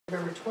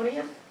November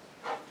 20th.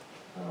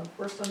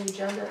 First on the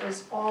agenda,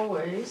 as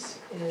always,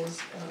 is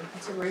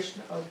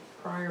consideration of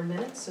prior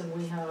minutes, and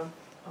we have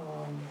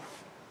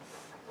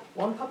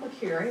one public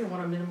hearing and one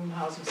on minimum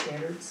housing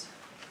standards.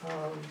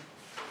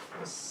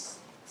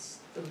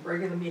 The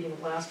regular meeting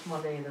last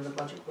Monday and then the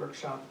budget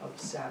workshop of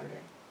Saturday.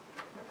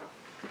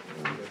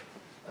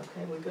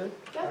 Okay, we good?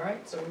 Yeah. All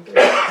right, so we're good.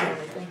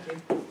 Saturday, thank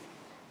you.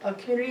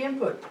 Community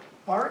input.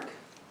 Mark?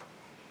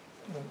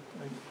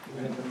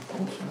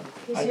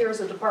 He's here as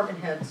a department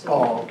head, so.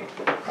 Oh,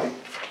 okay.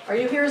 Are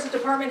you here as a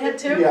department head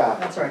too? Yeah.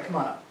 That's all right, come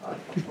on up.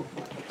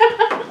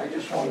 I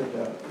just wanted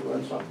to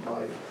run something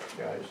by you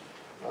guys.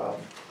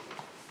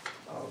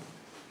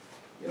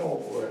 You know,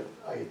 what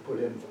I had put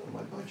in for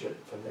my budget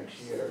for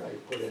next year, I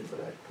put in for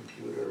that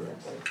computer and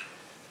things.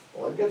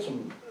 Well, I've got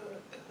some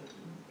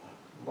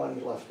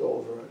money left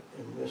over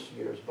in this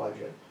year's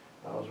budget.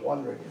 I was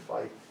wondering if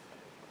I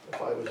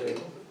was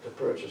able to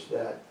purchase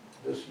that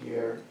this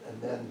year, and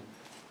then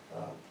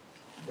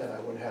I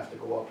wouldn't have to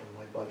go up in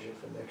my budget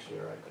for next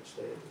year. I could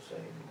stay at the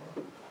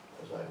same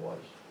as I was.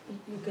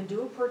 You can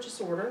do a purchase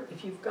order.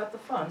 If you've got the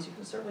funds, you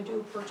can certainly do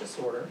a purchase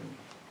order.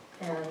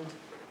 And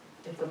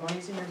if the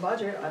money's in your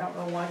budget, I don't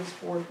know why this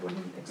board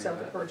wouldn't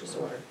accept a purchase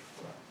order.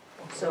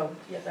 So,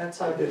 yeah,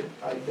 that's I've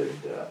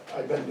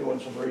been doing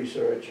some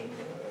research and.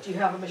 Do you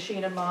have a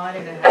machine in mind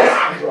and it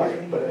has?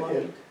 Right, but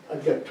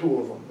I've got two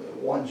of them.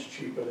 One's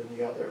cheaper than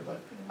the other, but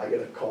I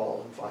gotta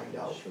call and find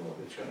out. Sure.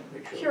 It's gonna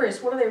make sure.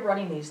 Curious, what are they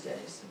running these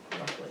days,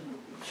 roughly?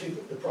 See,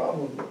 the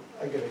problem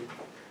I gotta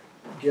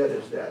get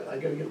is that I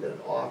gotta get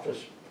that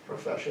Office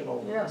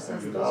Professional in Yes,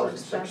 those are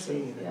 2016,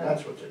 expensive, and yeah.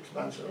 that's what's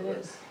expensive. It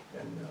is.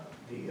 And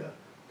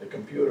the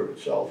computer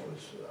itself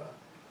was,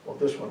 well,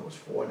 this one was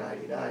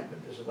 $4.99,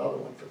 but there's another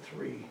one for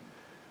three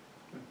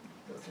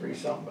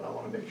something, but I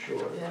wanna make sure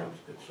Yeah.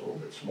 it's a little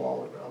bit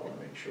smaller, but I wanna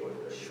make sure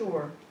that everything.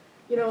 Sure.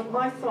 You know,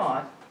 my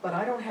thought, but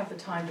I don't have the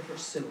time to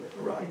pursue it.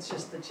 Right. It's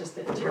just the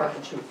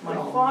terrible truth. My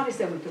thought is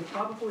that we could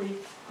probably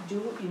do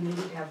what you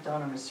needed to have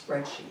done on a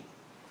spreadsheet.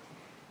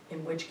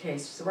 In which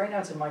case, so right now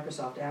it's in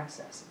Microsoft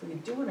Access. If we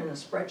could do it in a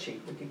spreadsheet,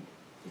 you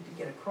could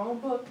get a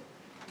Chromebook,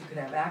 you could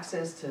have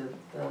access to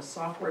the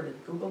software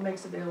that Google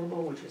makes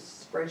available, which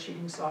is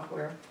spreadsheeting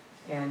software.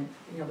 And,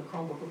 you know, the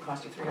Chromebook will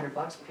cost you $300,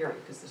 period,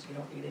 because you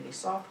don't need any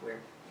software.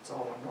 It's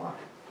all online.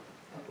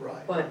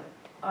 Right. But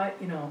I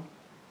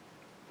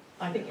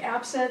think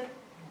absent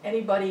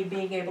anybody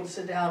being able to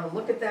sit down and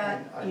look at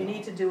that, you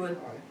need to do it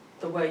All right.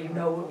 the way you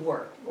know it would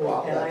work.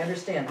 Well, And I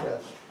understand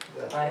that.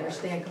 That's I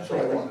understand so I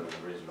completely. want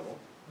Reasonable.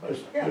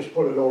 just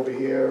put it over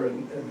here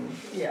and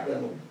Yeah,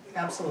 then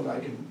absolutely. I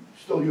can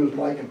still use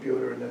my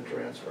computer and then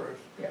transfer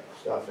Yeah.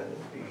 stuff and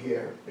it'll be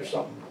here. There's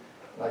something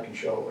I can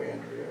show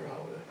Andrea how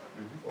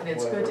to. And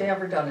it's good to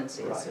have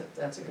redundancy, Right.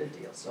 that's a good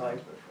deal, so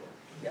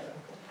yeah.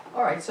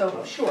 All right,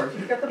 so sure, if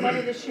you've got the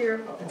money this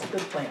year, it's a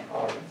good plan.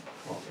 All right,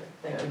 okay.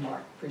 Thank you,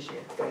 Mark, appreciate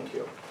it. Thank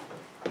you.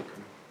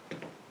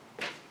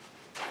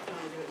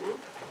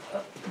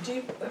 Do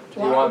you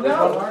want this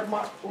no, one?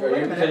 Mark, Yeah, wait a you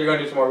said minute. you're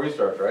gonna do some more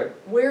research, right?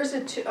 Where's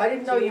it to, I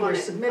didn't know Do you were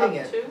want submitting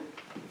up it. to?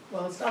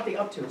 Well, it's not the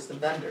up to, it's the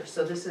vendor,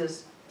 so this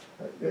is,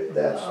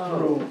 That's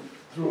through.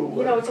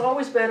 you know, it's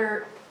always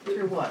better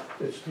through what?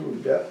 It's through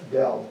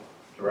Dell.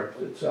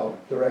 Directly. Itself,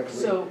 directly.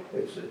 So-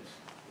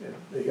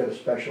 They got a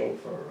special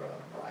for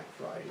Black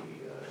Friday,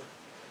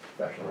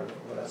 special or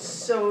whatever.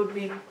 So it'd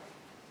be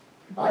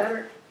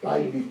better. if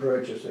I'd you- be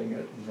purchasing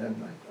it and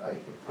then I could.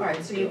 All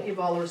right, so you give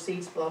all the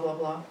receipts, blah, blah,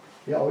 blah.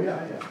 Yeah, oh, yeah.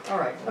 All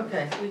right,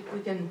 okay,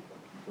 we can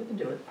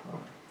do it.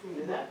 You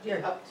do that,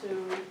 Yeah. up to,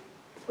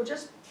 Well,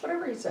 just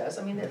whatever he says,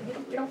 I mean,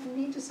 you don't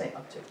need to say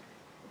up to.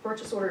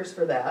 Purchase orders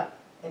for that,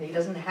 and he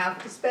doesn't have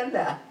to spend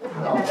that.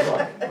 No,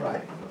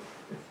 right.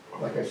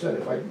 Like I said,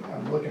 if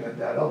I'm looking at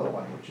that other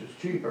one, which is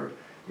cheaper,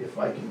 if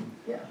I can,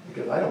 Yeah,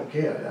 because I don't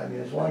care, I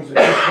mean, as long as it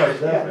just does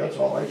that, that's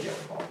all I care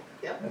about.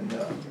 Yep. And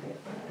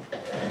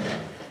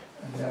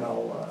then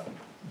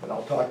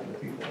I'll talk to the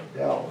people at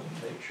Dell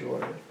and make sure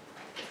that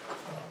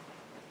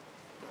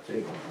it's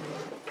able to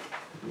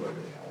do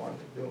everything I want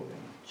it to do.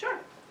 sure.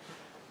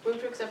 Move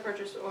to accept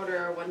purchase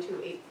order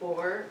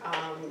 1284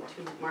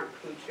 to Mark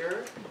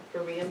Kuchar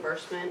for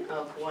reimbursement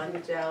of one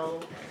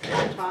Dell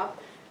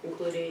laptop,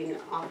 including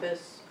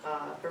Office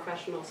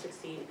Professional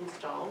 16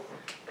 install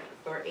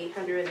for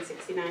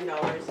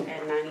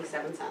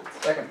 $869.97.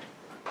 Second.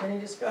 any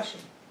discussion?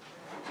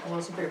 All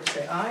those in favor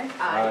say aye.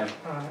 Aye.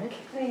 Aye,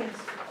 Can I ask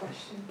a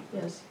question?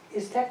 yes.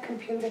 Is that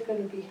computer gonna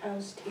be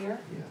housed here?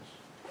 Yes,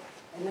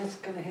 And that's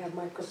gonna have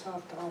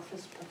Microsoft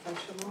Office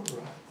Professional?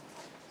 right.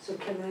 So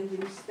can I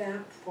use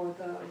that for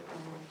the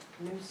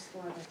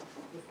newsletter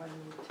if I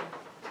need to?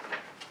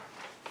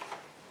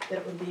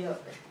 That would be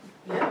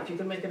yeah, if you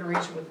can make an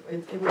arrangement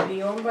with, it would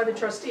be owned by the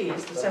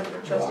trustees, the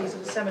trustees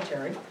of the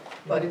cemetery,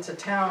 but it's a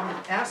town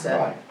asset.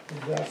 Right,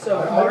 exactly. So,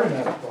 I don't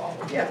have a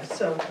problem. Yeah,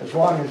 so, As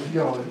long as, you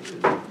know, it's Yeah,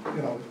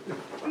 not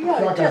it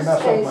gonna just mess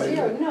up stays my,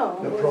 here, no,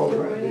 the it wouldn't do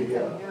program, anything, the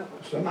yeah.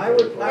 cemetery I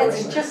program.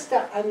 It's just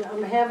that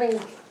I'm having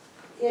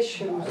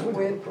issues I wouldn't have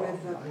a with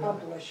problem. the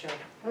publisher.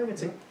 I think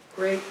it's a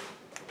great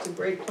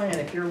plan,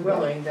 if you're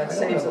willing, that I don't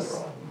saves have a us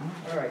problem.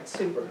 All right,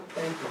 super,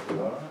 thank You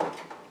you. vote on it?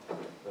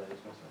 Did I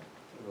just miss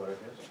it? You voted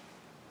yes?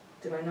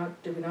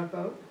 Did we not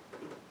vote?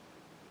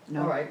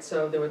 No. All right,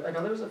 so I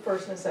know there was a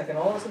first and a second.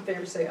 All those in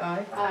favor say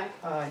aye? Aye.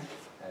 Aye.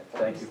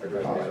 Thank you for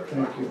doing All right, this.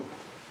 thank you.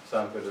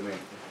 Sounds good to me.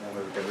 And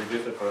we can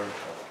reduce it for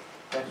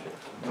next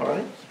year. All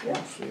right?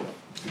 Yeah. See ya.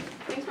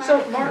 Thanks,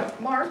 Mark.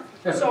 So, Mark,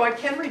 so I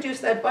can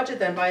reduce that budget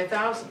then by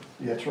 1,000?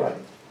 That's right.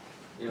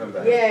 Even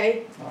better.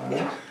 Yay, All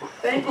right.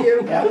 thank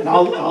you. Yeah, and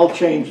I'll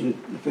change the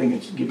thing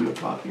and give you a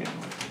copy anyway.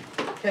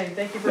 Okay,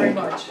 thank you very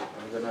much. Have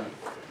a good night.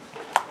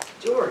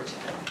 George?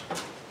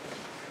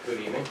 Good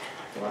evening.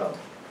 Hello.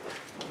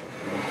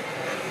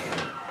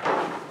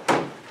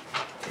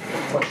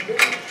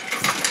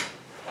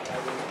 I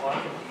was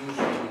offered to use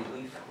the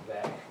leaf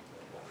back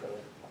from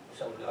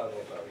some housing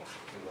authority.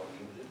 We won't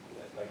use it.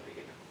 I'd like to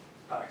get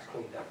parks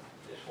cleaned up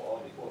this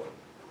fall before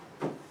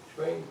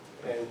spring.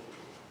 And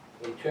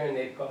in turn,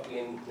 they probably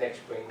in next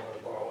spring want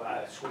to borrow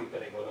a sweeper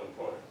that goes on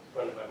the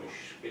front of our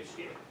skid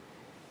steer,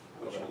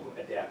 which will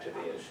adapt to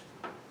theirs.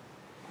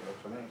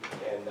 Works for me.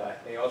 And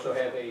they also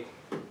have a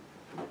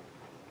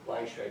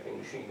line striping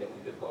machine that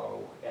we could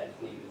borrow as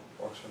needed.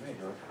 Works for me,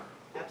 George.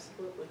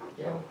 Absolutely.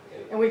 Yeah.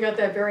 And we got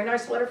that very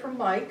nice letter from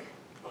Mike,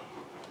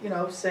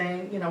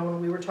 saying,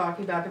 when we were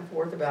talking back and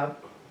forth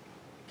about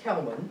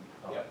Kelman,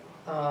 Yep.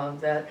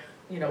 that,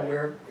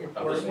 we're This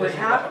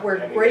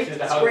great, is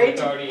the it's housing great.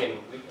 authority and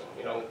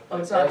Oh,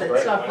 it's That's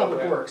great. not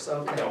Public Works,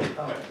 okay. No,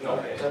 Oh, no,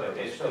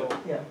 it's still,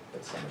 yeah,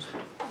 that's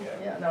Summersworth. yeah.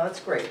 Yeah, no, that's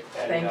great,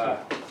 thank And, you.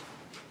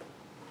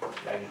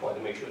 I just wanted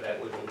to make sure that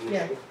wasn't an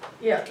Yeah. issue.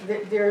 Yeah,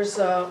 there's,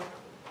 so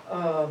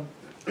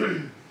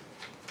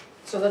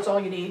that's all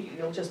you need,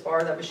 you'll just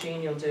borrow that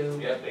machine, you'll do,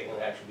 Yeah, they can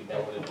actually be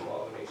done with it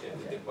tomorrow, and they said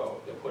we could borrow,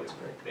 they'll put it,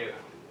 they're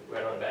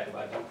right on the back of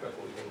our dump truck,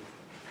 and we can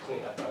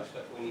clean up our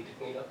stuff we need to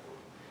clean up.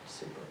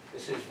 super.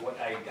 This is what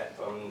I got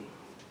from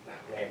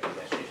Randy,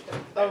 that's just a.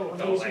 Oh,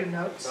 not these like- are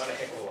notes? Not a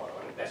heck of a lot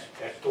on it, that's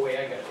the way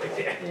I got it right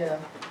there. Yeah,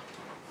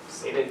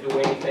 They didn't do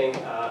anything,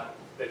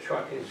 the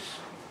truck is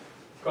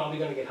probably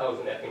gonna get housed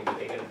in that thing, but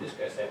they gotta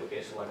discuss that with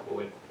their select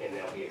board, and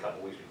that'll be a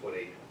couple weeks before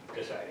they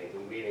decide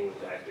anything. The meeting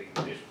was actually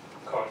just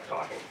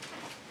talking.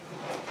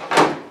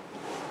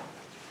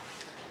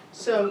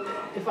 so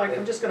if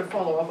I'm just gonna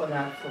follow up on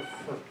that for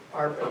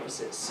our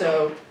purposes.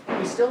 So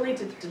we still need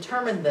to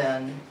determine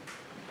then,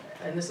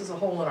 and this is a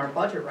hole in our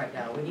budget right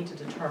now, we need to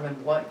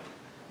determine what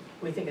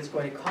we think it's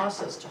going to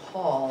cost us to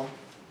haul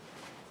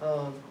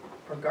our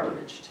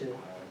garbage to.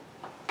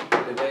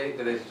 Did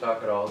they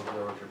talk at all,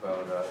 George,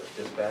 about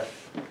dispatch?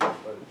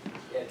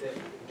 Yeah,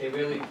 they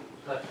really,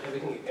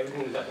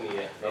 everything is up in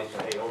the air.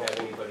 They don't have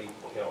anybody,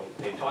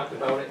 they talked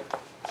about it,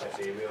 but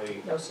they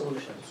really, No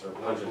solutions. So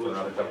we'll just do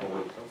another couple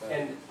of weeks,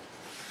 okay? and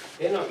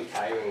they're not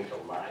retiring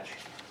until March,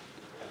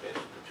 I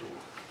guess,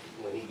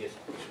 when he gets,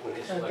 when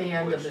his At select the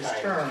end of board's this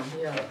time, term,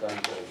 yeah. He's gonna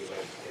give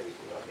everything,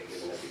 they're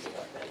giving everything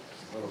up then.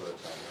 A little bit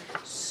of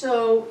time.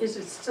 So is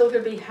it still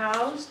gonna be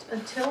housed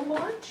until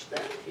March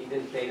then? They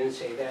didn't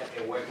say that,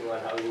 they're working on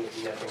housing it,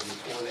 nothing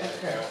before that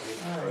Okay. apparently.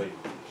 All right.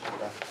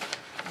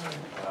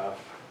 Okay. All right.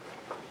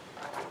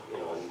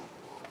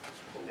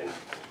 And then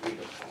we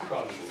could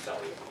probably even sell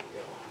it,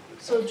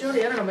 So Jody,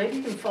 I don't know, maybe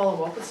you can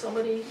follow up with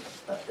somebody,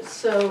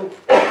 so,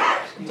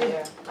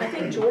 Yeah. I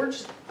think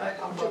George,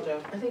 I'll call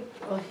Joe. I think,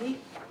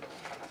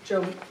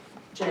 Joe,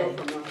 Jay,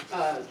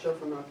 Joe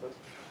from Northwood.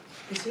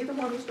 is he the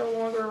one who's no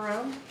longer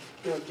around?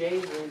 No,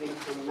 Jay's leaving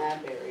from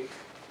Madbury,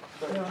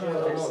 but No, I Joe,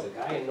 don't know, the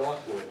guy in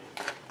Northwood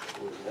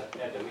was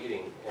at the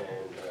meeting,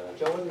 and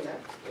Joe wasn't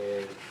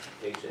there.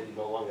 they said he's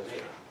no longer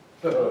there.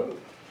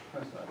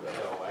 That's not bad.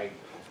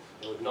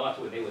 So it was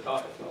Northwood they were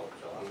talking about,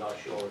 so I'm not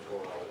sure what's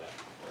going on with that.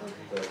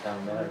 The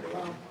town manager.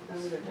 Well, that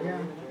was their Yeah,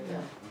 manager.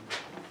 yeah.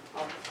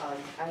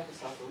 I have to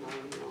stop on my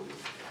own. So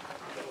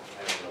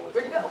I don't know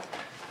Where'd you go?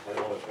 I don't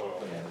know what's going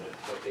on with that,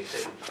 but they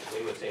said,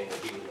 they were saying that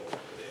he was no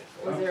longer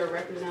there. Was there a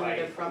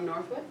representative from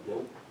Northwood?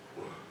 Nope,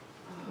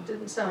 It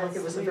didn't sound like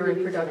it was a That's very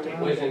really productive it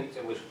meeting. wasn't,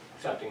 it was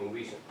something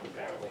recent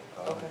apparently.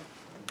 Okay.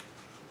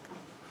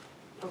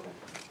 Okay.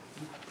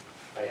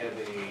 I have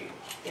the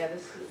Yeah,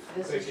 this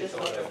is purchase just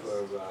what order it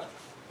was.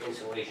 for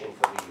insulation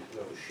for the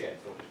little shed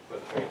for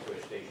the transfer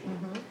station.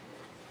 Mhm.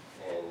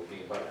 And it'd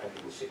be about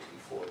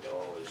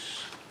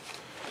 $164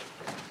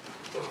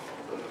 for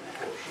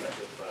 4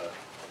 sheets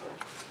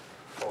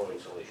of home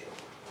insulation.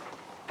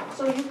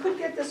 So you could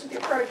get this with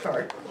your credit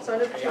card, it's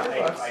under Yeah,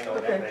 $200. I know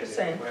that, Okay, but just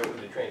saying. where was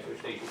the transfer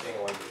station thing, I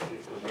wanted to see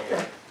if it was Okay.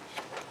 there.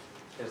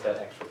 Is that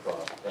extra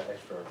cost, that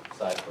extra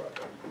side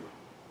project?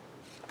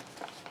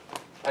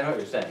 I know what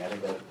you're saying, I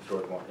think that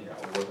George want, it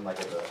wasn't like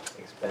it's a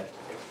expected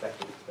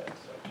expense,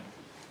 so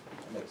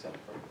it makes sense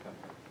for the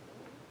company.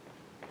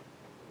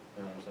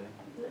 You know what I'm saying?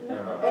 No,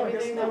 Yeah. oh, I guess,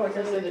 Everything no, that I was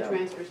guess under they the don't.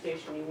 transfer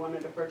station, you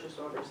wanted a purchase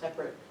order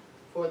separate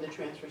for the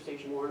transfer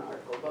station warrant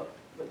article, but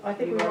I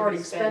think we've we've already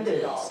spent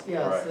expended it, all.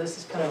 yeah, so Right. this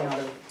is coming out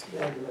of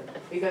regular,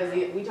 Because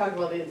we talked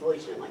about the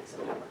insulation in like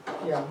September.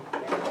 yeah.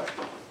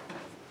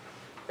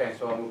 Okay,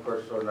 so I'll move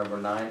purchase order number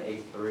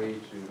 983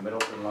 to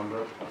Middleton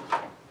Lumber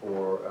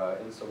for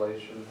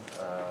insulation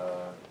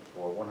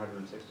for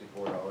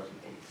 $164.08.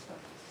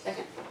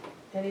 Second.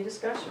 Any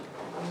discussion?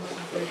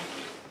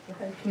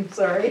 I'm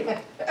sorry.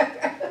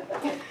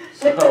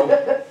 So,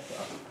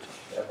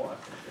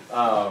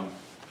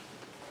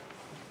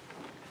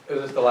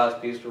 is this the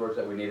last piece, George,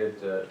 that we needed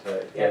to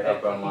get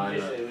up online? He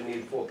just or- said we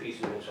needed 4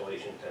 pieces of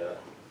insulation to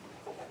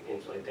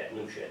insulate that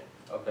new shed.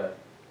 Okay,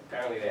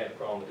 Apparently they had a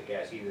problem with the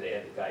gas, either they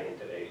had the guy in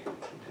today,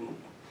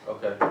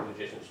 okay. who was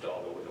just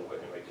installed and wasn't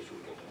working right this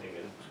weekend, so they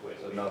didn't square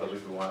So the now that we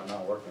want,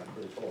 not working, it's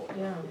pretty full.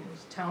 Yeah, it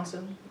was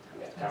Townsend.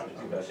 Yeah, town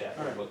did this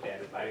after I looked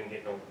at it, I didn't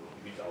get no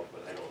results,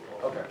 but I don't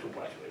know Okay. if too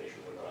much of an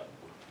issue or not.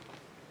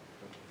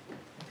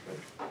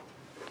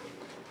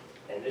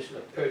 And this is a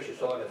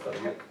purchase order for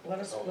the,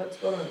 Let's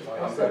vote on it. Oh,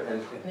 All I'm set?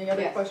 good. Any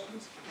other Yes.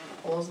 questions?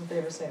 All those in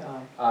favor say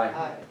aye.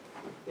 Aye.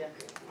 Yeah.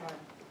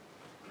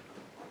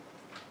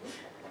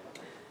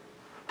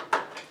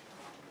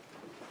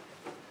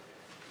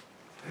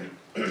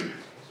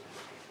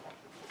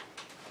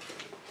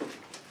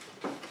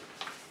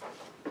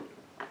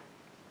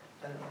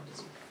 I don't know,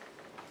 does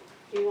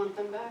Do you want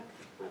them back?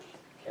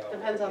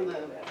 Depends on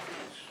the-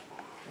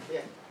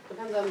 Yeah,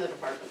 depends on the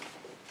department.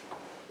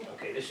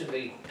 Okay, this is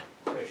the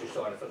purchase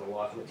order for the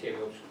loft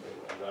materials.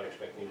 I'm not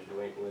expecting you to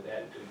do anything with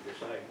that until you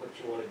decide what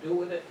you want to do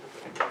with it.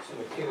 It's a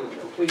material,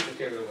 complete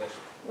material list.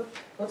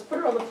 let's put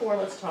it on the floor,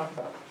 let's talk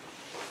about it.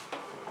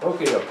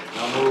 Okay,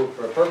 I'll move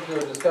for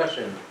purpose of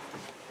discussion.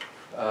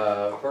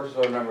 Purchase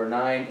order number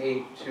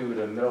 982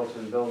 to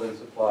Middleton Building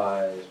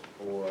Supplies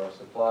for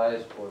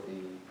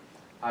the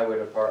Highway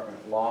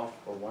Department loft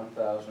for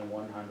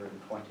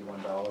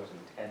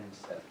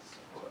 $1,121.10.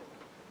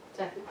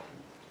 Second.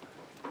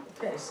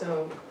 Okay,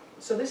 so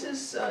this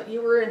is,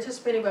 you were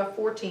anticipating about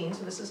 14,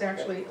 so this is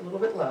actually a little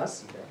bit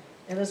less. Okay.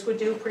 And this would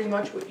do pretty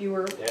much what you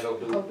were That'll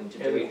do hoping to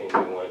do? everything we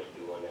wanted to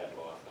do on that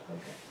loft.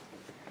 Okay.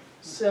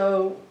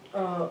 So,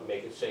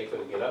 Make it safer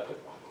to get up,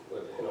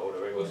 with, you know, with a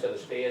regular set of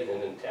stairs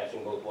and then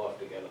attaching both lofts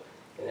together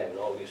and having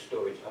all these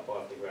storage up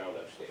off the ground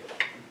upstairs.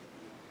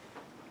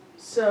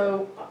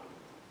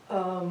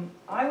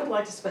 I would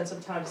like to spend some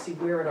time to see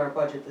where in our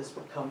budget this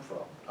would come from.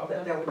 Okay.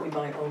 That would be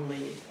my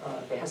only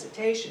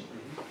hesitation.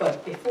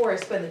 But before I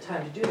spend the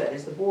time to do that,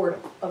 is the board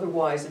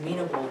otherwise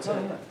amenable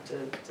to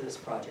this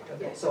project?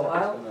 Okay, so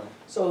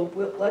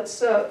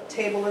let's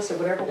table this, or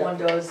whatever one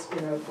does,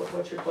 you know,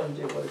 what should one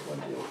do, what does one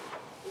do?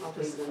 I'll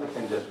Just- leave them. I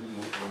can just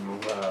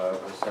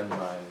rescind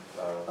my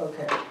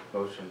Okay,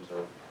 motion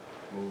to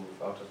move,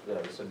 I'll just,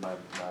 rescind my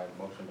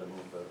motion to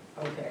move the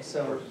okay,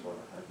 so, purchase order.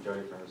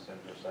 Jody can rescind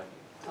her second.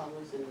 I'll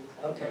listen.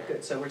 okay,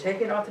 good, so we're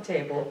taking it off the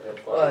table, That's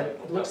fine. but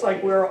it looks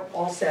like we're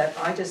all set,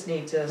 I just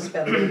need to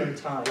spend a little bit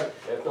of time.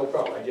 That's no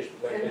problem, I just,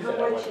 like I And said,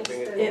 how I much want to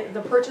is bring it.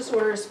 The purchase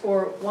order is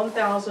for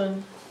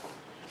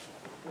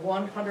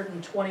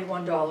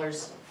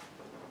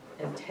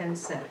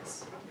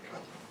 $1,121.10.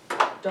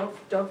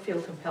 Don't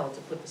feel compelled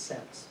to put the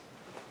cents.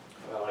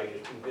 Well,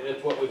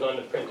 that's what was on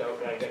the printout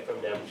that I got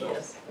from them, so.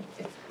 Yes.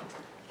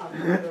 I'll put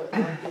it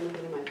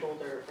in my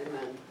folder and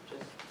then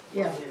just.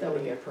 Yeah, that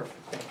would be perfect,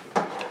 thank you.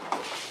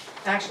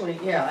 Actually,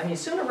 yeah, I mean,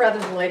 sooner rather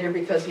than later,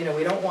 because, you know,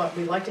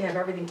 we'd like to have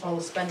everything, all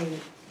the spending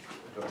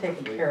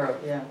taken care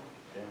of, yeah.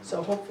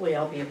 So hopefully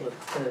I'll be able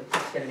to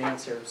get an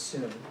answer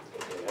soon.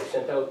 Okay, I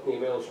sent out an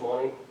email this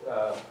morning,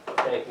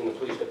 thanking the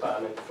police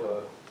department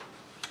for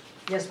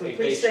Yes, a but please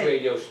base say,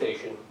 radio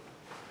station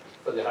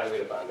for the highway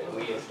department.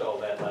 We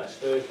installed that last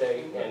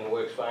Thursday and it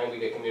works fine. We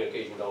get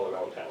communications all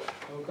around town.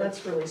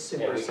 that's really And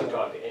super, we can so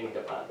talk to any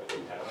department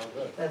in town.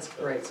 that's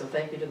great, so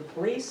thank you to the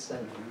police,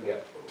 and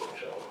Yep,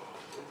 so.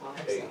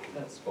 They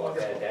that's bought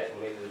wonderful. that and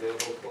made it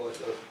available for us,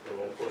 and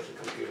then of course the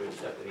computer and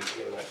stuff that he's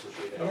given us this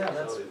year to Yeah, help us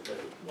that's out has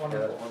been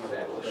Wonderful,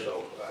 fabulous, so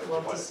I just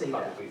Love to want see to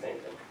that. publicly thank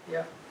them.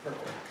 yeah,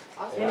 perfect.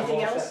 Awesome.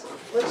 Anything else?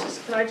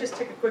 Can I just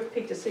take a quick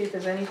peek to see if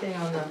there's anything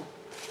on the,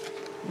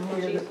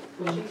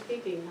 Well, she's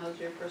speaking, how's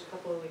your first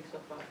couple of weeks so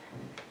far?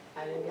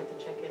 I didn't get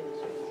to check in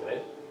this week.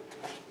 Right?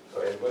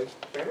 For everybody,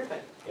 For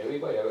everybody.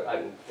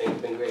 I think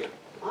it's been great.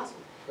 Awesome,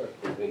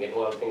 We've been getting a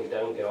lot of things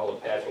done, get all the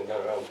patching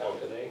done around town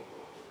today.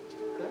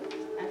 good,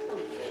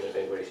 excellent. And if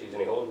anybody sees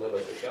any holes, let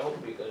us know,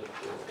 because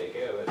we'll take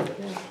care of it.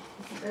 yeah,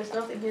 there's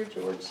nothing here,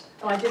 George.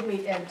 Oh, I did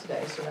meet Ed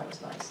today, so that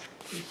was nice.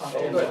 He popped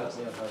Oh, in. good. Yeah, I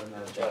haven't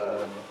had a chance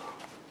to-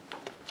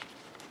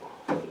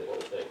 What was I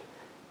gonna say?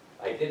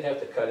 I did have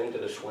to cut into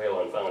the swale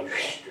on Foundry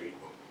Street,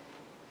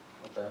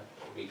 Okay,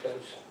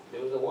 because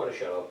there was a water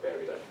shut off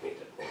buried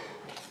underneath it.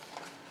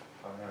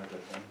 a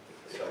good thing.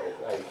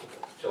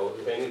 So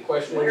if any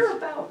questions,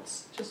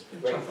 Whereabouts, just for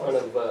right in front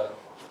chuckles. of,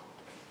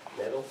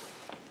 Nettle.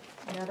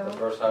 The Meadow,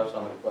 first house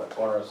on the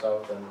corner of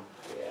South and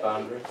Yeah.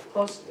 Boundary?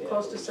 close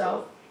to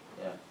south?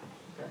 Yeah.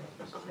 Okay.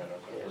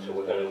 Yeah, so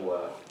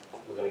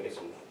we're gonna get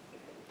some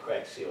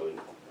crack seal and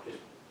just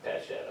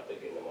patch that up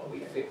again.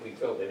 We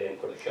filled it in,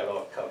 put a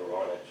shut-off cover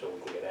on it so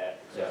we can get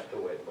access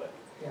to it, but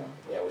Yeah,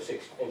 yeah, we're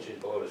 6 inches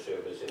below the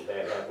surface, and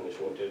that happened this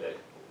winter, that,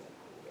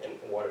 and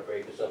water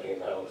break or something in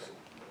the house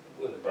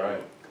with the Right.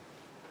 dam.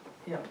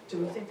 yeah. Do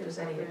we think there's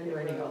any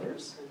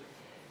others?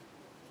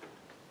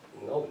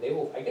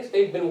 No, I guess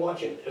they've been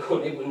watching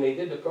it when they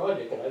did the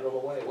project, and I don't know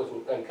why it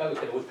wasn't uncovered,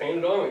 because it was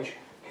painted orange.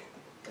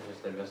 It's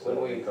just they missed it,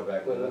 When they we, go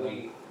back to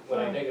them. when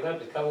I take it up,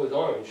 the cover was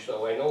orange,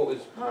 so I know it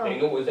was, Oh. I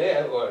knew it was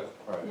there, or,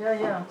 Right.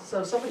 Yeah,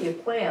 so somebody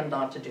had planned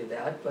not to do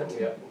that, but,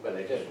 yeah, but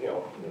I just,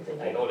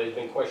 I know there's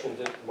been questions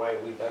that why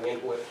we dug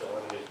into it, so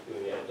I'm just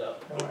giving you a heads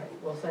up. all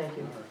right, well, thank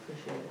you,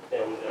 appreciate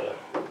it. And,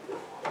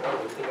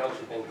 everything else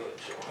has been good,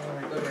 so. All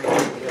right, Good,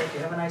 thank you,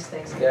 have a nice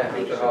Thanksgiving. Yeah,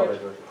 happy holidays,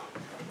 George.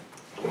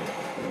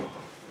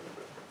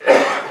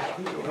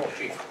 Oh,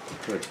 chief.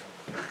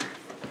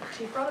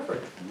 Chief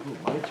Rutherford.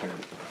 My turn.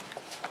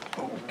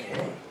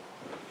 Okay.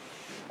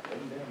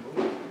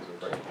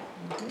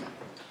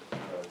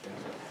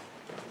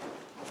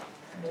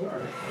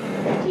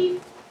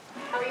 Chief,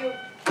 how are you?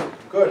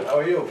 Good, how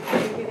are you? I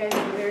think you guys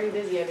are very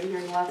busy, I've been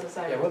hearing lots of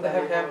sirens. Yeah, what the on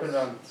my heck happened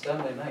house. on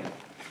Sunday night?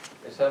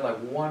 It sounded like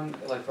one,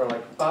 like for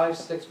like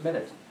 5-6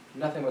 minutes,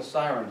 nothing but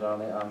sirens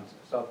on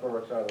South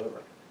Berwick side of the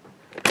river.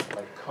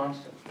 Like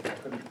constant, I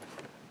couldn't.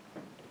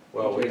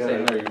 Well, we Usually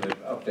had, say no, usually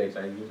updates,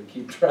 I usually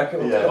keep track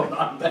of what's Yeah. going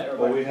on there.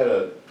 well, but- we had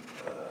a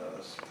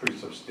pretty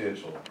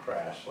substantial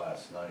crash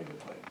last night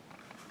at like,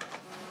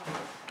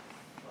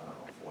 I don't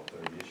know,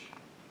 4:30-ish,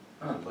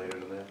 Huh. later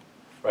than that.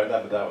 Right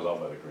now, but that was out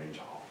by the Grange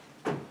Hall.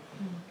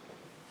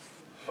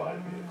 5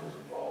 vehicles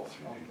involved,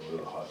 3 people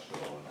to the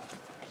hospital, and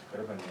Could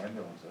have been the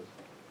ambulances.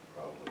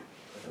 probably,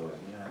 Yeah.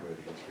 we had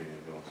to get 3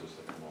 ambulances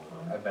to come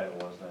over. I bet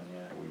it was then,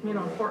 yeah. We You mean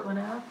on were, Portland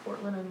Ave,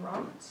 Portland and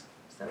Roberts?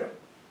 Is that it?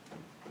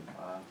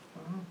 Wow.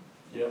 Oh,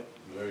 Yep,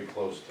 very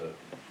close to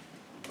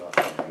not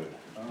being good,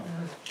 Oh.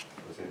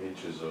 within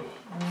inches of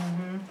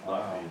Mm-hmm.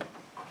 not being.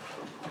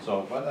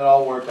 So, but it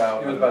all worked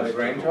out. It was by the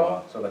Grange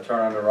Hall, so the turn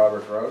onto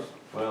Roberts Road?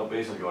 Well,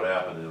 basically what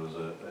happened, it was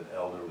an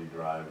elderly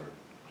driver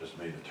just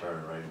made the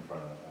turn right in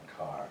front of a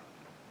car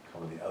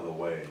coming the other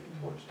way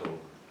towards Dover.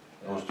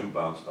 Those 2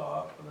 bounced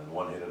off, and then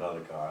one hit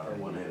another car,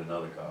 and one hit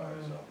another car,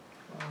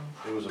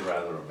 so it was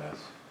rather a mess,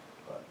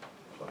 but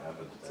that's what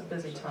happens. It's a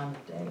busy time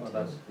of day, Well, too.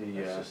 that's the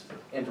It's just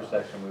a-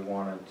 intersection we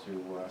wanted to,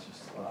 want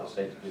the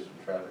state to do some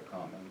traffic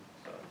calming,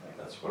 so. I think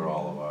That's where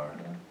all of our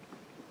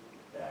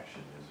Yeah.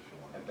 action is, if you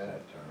want to I use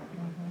that term.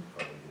 Mhm.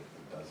 Probably get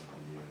a dozen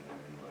a year there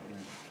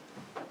anyway.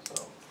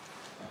 So,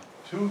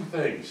 2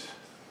 things.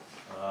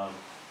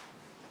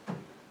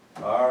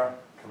 Our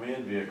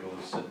command vehicle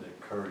is sitting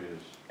at Courier's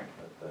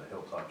at the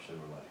Hilltop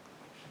Chevrolet.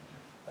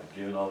 I've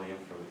given all the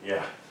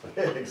yeah,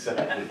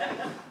 exactly.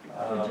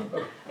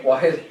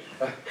 Why is?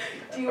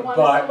 Do you want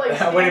us to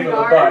like I'm waiting stand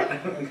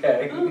for the guard? but,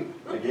 okay.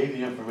 I gave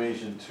the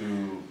information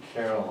to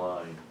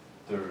Caroline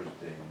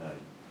Thursday night.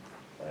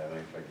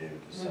 I gave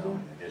it to Sally,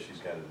 I guess she's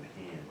got it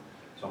in hand.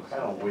 So I'm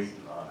kind of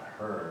waiting on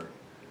her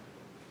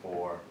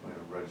for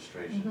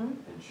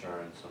registration,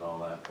 insurance and all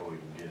that before we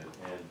can get it,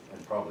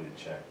 and probably a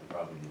check, we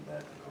probably need that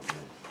to come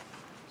in.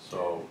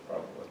 So,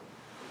 Probably.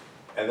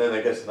 and then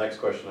I guess the next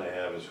question I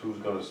have is who's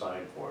gonna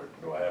sign for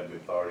it? Do I have the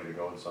authority to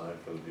go and sign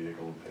for the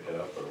vehicle and pick it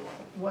up, or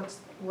what?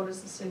 What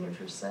does the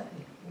signature say?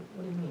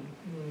 What do you mean?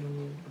 You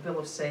mean the bill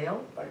of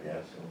sale? I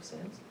guess, Bill of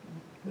sales?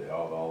 they have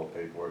all the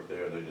paperwork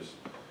there,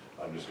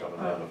 I'm just coming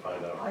down to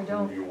find out I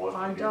who you want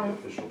to be the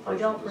official person to sign. I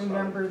don't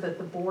remember that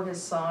the board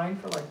has signed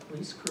for like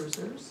police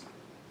cruisers.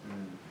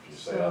 If you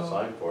say I'll So-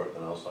 sign for it,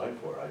 then I'll sign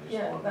for it, I just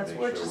Yeah, wanted that's, to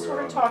we're make sure just we're sort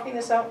on. of talking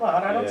this out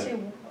loud. I don't Yeah. see,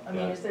 I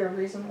mean, Yeah. is there a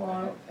reason I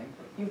why? don't think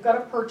so. You've got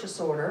a purchase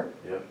order,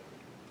 Yep,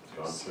 it's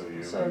gone through you,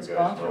 you So guys it's know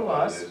gone through what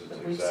it us, is, but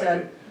it's we've exactly,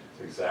 said-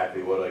 it's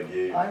exactly what I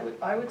gave,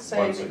 I would say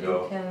Months that you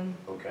ago. can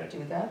okay,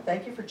 do that.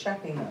 Thank you for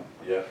checking that.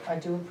 yeah. I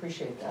do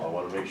appreciate I that.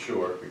 wanna make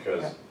sure,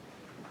 because, Yeah.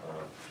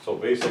 so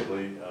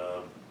basically,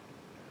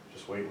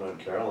 just waiting on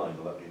Caroline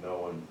to let me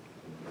know and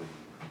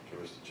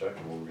give us the check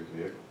and we'll get the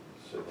vehicle,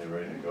 sitting there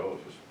ready to go,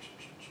 it's just,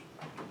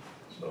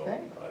 so,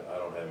 Okay. I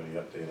don't have any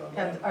update on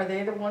And that. are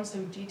they the ones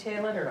who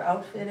detail it or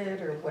outfit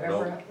it or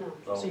whatever?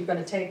 No. So you're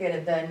gonna take it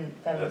and then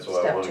step 2? That's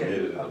why I wanna get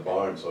it in the Okay.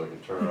 barn, so I can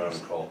turn around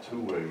and call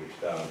Two-Way, which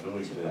is down in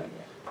Newington,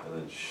 Yeah. and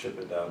then ship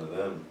it down to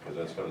them, because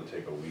that's gonna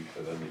take a week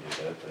for them to get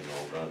that thing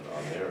all done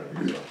on their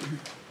end,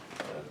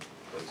 so.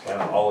 That's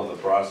kind of all in the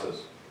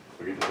process.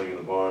 We get the thing in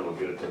the barn, we'll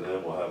get it to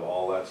them, we'll have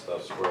all that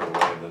stuff squared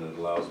away, and then it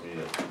allows me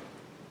to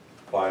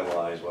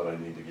finalize what I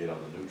need to get on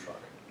the new truck.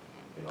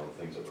 You know,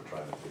 the things that we're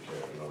trying to take care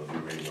of, you know, the new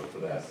radio for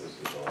that, this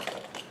is all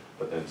that.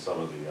 But then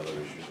some of the other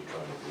issues we're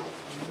trying to do,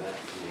 and that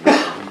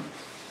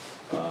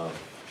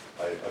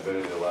I've been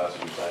in the last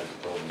few times,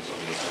 and told me some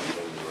of the things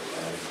that we were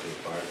adding to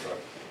the fire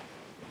truck.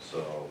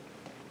 So,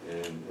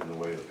 in the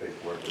way the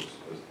paperwork is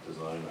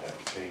designed, I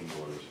have change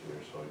orders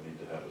here, so I need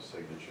to have a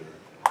signature.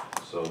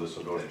 So this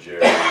will go to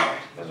Jerry,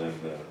 and then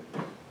the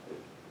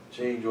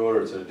change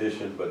order, it's an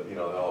addition, but you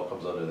know, it all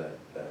comes under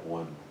that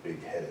one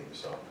big heading,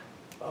 so.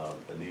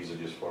 And these are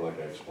just for, like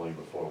I explained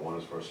before, one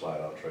is for a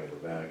slide-out tray in the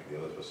back, the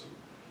other for some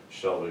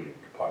shelving and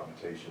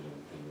compartmentation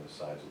in the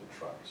sides of the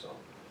truck, so.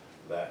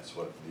 That's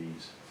what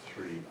these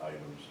 3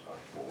 items are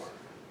for.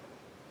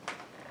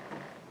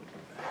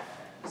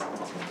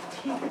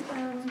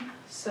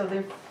 So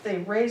they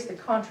raised the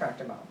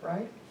contract amount,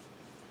 right?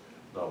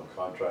 No, the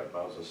contract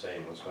amount's the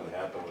same. What's gonna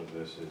happen with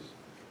this is,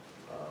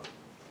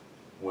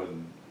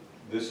 when,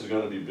 this is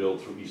gonna be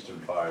billed through Eastern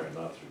Fire and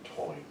not through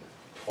Toyne.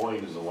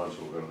 Toyne is the ones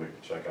who are gonna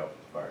make the check out for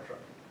the fire truck.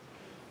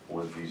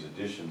 with these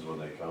additions when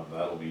they come,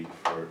 that'll be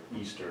for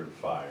Eastern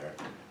Fire,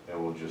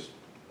 and we'll just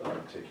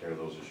take care of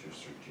those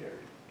issues through Jerry.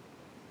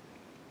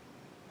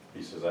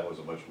 He says that was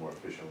a much more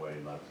efficient way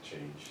not to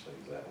change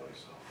things that way,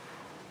 so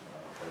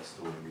that's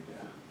the way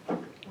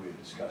we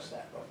discussed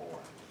that before.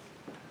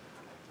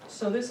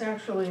 So this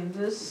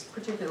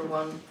particular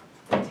one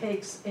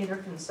takes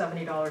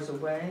 $870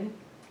 away.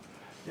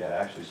 Yeah,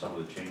 actually, some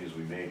of the changes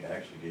we made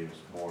actually gave us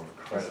more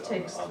credit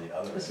on the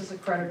other end. This is a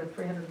credit of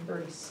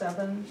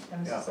 337,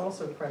 and this is Yeah.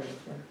 also a credit of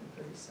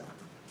 337.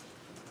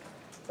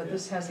 But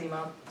this has the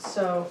amount,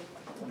 so,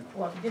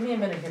 well, give me a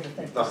minute here to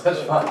think. No, that's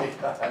fine,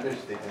 I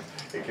understand.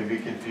 It can be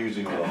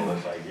confusing with all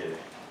this, I get it.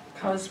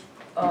 Because,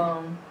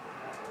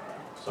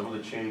 Some of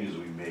the changes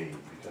we made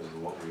because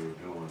of what we were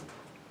doing,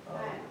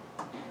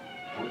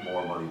 put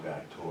more money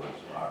back towards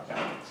our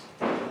balance,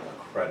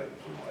 credit,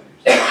 if we want to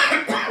use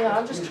that. yeah,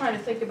 I'm just trying to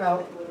think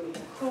about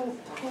who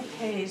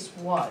pays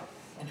what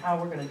and how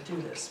we're gonna do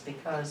this,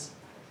 because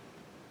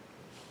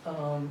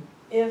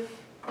if,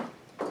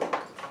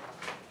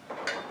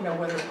 you know,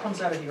 whether it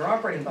comes out of your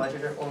operating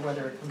budget or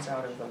whether it comes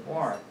out of the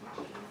warrant.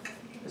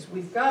 Because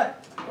we've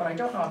got, what I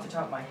don't know off the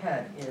top of my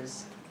head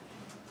is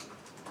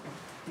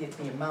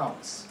the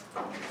amounts.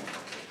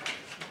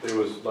 There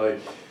was like,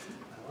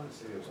 I want to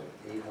say it was like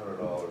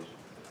 $800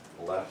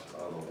 left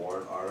on the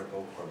warrant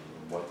article from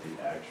what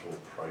the actual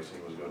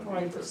pricing was gonna be.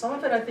 Right, but some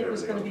of it I think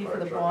was gonna everything be on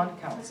for the fire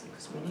truck. bond council,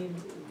 because we need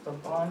the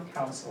bond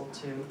council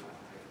to,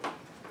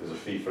 There's a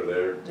fee for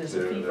their there's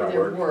a fee for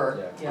their work,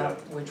 Yeah. yeah,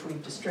 which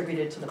we've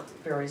distributed to the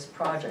various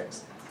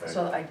projects. Okay.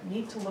 So I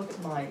need to look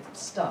at my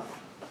stuff.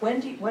 When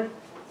do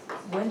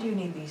you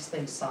need these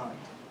things signed?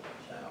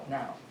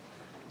 Now.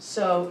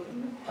 So,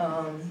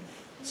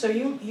 so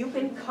you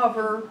can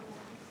cover,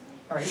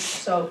 all right,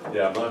 so.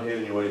 Yeah, I'm not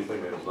handing you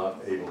anything that is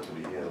not able to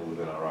be handled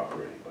within our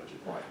operating budget,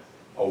 Right.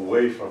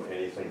 away from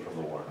anything from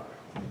the warrant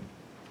article.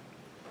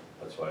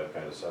 That's why I've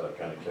kind of said, I've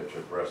kind of kept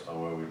you abreast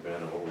on where we've been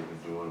and what we've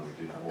been doing.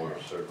 We did more Okay.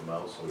 a certain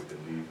amount so we could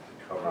leave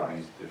to cover Alright.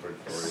 these different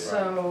areas.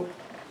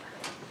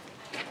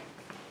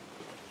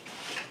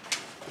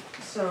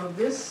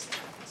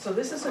 So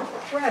this is a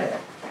credit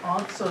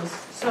on,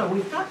 so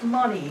we've got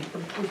money,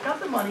 we've got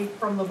the money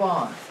from the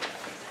bond.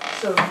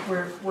 So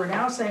we're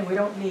now saying we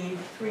don't need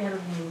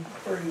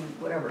 330,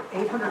 whatever,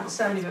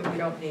 870 of it we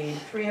don't need,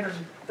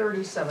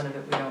 337 of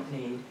it we don't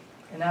need,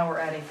 and now we're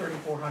adding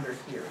 3,400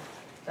 here.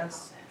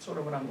 That's sort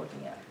of what I'm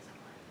looking at.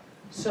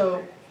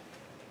 So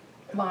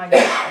my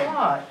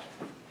thought,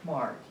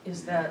 Mark,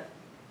 is that,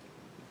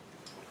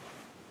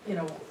 you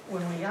know,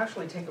 when we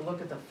actually take a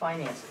look at the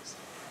finances,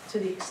 to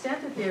the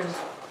extent that there's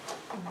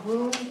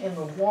room in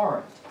the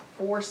warrant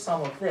for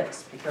some of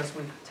this, because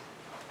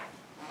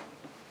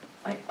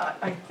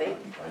I think,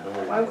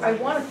 I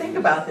wanna think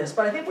about this,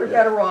 but I think we're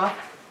better off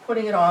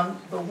putting it on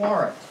the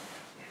warrant.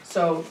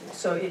 So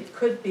it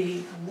could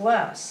be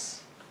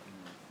less,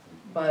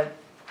 but,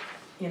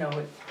 you know,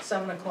 at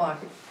 7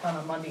 o'clock on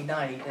a Monday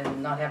night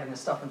and not having the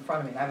stuff in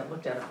front of me, I haven't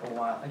looked at it for a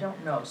while, I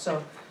don't know.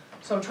 So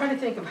I'm trying to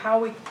think of how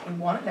we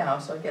want it now,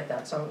 so I get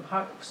that. So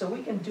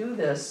we can do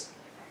this.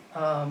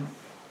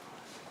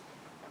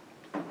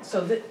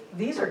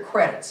 These are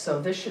credits,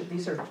 so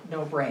these are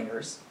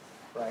no-brainers,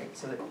 right?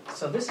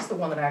 So this is the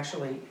one that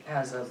actually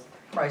has a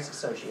price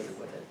associated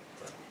with it.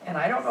 And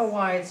I don't know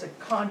why it's a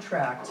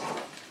contract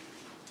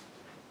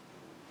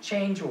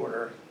change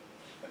order,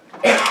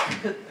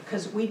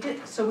 because we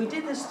did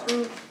this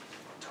through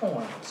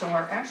Toyne. So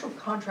our actual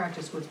contract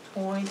is with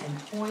Toyne,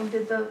 and Toyne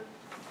did the,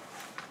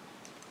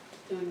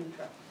 Doing the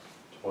truck.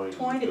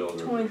 Toyne's the builder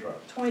of the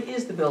truck. Toyne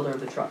is the builder of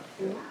the truck.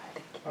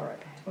 All right,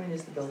 Toyne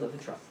is the builder of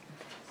the truck.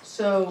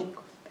 So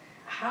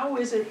how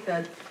is it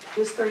that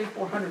this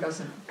 3,400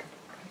 doesn't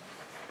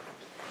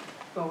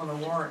go on the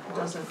warrant?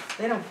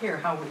 They don't care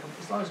how we,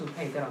 as long as we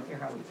pay it, they don't care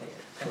how we pay it.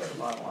 That's the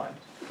bottom line.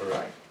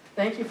 Correct.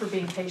 Thank you for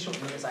being patient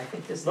with me, as I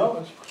think this No,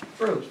 is it's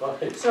through.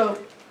 fine. So,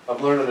 I'm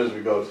learning as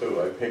we go too.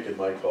 I'm picking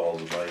my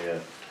calls and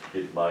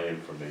get my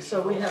information.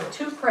 so we have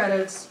two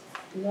credits,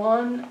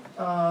 one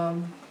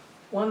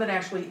that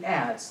actually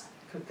adds,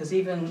 because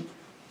even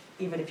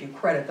if you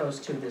credit those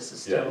two, this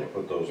is still. Yeah, you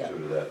put those two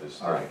to that,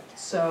 this All right,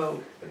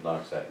 so, it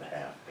knocks that in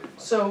half.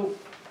 so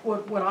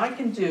what I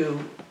can do,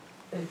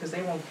 because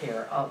they won't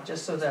care,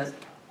 just so that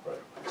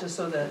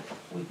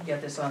we can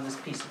get this on this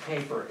piece of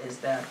paper, is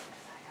that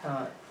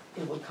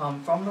it will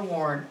come from the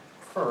warrant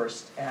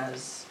first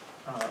as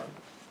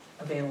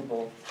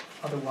available,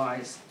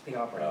 otherwise the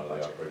operating Out of the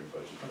budget. operating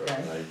budget, Okay.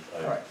 correct.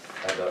 And All I right.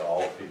 had that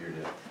all figured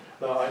in.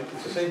 No,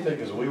 it's the same thing,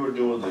 because we were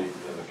doing the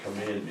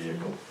command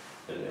vehicle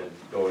and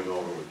going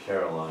over with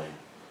Caroline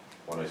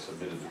when I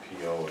submitted the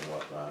PO and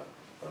whatnot,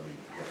 I mean,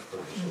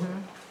 purchase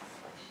order.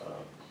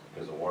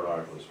 Because the warrant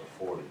article was for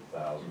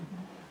 40,000,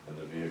 and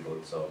the vehicle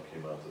itself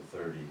came out to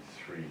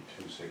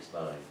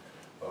 33,269.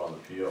 But on the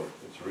PO,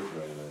 it's written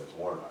right in there, it's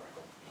warrant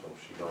article, so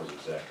she knows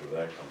exactly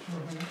where that comes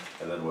from.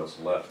 And then what's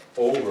left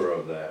over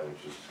of that,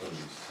 which is gonna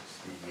be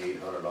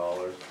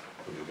 $6,800,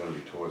 which is gonna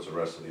be towards the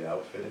rest of the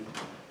outfitting,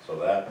 So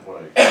that,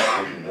 when I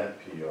put in that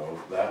PO,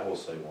 that will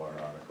say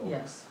warrant article.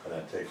 Yes, And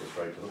that takes us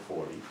right to the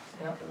 40.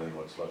 yep, And then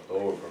what's left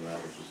over from that,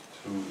 which is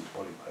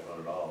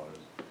 $2,500,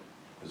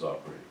 is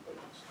operating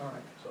budgets. all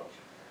right, So,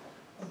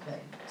 okay.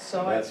 and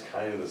So that's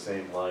kind of the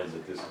same lines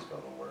that this is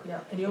gonna work. yeah,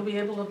 and you'll be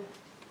able to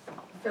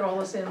fit all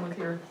this in with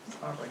your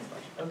operating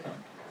budget, okay.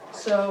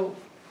 So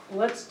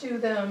let's do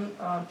them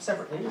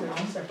separately, they're all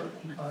separate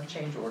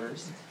change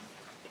orders.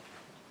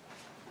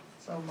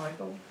 So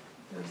Michael,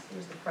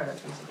 here's the credit,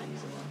 these are the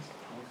easy ones.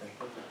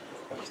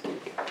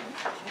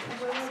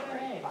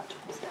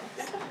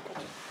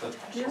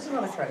 Here's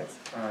another credit.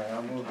 All right,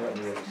 I'll move that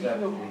we accept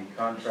the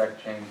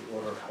contract change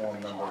order form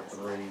number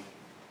 3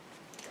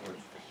 with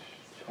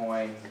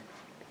Toyn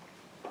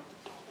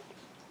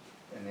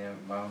in the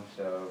amount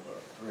of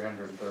 $337,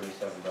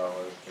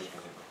 which is a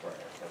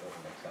credit, that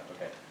doesn't make sense,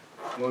 okay.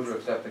 Move to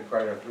accept the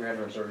credit of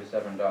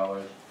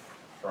 $337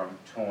 from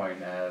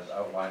Toyn as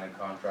outlined in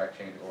contract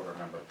change order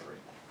number 3.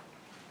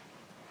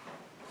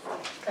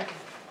 Second.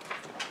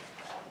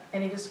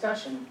 Any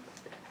discussion?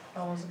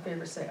 All those in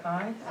favor say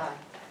aye. Aye.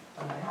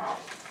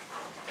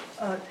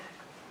 Aye.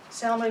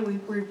 Salome,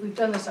 we've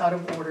done this out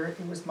of order,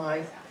 it was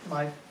my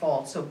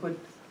fault, so, but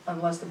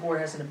unless the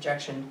board has an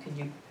objection, can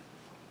you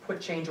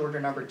put change order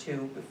number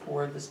 2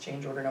 before this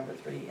change order number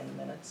 3 in the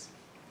minutes?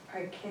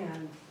 I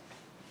can.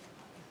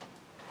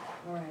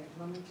 All right,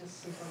 let me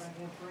just see what I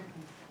have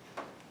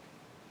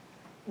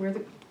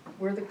written.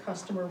 We're the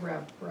customer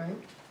rep, right?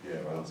 Yeah,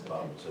 right on the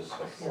top, it says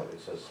select board,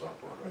 it says select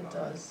board right It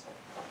on does.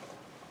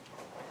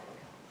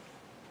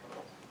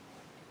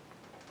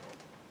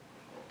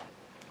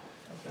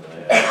 And I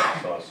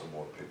actually saw some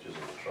more pictures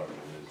of the truck, and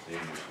it's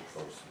dangerously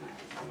close to the.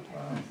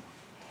 Wow.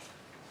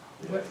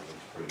 Yeah, What- it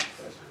looks pretty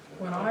impressive.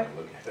 when Now I- that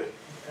look at it.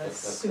 That's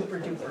super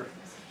duper.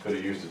 Could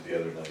have used it the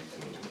other night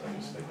too, I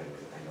was thinking, we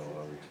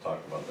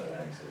talked about that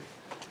accident.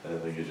 And the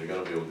thing is, you're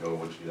gonna be able to go,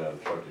 once you get out of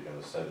the truck, you're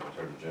gonna set it,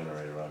 turn the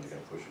generator on, you're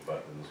gonna push a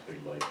button, and this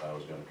big light tower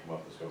is gonna come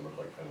up, it's gonna look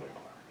like Fenway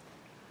Park.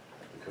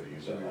 We could have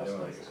used it last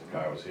night, because the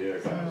car was here,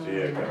 car was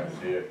here, car was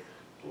here,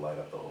 to light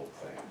up the whole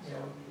thing. So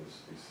Yeah. it's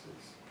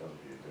gonna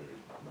be a very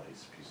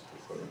nice piece of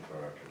equipment for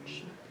our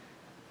community.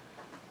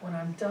 When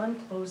I'm done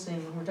closing,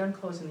 we're done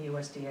closing the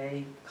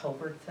USDA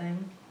culvert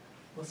thing,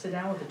 we'll sit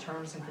down with the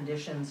terms and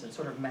conditions and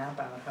sort of map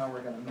out how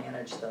we're gonna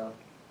manage the,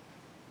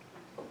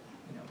 the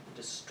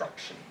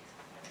destruction.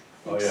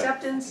 The Oh, yeah.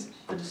 acceptance,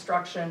 the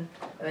destruction,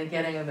 and then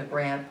getting in the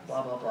grant,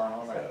 blah, blah, blah,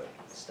 all that Got it.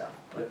 stuff.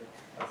 But,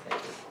 okay,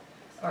 good.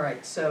 All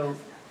right, so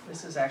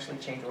this is actually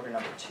change order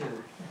number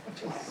 2.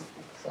 She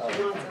So,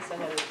 wants us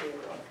ahead of change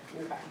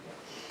order.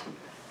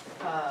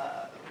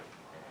 Okay.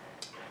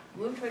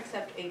 Move to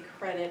accept a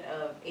credit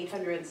of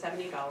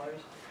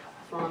 $870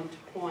 from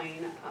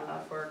Toyn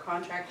for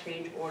contract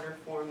change order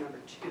form number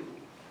 2.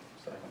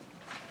 Second.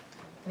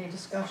 any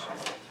discussion?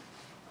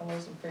 All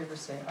those in favor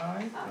say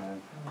aye. Aye.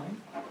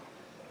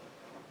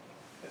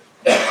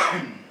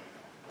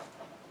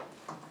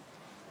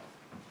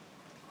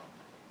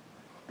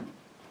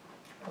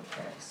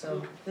 Okay,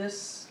 so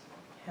this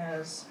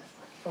has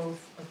both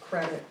a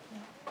credit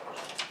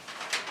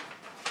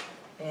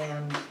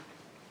and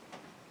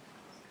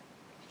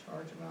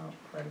charge amount,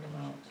 credit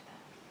amount.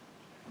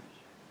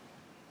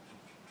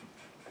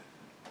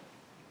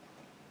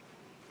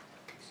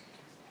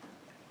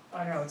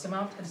 I don't know, it's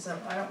amount, it's,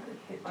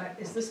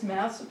 is this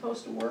math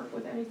supposed to work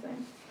with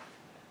anything?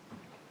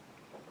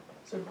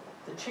 So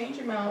the change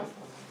amount,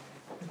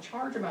 the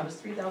charge amount is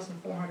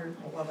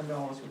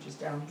 $3,411, which is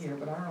down here,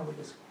 but I don't know what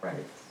this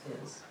credit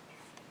is.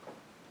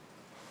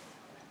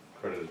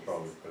 Credit is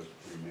probably because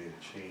we made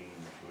a change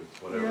with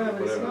Yeah, whatever,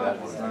 but it's whatever not-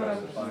 that it's one not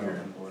is. a- Final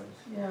here. invoice.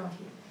 Yeah,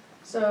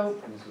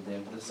 so, This is the,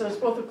 this so it's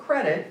is, both a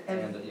credit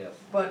and, and, yes,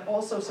 but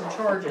also some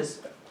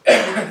charges.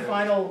 The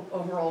final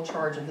overall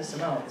charge of this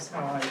amount is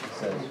how I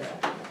say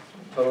that.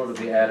 total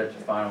to be added to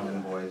final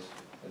invoice,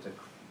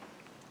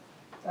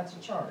 That's a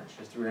charge.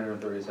 is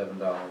 $337.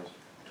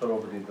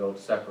 Total to be billed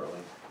separately,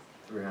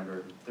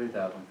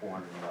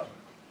 $3,411.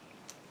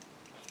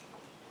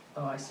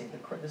 Oh, I see,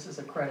 this is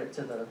a credit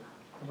to the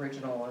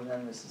original, and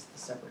then this is the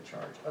separate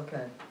charge.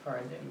 Okay, all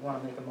right, you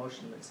wanna make a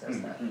motion that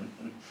says that? I'm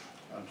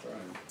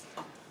trying.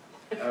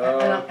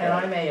 And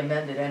I may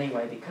amend it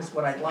anyway, because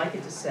what I'd like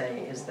it to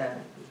say is that,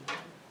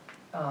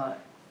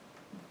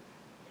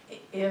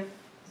 if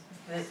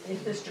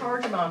this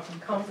charge amount can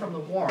come from the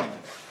warrant,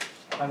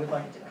 I would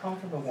like it to come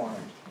from the warrant.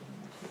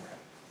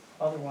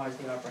 Otherwise,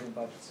 the operating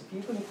budgets, if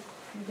you can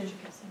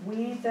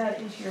weave that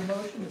into your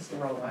motion, Mr.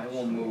 Rowland. I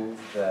will move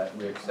that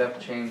we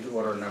accept change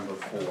order number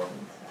 4,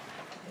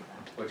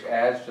 which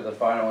adds to the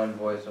final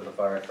invoice of the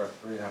fire truck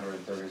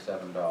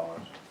 $337,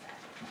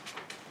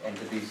 and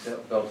to be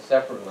billed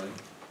separately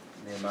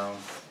in the amount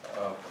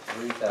of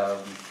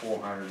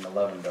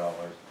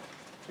 $3,411,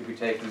 to be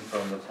taken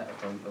from the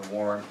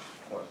warrant,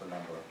 what was the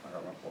number? I don't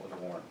remember, what was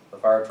the warrant? The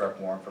fire truck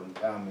warrant from the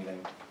town meeting,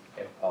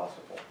 if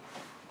possible.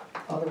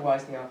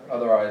 Otherwise, the operating.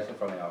 Otherwise,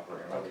 from the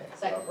operating, right? Okay.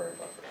 The operating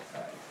budget.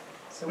 All right.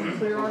 So we're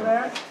clear on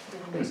that?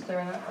 Everybody's clear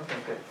on that? Okay,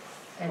 good.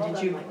 And Well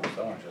did you, done, Michael.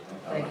 So interesting.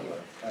 Thank you.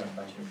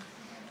 Thank you.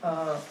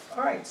 All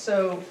right,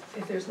 so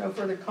if there's no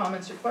further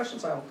comments or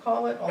questions, I will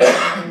call it. All those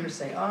in favor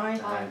say aye.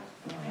 Aye.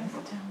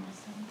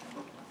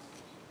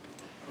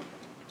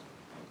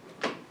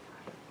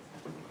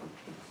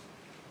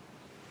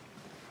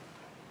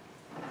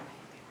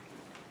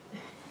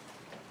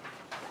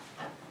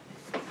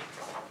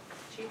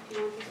 Chief, do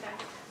you want these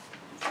back?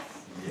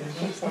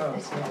 These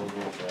those,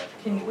 yeah.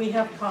 Can we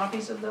have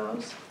copies of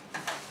those?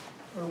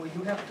 Or will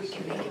you have to? Is I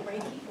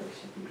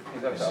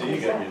that see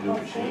you got your new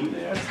machine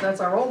there.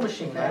 That's our old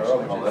machine,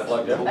 actually. Oh, that's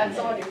like the old That's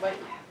on machine. your bike.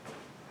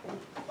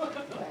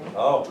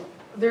 Oh,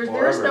 There's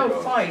Wherever no it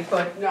goes. fight,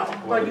 but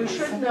No. you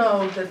should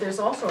know that there's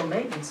also a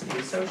maintenance fee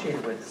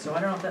associated with it, so I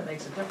don't know if that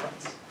makes a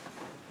difference.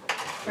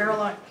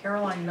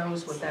 Caroline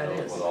knows what that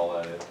is. What all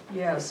that is,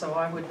 Yeah, so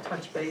I would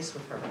touch base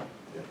with her. okay.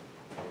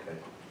 You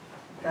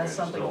That's guys are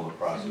something- still in the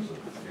process of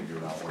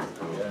figuring out where to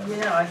go.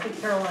 Yeah, I think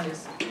Caroline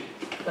is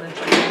gonna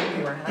check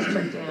in, or has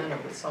checked in, or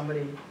with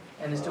somebody,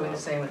 and is doing the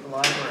same with the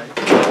library.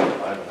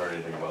 I haven't heard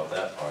anything about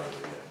that part of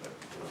it yet,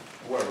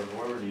 but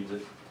whoever needs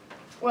it.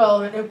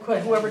 Well,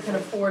 whoever can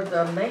afford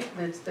the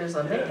there's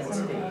a maintenance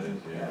Whatever fee. it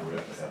is, yeah, we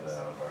have to have that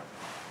out of our,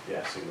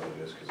 yeah, see what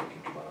it is, because it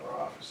can come out of our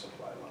office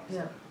supply lines.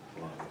 Yeah.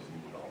 As long as you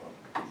need it all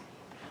up.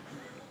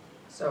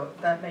 So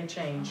that may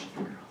change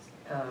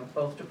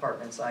both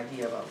departments'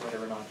 idea about whether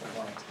or not they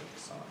want to take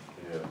this on.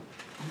 Yeah.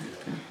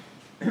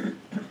 Yeah, I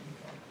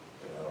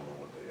don't know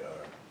what they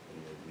are,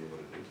 any idea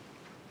what it is?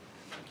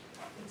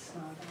 It's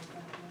not all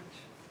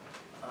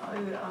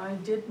that much, I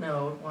did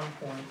know at one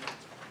point,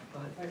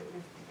 but, but it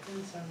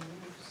depends on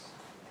use.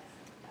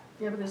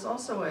 yeah, but there's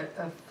also a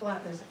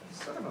flat, there's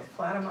sort of a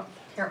flat amount,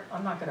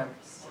 I'm not gonna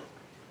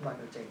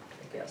take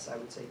a guess, I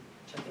would say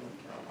check in with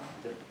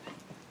Caroline.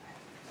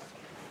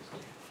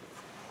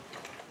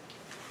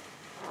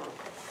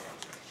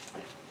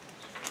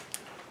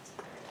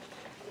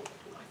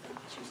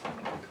 She's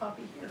having a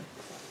copy here.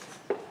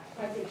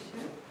 I think she,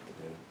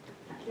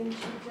 Yeah. didn't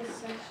she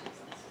just say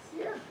she's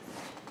Here.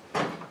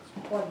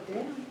 plugged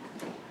in?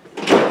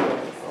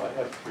 Well, I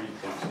have three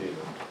things here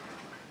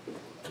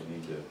that I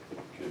need to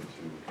give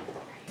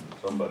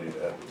to somebody to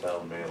have the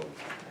town mail,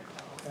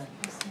 Okay.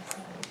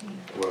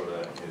 whoever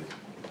that is.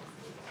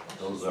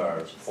 Those are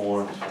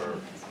forms for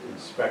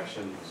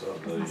inspections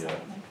of the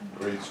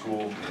grade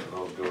school, and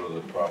those go to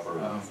the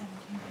proper,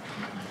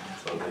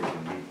 so they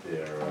can meet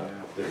their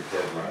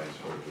deadlines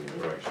for the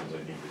corrections they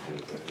need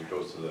to do. It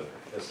goes to the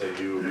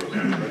SAU, it goes to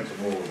the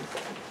principal,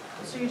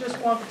 So you just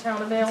want the town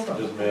to mail them?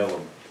 just mail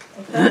them.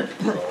 Okay.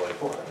 That's all I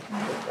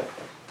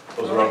want.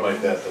 Those are on my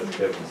desk, that's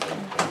Kevin's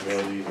thing.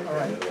 Mail these, All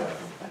right. yeah.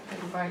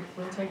 Right,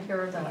 we'll take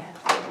care of that.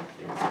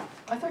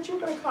 I thought you were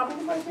gonna copy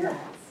them right here.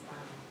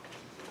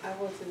 I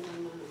wasn't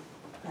in the.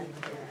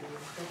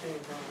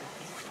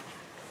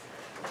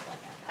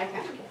 I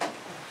can.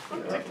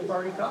 We've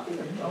already copied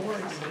them, no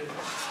worries.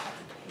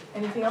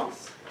 Anything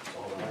else? That's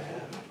all I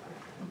have.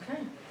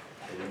 Okay.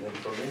 Anything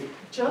from me?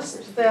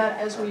 Just that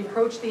as we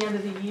approach the end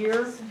of the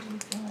year,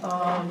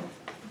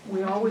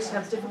 we always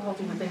have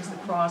difficulty with things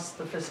that cross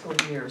the fiscal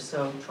year,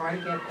 so try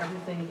to get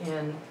everything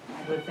in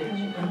with the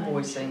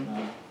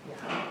invoicing.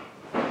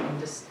 And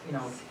just, in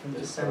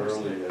As December.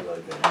 early as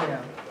I can, Yeah.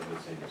 have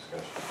the same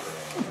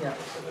discussion. Yeah.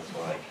 So that's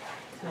why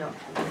Yeah,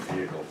 the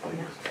vehicle thing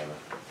is kind of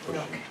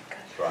pushing,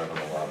 driving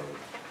a lot of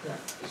yeah.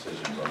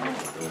 decisions on it.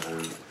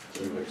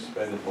 Because we've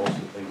expended most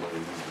of the things that we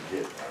need to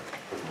get, are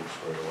pretty much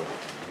squared away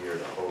from gear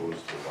to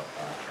hose to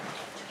whatnot.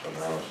 So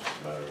now it's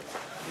just a matter of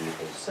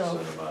vehicles, So,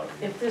 send them out.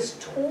 If this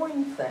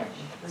towing thing,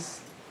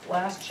 this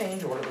last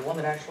change order, the one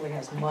that actually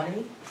has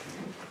money,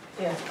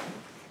 if,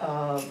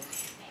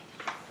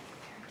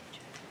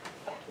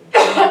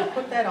 we'll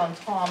put that on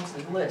Tom's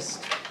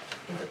list,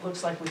 if it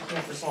looks like we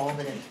can't resolve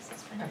it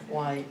in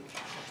FY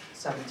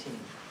 17.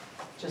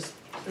 Just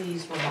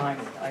please remind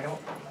me, I don't,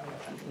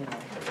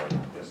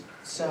 Yes.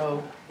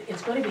 so,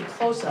 it's gonna be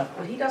close enough,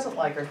 what he doesn't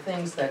like are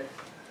things that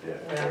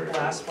Yeah. will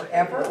last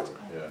forever.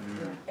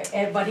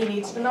 Yeah. But he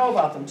needs to know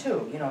about them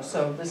too,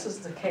 so this is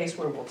the case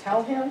where we'll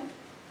tell him,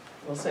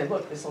 we'll say,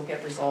 look, this will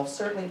get resolved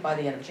certainly by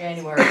the end of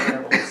January,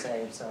 whatever we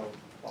say, so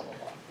blah, blah,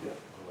 blah. Yeah,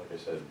 well, like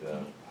I said,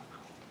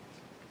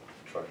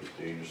 truck is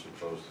dangerously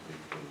close to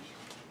being finished.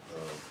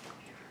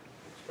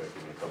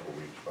 Expecting in a couple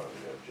weeks, probably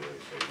have Jerry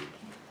say,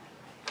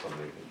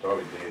 somebody,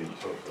 probably Danny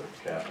took the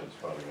captain's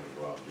probably gonna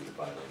go out and do the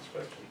final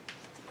inspection.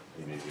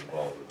 He may be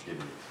involved with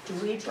getting it. Do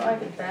we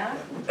drive it back?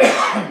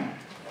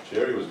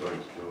 Jerry was going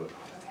to do it,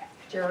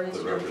 Jerry's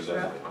the your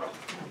representative, rep?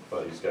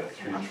 but he's got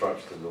 3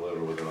 trucks to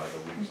deliver within like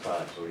a week's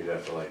time, so he'd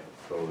have to like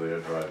go there,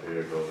 drive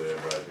here, go there,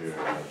 drive here,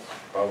 and it's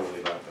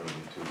probably not gonna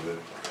be too good.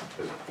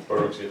 Because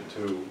Berg's getting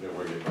 2, and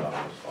we're getting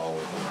ours, all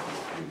within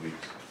a few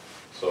weeks.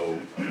 So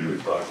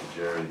we've talked to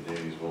Jerry, and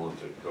Danny's willing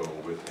to go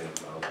with him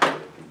out there,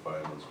 do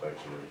final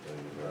inspection and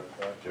everything.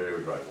 And Jerry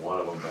would drive one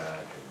of them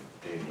back, and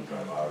Danny would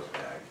drive ours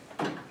back.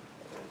 And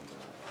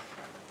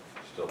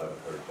still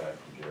haven't heard back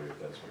from Jerry if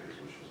that's what his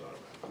wishes are.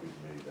 We've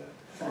made that.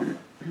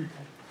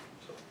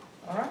 So,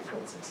 All right,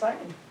 well, it's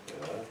exciting.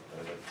 yeah,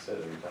 like I said,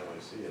 every time I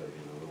see it, I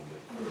get a little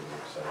bit further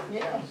excited.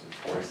 Yeah. It's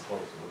very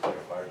close, it looks like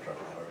a fire truck,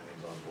 now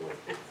everything's on board.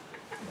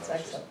 That's I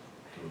was just excellent.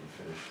 doing the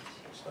finish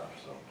stuff,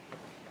 so.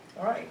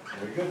 All right,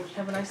 Very good.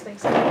 have a nice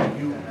Thanksgiving.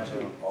 You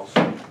too,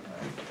 also.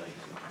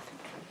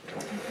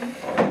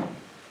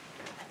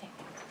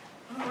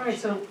 All right,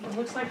 so it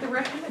looks like the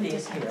rec committee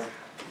is here.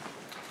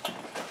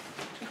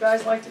 You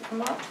guys like to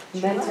come up?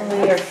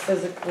 Mentally or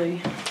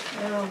physically?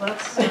 No,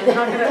 that's,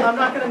 I'm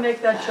not gonna make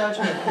that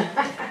judgment.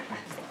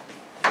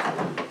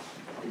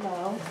 No.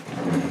 All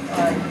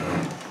right.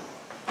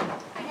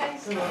 Hi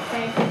guys.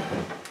 Hey.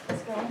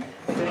 How's it going?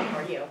 Good, how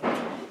are you?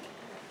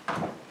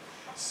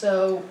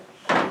 So,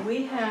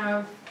 we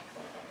have,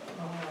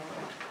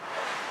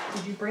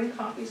 did you bring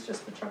copies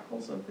just for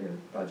chuckles of the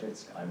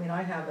budgets? I mean,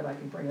 I have it, I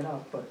can bring it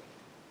up, but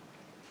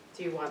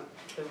Do you want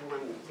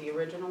the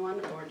original one,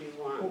 or do you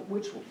want?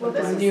 which, Well,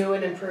 this is new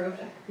and improved.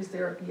 is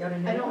there yet a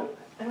new I one?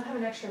 don't have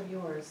an extra of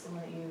yours, the one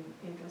that you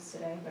gave to us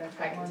today, but I've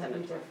I got can one that send we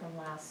it to did her. from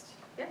last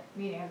Yeah.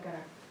 meeting. I've got to,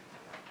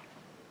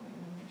 wait, let me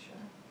make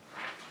sure.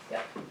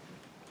 Yep. Do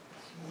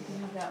you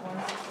have that one?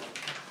 Do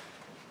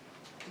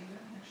you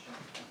have an extra?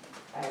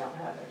 I don't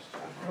have extra.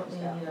 Let me,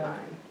 I just have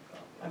mine.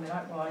 I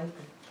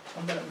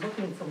mean, I'm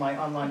looking for my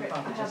online Okay,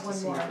 copy I just have to one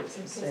see more, if in it's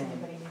the case same.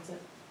 anybody needs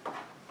it.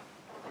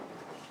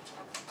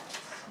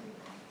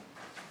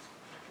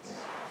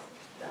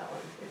 That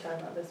one, you're talking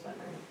about this one,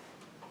 right?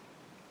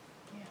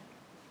 Yeah.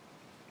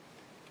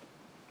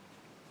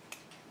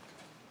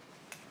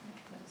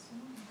 That's the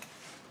one.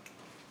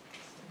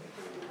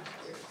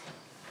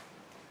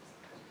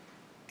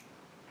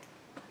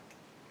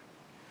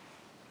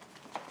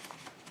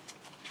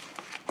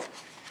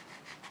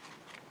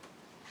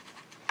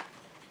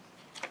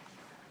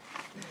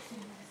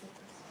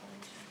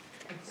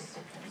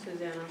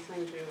 Suzanne, I'll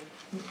send you.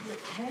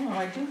 Hang on,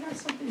 I do have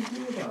something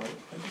here though,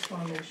 I just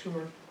wanna make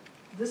sure.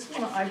 This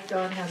one I've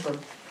done has a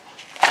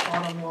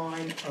bottom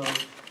line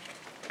of,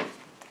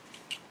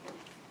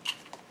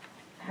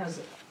 has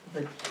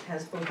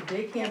both the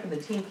day camp and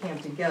the teen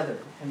camp together,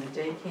 and the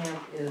day camp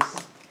is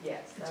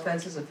Yes.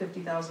 expenses of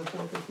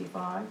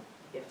 $50,455,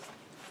 Yes.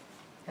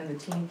 and the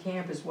teen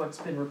camp is what's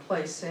been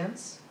replaced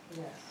since?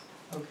 Yes.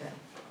 Okay,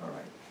 all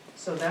right.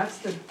 So that's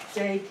the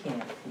day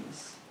camp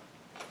piece.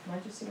 Can I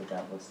just see what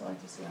that looks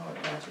like, to see how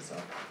it matches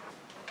up?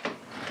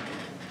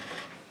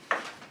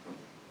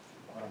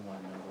 Bottom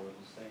line number was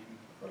the same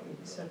for the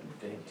 87.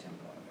 day camp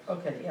one.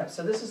 Okay, yeah,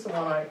 so this is the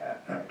one all right,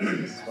 so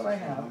this is what I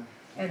have.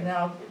 And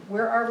now,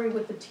 where are we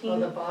with the Well, teen?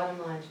 the bottom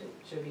line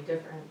should be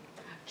different.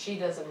 She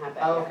doesn't have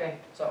that Oh, yet. okay.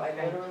 So I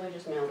Okay. literally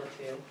just mailed it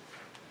to you.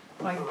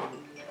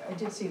 I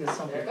did see that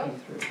something There you go. came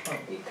through. Oh,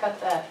 You cut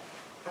that,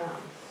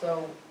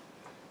 so,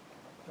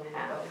 in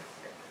half.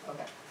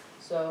 Okay,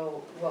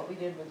 so what we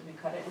did was we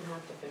cut it in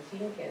half to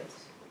 15 kids,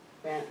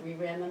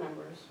 ran the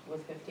numbers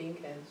with 15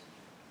 kids,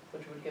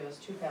 which would give us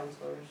 2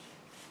 counselors.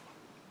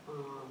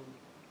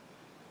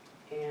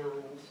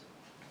 And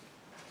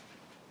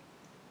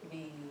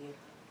we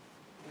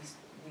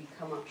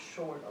come up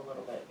short a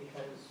little bit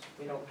because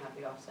we don't have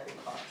the offsetting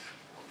costs.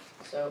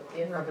 So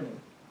if, revenue.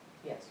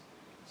 yes,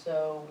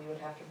 so we would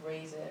have to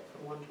raise it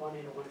from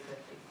 120 to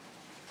 150.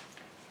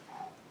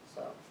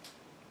 So,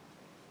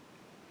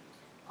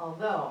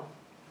 Although,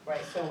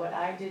 right, so what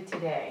I did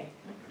today,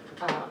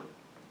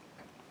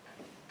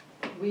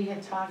 we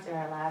had talked at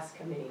our last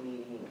committee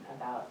meeting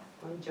about,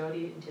 when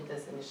Jody did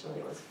this initially,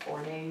 it was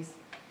 4 days,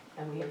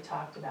 and we had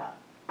talked about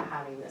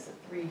having this a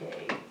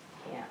 3-day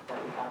camp,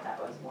 but we thought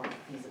that was more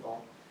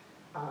feasible,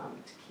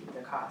 to keep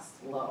the costs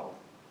low,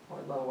 or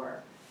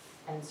lower.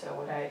 And so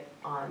what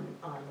on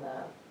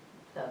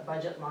the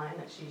budget line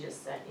that she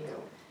just sent you,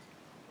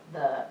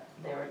 there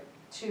were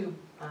 2,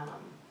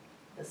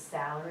 the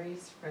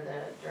salaries for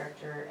the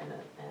director and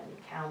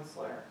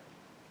counselor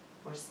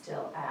were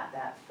still at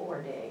that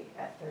 4-day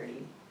at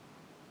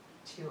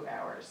 32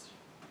 hours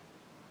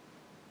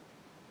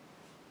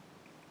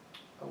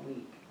a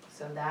week.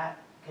 So that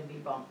can be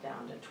bumped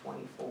down to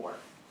 24.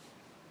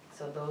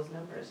 So those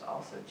numbers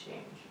also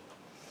change.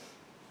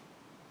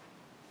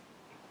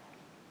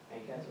 Are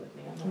you guys with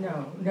me on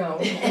that? No,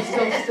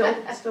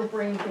 still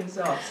bringing things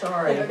up,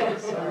 sorry,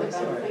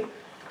 sorry.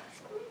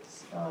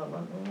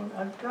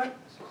 I've got,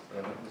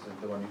 This is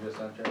the one you just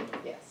sent, Jerry?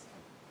 yes.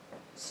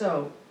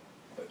 so,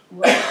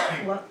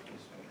 let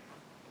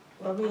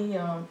me,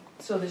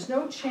 so there's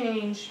no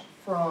change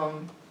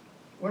from,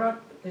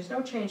 there's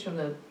no change from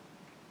the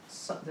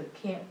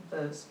camp,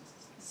 the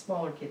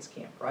smaller kids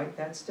camp, right?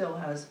 That still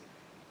has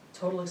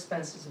total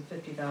expenses of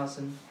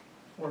 $50,455.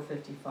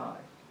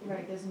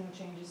 Right, there's no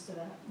changes to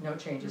that. No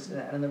changes to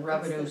that, and the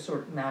revenue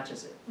sort of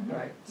matches it,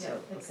 right? Yeah,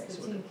 So, it's okay, the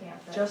so teen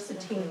camp. that's just the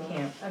simply teen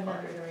camp Another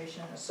part.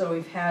 iteration of. So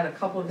we've had a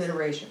couple of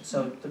iterations,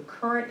 so the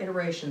current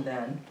iteration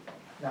then,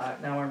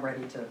 now I'm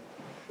ready to,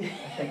 I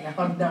think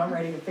now I'm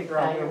ready to figure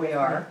out where we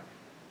are.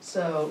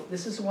 So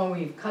this is one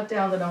we've cut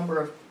down the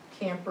number of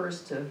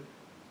campers to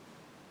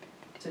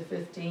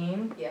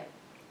 15. Yeah.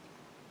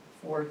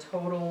 For a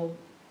total,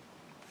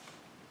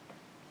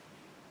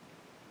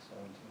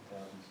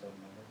 17,700.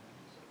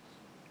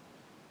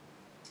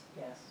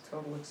 Yes.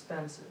 total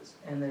expenses,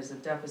 and there's a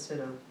deficit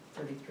of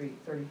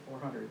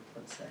 3,400,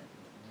 let's say.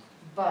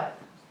 But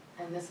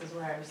And this is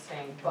where I was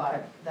saying, but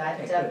Okay. that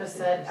Okay, good.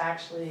 deficit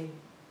actually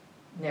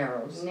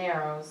narrows.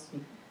 narrows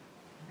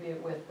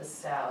with the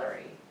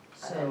salary.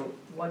 So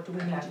what do we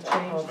need Have to to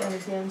change hold then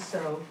again,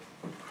 so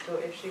So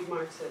if she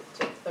marks it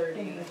to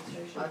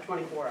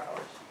 24 hours.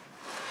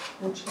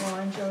 which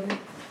line, Jody?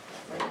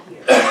 Right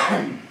here.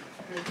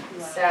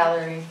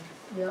 Salary,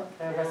 Yep.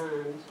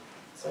 And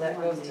so that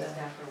goes to,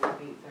 staffer would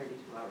be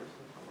 32 hours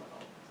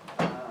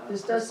in total.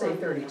 This does say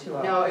 32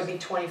 hours. no, it'd be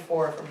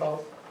 24 for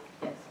both.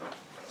 Yes.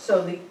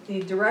 So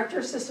the director,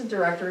 assistant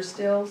director is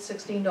still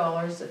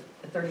 $16 at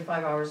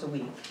 35 hours a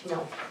week?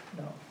 No,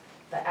 No.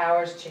 the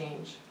hours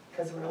change,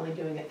 because we're only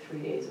doing it 3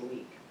 days a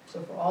week.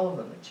 So for all of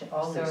them,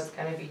 all So these. it's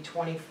gonna be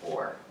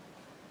 24.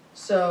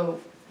 So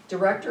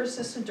director,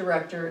 assistant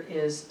director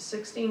is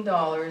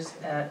 $16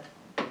 at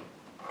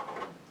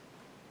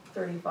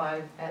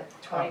 35, At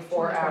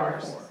 24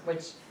 hours, 24.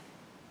 which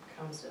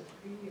comes to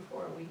 3 or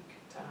 4 a week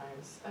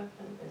times 7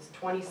 is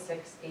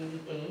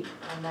 2688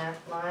 on that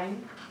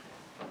line.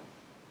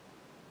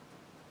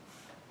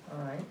 all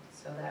right.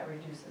 So that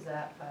reduces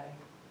that by,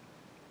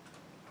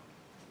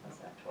 what's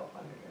that,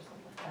 1,200 or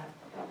something like that.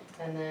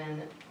 And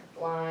then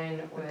line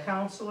The with,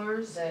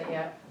 counselors, that,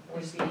 yeah,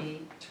 would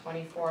be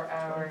 24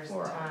 hours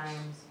 24 hours.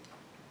 times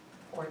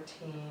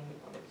 14,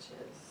 which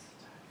is,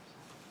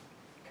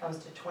 comes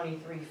to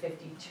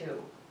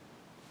 2352.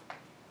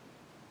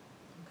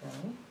 okay.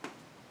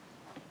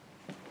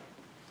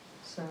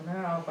 So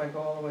now if I go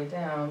all the way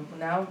down,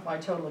 now my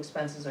total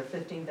expenses are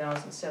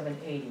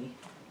 15,780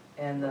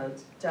 and the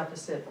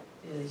deficit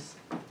is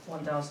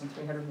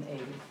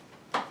 1,380.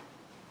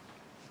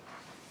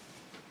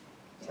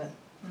 Is that,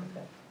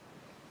 okay.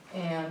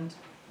 And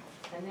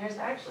And there's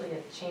actually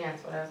a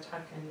chance, what I was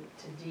talking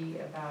to Dee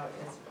about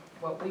is,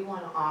 what we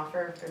wanna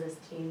offer for this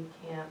teen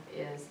camp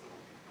is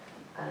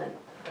an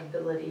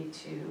ability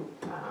to,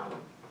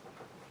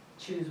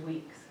 choose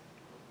weeks.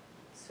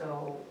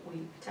 So we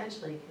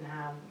potentially can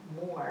have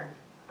more,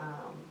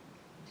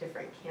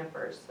 different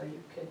campers, so you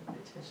could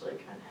potentially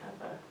kind of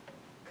have a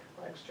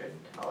couple extra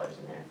dollars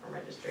in there for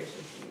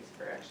registration fees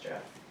for extra.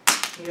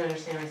 You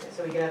understand what I'm saying?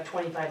 So we could have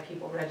 25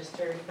 people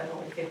registered, but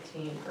only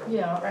 15 per week,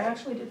 yeah, I right?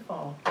 actually did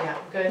follow. Yeah,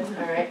 good, all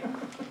right.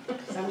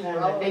 Sometimes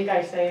I think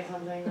I say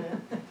something that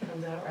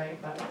comes out right,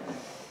 but,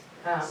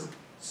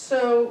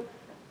 So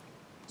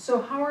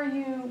how are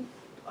you,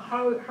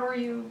 how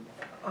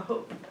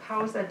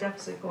is that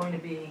deficit going to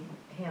be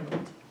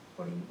handled?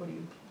 What are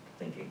you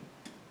thinking?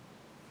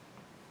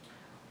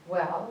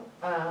 well,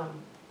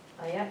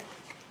 yeah,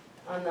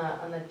 on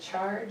the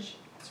charge,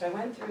 so I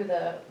went through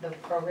the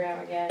program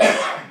again.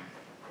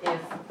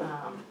 If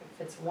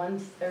it's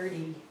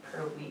 130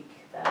 per week,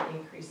 that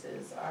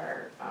increases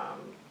our,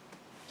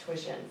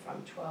 tuition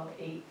from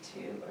 12,800 to,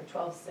 or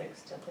 12,600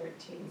 to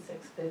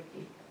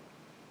 13,650.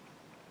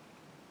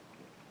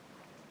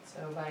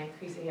 So by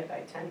increasing it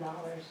by $10.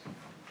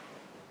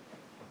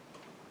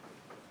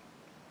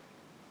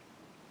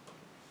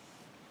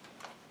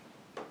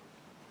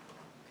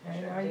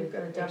 Okay, now you've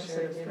got a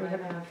deficit of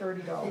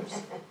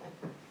 $330.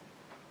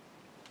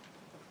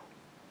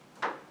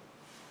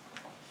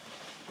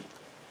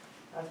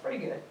 That's pretty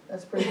good.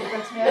 That's pretty good,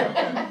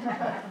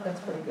 that's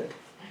pretty good,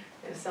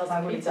 It sells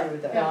I the would pizza. agree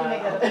with that. Yeah, we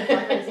make that a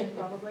fundraising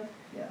probably.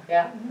 yeah.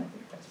 Yeah. I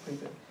think that's pretty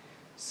good.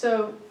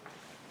 So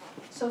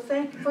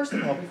first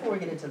of all, before we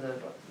get into the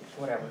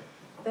whatever,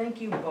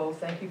 thank you both,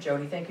 thank you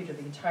Jody, thank you to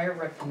the entire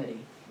rec committee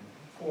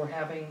for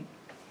having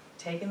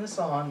taken this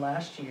on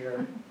last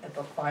year at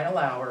the final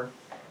hour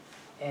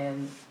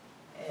and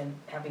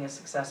having a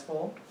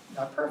successful,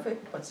 not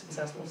perfect, but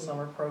successful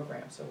summer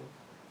program, so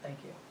thank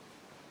you.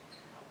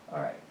 All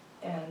right,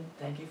 and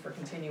thank you for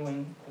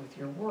continuing with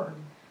your work.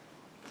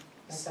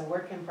 It's a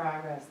work in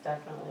progress,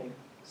 definitely.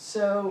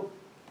 So,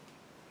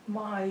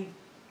 my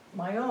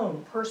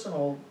own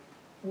personal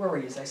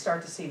worry is I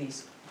start to see the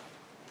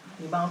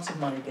amounts of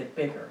money get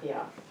bigger.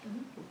 Yeah.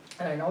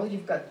 And I know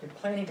that you're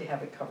planning to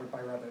have it covered by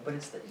revenue, but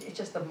it's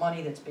just the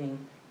money that's being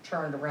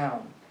turned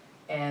around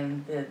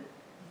and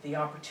the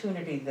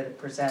opportunity that it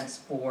presents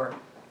for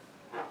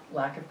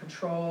lack of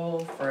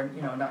control, for,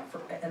 not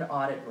for an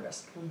audit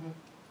risk.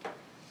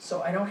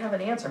 So I don't have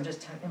an answer,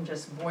 I'm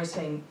just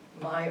voicing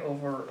my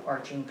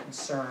overarching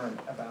concern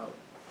about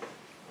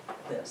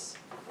this.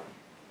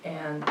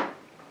 And,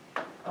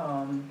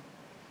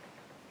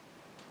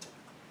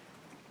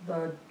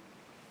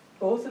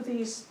 both of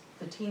these,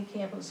 the teen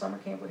camp and the summer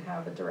camp would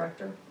have a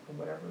director, or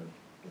whatever,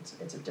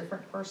 it's a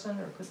different person,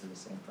 or it could be the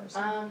same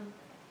person?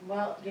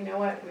 Well, you know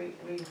what, we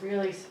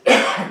really,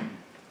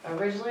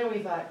 originally we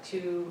thought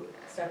 2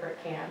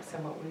 separate camps,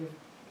 and what we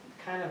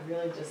kind of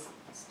really just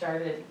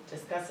started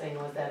discussing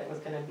was that it was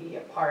gonna be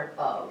a part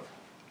of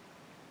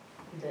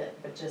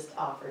but just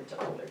offered to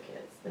older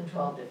kids, the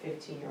 12 to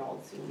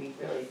 15-year-olds who we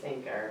really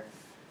think are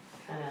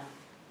kind of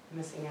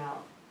missing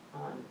out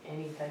on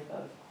any type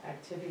of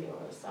activity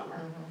over the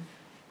summer.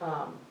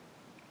 I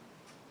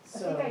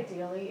So, think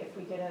ideally, if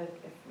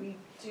we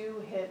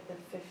do hit the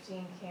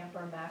 15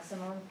 camper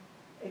maximum,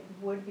 it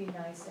would be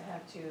nice to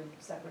have 2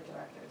 separate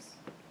directors.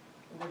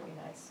 It would be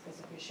nice,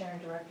 because if you're sharing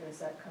directors,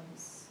 that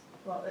comes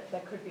well,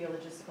 that could be a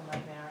logistical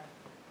nightmare.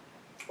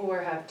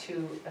 Or have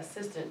two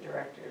assistant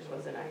directors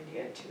was an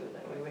idea too,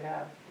 that we would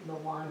have the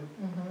one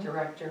Mhm.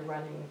 director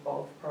running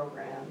both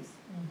programs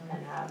Mhm.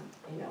 and have,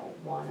 you know,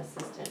 one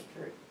assistant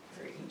for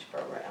each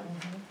program.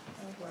 Mhm.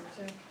 That would work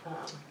too.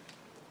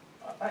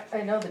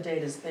 I know the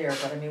data's there,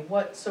 but I mean,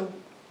 what have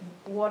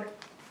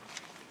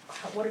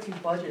you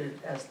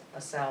budgeted as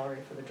a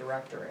salary for the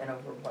director and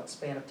over what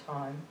span of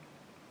time?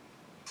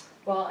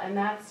 Well, and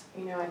that's,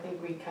 you know, I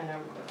think we kind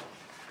of,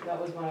 that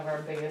was one of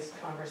our biggest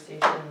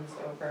conversations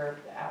over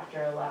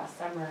after last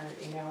summer,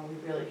 you know, we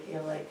really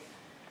feel like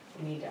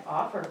we need to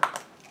offer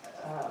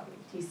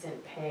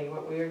decent pay.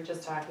 What we were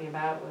just talking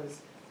about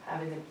was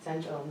having the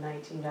potential of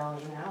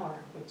 $19 an hour,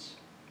 which,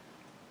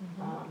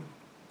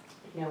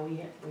 you know, we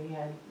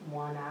had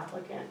one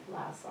applicant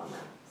last summer,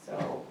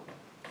 so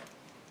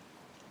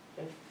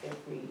if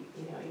we,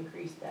 you know,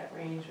 increase that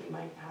range, we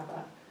might have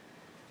a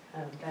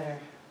better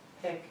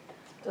pick.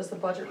 Does the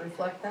budget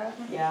reflect that?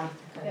 Yeah.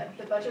 Yeah,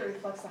 the budget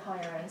reflects the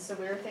higher end, so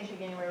we were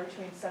thinking anywhere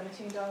between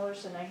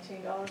 $17 to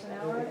 $19 an We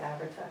hour. would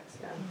advertise,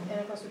 yeah. And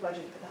of course, we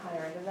budgeted for the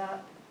higher end of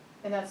that.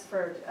 And that's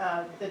for,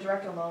 the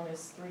director alone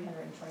is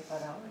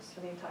 325 hours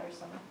for the entire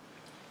summer.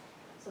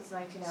 So it's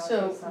 19 hours.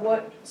 So it's not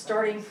what, 325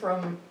 starting hours.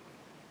 from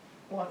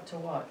what to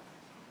what?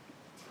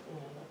 You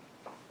know,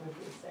 what would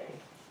we say?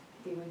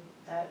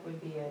 That would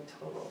be a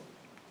total,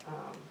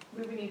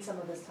 We would need some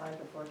of this time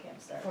before camp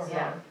starts. For her?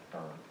 Yeah.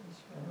 Or-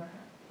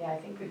 yeah, I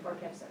think Before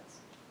camp starts,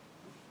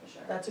 for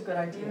sure. That's a good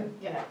idea.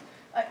 Yeah.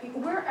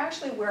 Where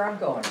I'm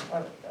going,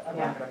 I'm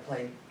Yeah. not gonna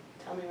play.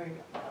 Tell me where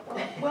you're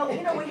going. Well,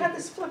 you know, we had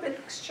this flippant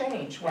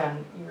exchange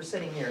when you were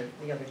sitting here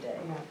the other day.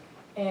 Yeah.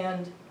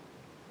 And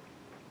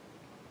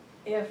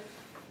if,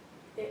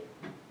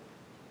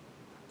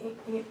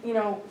 you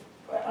know,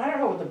 I don't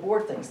know what the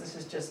board thinks, this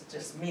is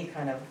just me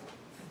kind of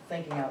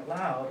thinking out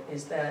loud,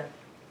 is that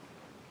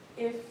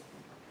if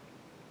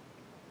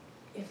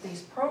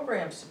these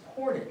programs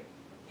supported,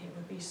 it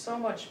would be so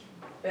much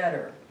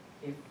better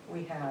if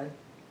we had,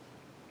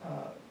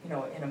 you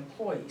know, an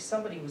employee,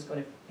 somebody who was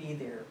gonna be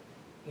there,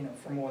 you know,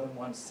 for more than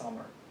one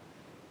summer.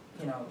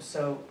 You know,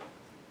 so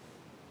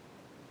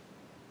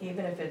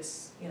even if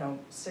it's, you know,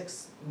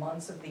 6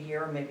 months of the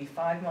year, or maybe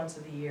 5 months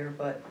of the year,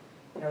 but,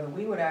 you know, that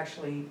we would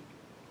actually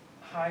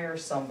hire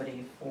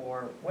somebody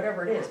for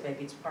whatever it is,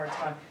 maybe it's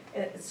part-time.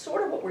 And it's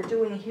sort of what we're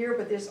doing here,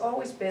 but there's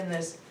always been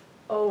this,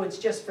 oh, it's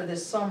just for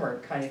this summer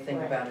kind of thing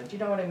Right. about it, do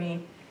you know what I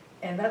mean?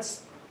 And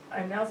that's,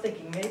 I'm now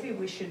thinking, maybe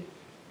we should,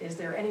 is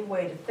there any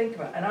way to think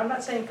about, and I'm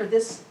not saying for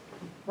this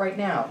right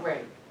now,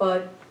 Right.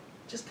 but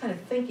just kind of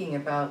thinking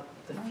about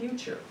the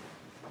future,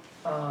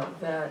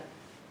 that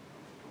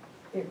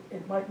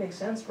it might make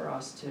sense for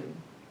us to,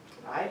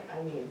 I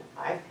mean,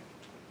 I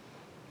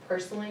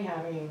personally,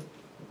 having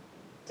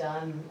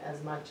done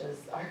as much as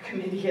our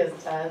committee has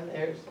done,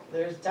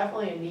 there's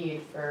definitely a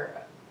need for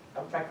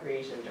a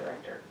recreation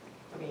director.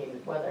 I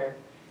mean, whether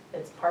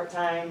it's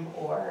part-time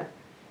or,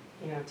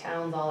 you know,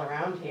 towns all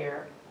around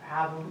here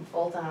have them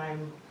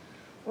full-time.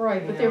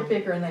 right, but You they're know,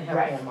 bigger and they have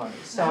right. more money,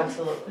 so,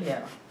 Absolutely.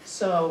 yeah,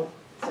 so,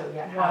 So,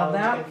 yeah, While how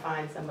that- we can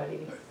find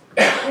somebody.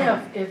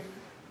 yeah, if,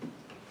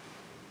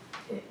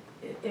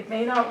 it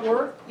may not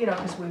work, you know,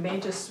 because we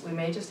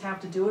may just have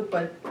to do it,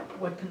 but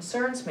what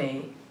concerns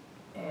me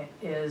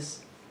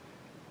is,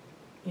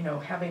 you know,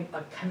 having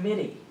a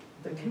committee.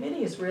 The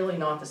committee is really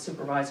not the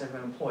supervisor of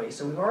an employee,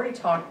 so we've already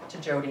talked to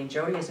Jody, and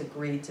Jody has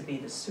agreed to be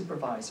the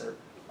supervisor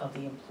of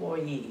the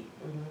employee,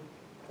 Mhm,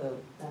 the,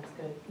 that's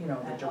good. you know,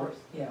 That the, helps.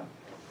 yeah,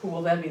 who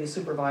will then be the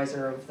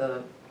supervisor of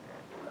the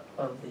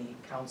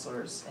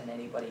counselors and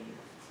anybody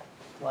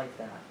like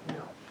that.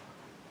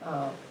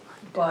 No.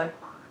 But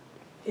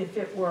if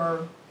it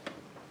were,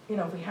 you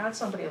know, if we had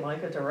somebody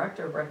like a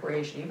director of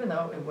recreation, even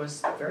though it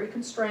was very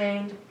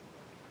constrained,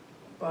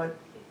 but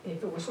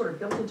if it was sort of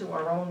built into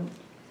our own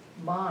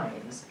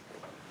minds,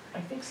 I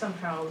think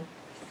somehow,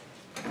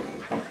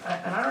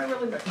 and I don't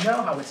really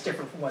know how it's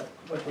different from what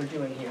we're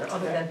doing here,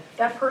 other than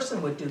that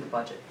person would do the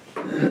budget,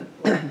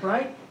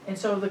 right? And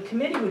so the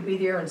committee would be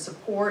there and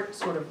support,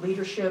 sort of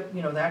leadership,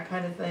 you know, that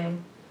kind of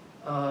thing,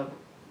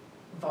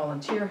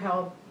 volunteer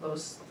help,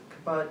 those,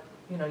 but,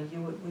 you know,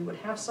 we would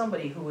have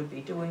somebody who would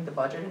be doing the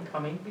budget and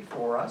coming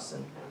before us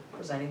and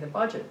presenting the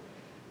budget.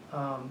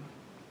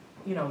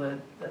 You know,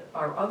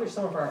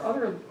 some of our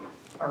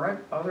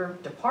other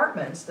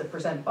departments that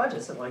present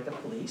budgets, like the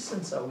police,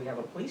 and so we have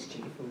a police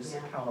chief who's Yeah.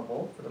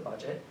 accountable for the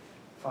budget.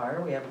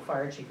 Fire, we have a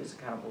fire chief who's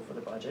accountable for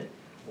the budget.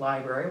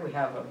 Library, we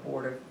have a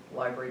board of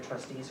library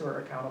trustees who are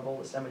accountable.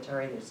 The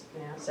cemetery, there's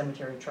Yeah.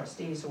 cemetery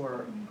trustees who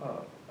are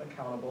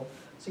accountable.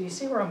 So you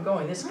see where I'm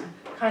going, this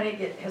kind of,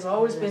 it has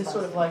always been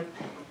sort of like,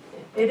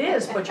 it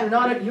is, but you're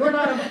not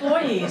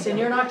employees and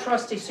you're not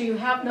trustees, so you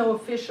have no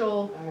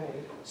official, All right.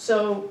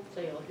 so,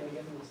 So you're looking to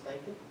give them a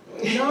stipend?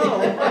 no,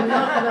 I'm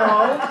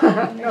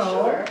not,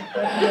 no,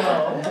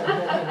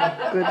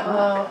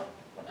 no.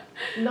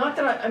 Not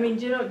that I mean,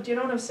 do you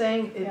know what I'm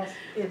saying? Yes.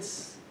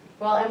 It's,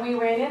 Well, and we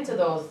ran into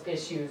those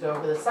issues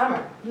over the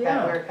summer. Yeah.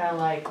 That we're kind of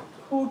like,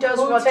 who does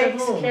who what to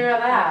takes whom? care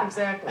of that?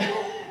 Exactly.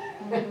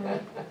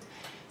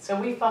 So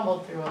we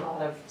fumbled through a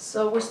lot of,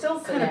 So we're still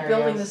kind of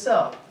building this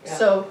up. Yeah.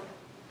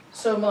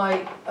 So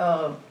my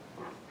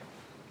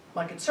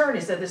concern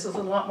is that this is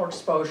a lot more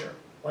exposure.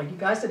 Like, you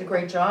guys did a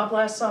great job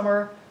last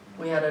summer.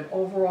 We had an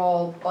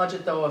overall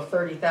budget though of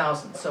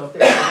 30,000, so if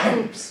there's an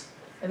oops,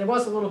 and there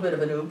was a little bit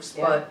of an oops,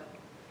 Yeah. but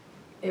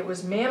it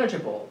was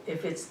manageable.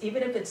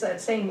 Even if it's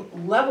that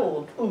same level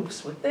of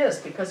oops with this,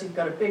 because you've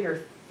got a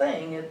bigger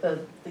thing,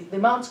 the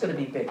amount's gonna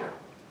be bigger.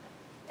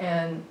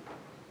 And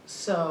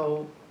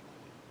so,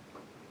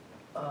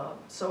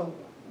 so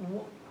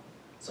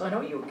I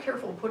know you were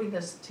careful putting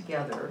this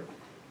together.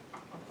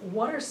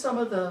 What are some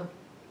of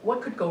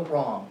what could go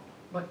wrong?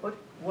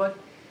 What,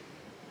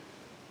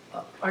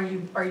 are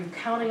you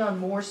counting on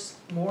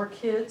more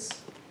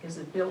kids? Is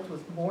it built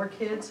with more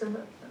kids in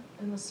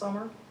the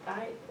summer?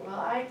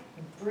 I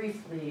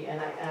briefly,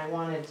 and I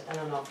wanted, I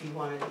don't know if you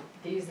wanted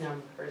these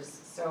numbers,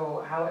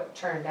 so how it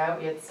turned out,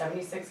 we had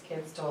 76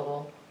 kids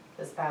total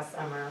this past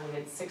summer. We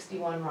had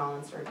 61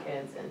 Rollinsford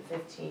kids and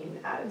 15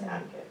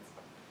 out-of-town kids.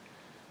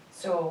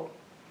 So,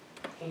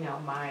 you know,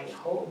 my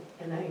hope,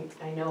 and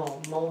I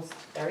know most,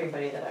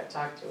 everybody that I've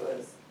talked to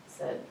has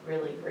said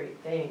really great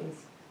things,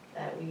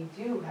 that we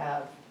do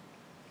have,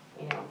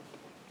 you know,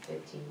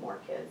 15 more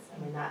kids. I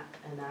mean, that,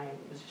 and I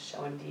was just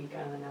showing Dee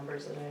kind of the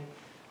numbers that I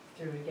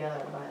threw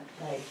together, but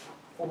like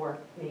 4,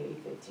 maybe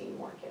 15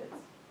 more kids.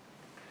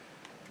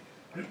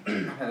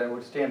 And it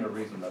would stand to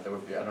reason that there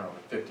would be, I don't know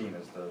if 15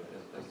 is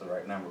the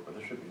right number, but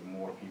there should be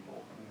more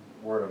people. I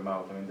mean, word of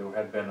mouth, I mean, there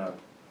had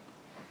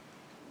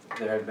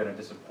been a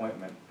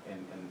disappointment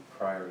in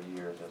prior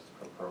years as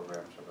the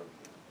program sort of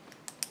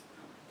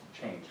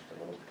changed a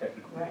little bit.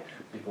 Right.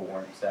 People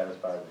weren't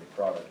satisfied with the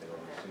product they were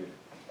receiving.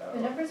 The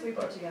numbers we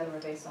put But- together were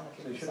based on a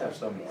So 50% you should have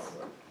some more, increase.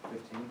 but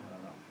 15, I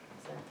don't know.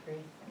 Is that 3?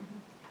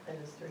 That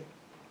is 3.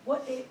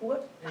 What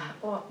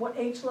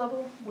age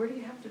level, where do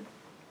you have to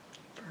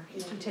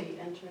You should take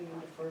entering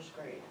into first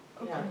grade.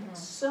 Okay, Yeah.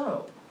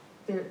 so,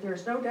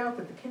 there's no doubt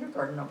that the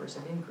kindergarten numbers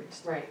have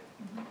increased. Right.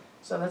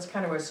 So that's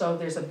kind of so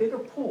there's a bigger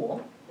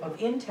pool of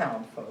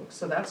in-town folks,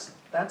 so that's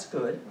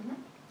good,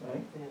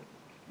 right? Yeah.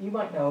 You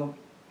might know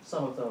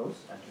some of those,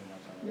 I do know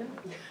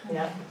some.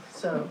 Yeah.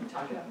 so,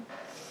 Talk it up.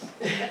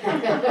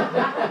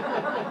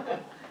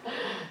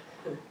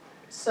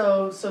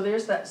 so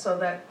there's that, so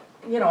that,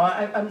 you know,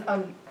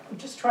 I'm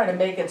just trying to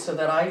make it so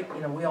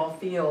that we all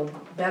feel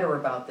better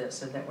about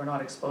this and that we're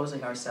not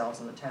exposing ourselves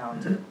in the town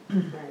to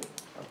Right.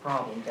 a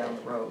problem down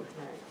the road.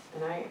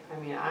 Right, and I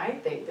mean, I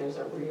think there's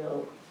a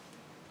real,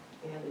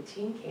 you know, the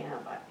teen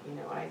camp,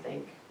 I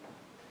think,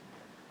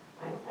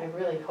 I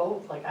really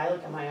hope, like, I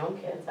look at my own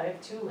kids, I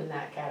have 2 in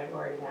that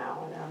category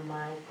now, and I'm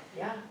like,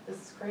 yeah, this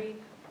is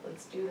great,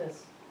 let's do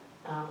this.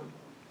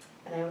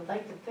 And I would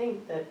like to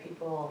think that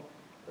people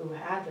who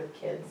had their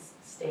kids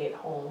stay at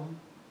home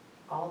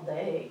all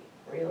day,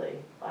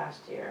 really,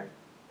 last year,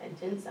 and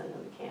didn't send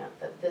them to camp,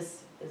 that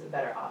this is a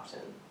better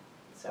option.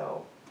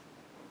 So,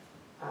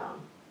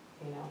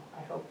 you know,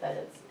 I hope that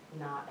it's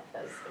not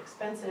as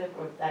expensive,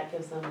 or that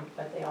gives them,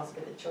 but they also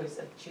get the choice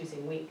of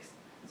choosing weeks.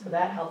 So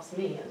that helps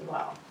me as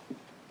well,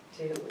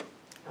 to, you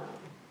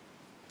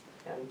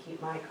know,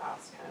 keep my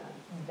costs kind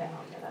of down,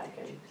 that I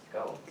can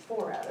go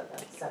 4 out of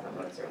the 7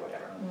 weeks or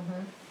whatever.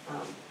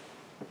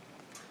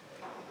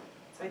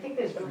 So I think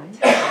there's real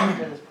potential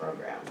for this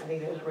program. I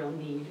think there's a real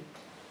need.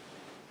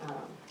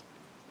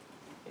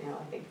 You know,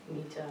 I think we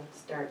need to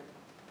start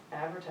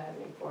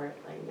advertising for it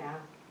like now,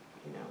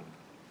 you know.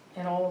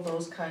 And all of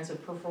those kinds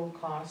of peripheral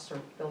costs are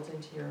built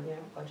into your Yeah.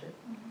 budget.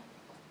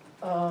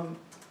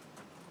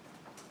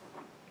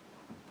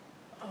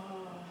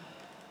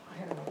 I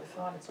had another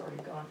thought, it's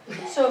already gone.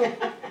 So,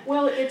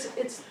 well,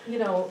 it's, you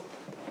know,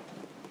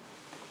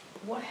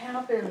 what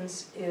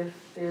happens if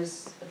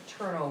there's a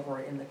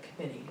turnover in the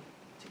committee?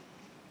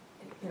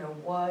 You know,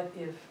 what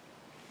if,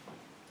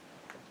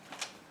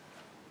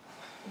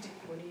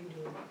 What do you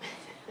do?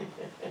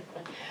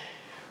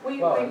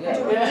 Well, yeah.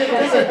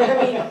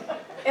 I mean,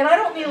 and I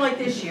don't mean like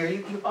this year,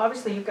 you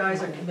obviously you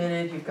guys are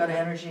committed, you've got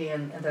energy,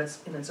 and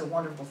it's a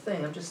wonderful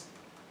thing. I'm just,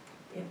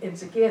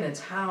 it's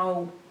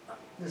how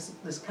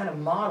this kind of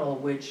model,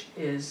 which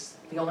is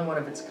the only one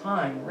of its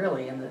kind,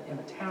 really, in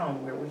the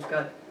town, where we've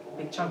got a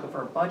big chunk of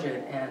our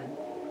budget, and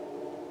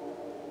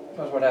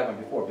That's what happened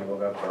before, people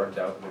got burnt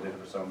out, they did it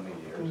for so many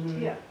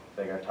years. Yeah,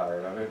 They got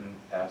tired of it and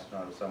passed it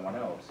on to someone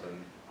else,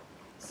 and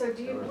so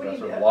do you, there was what do that you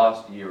sort do? of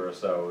lost year or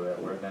so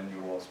that where then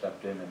you all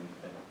stepped in and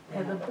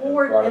the and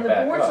board, brought it and the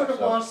back board up, sort of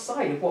so- lost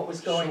sight of what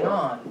was going Sure,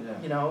 on, yeah.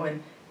 you know,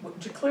 and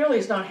which clearly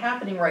is not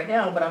happening right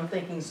now, but I'm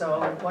thinking, so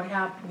what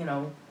happened, you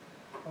know,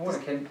 Are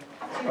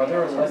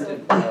there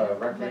elected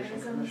recreation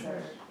Mechanisms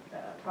commissioners? or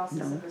process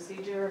and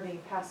procedure being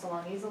passed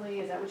along easily,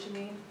 is that what you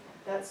mean?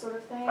 That sort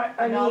of thing? I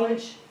mean,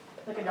 Knowledge,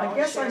 like a I knowledge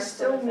guess I share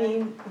still sort of thing?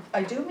 mean,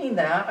 I do mean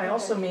that, I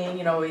also Okay. mean,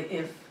 you know,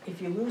 if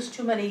you lose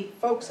too many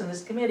folks in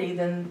this committee,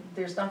 then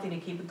there's nothing to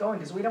keep it going,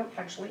 because we don't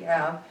actually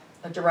have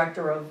a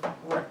director of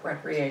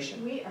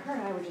recreation. Her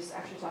and I were just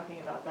actually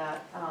talking about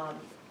that,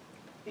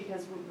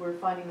 because we're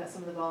finding that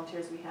some of the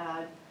volunteers we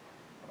had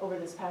over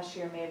this past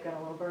year may have gotten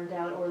a little burned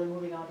out, or they're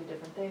moving on to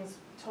different things,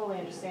 totally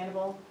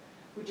understandable.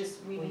 We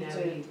We need now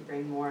to, need to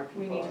bring more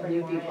we people, need to bring new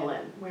more people in.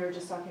 in. We were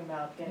just talking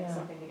about getting Yeah.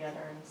 something together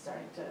and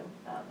starting to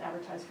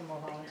advertise for more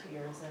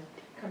volunteers and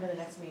come to the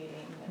next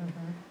meeting, and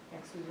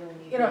next we really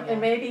need You know, the,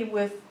 and maybe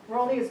with, we're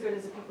only as good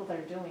as the people that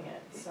are doing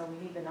it, so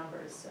we need the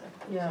numbers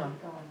to Yeah.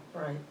 keep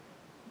going. right,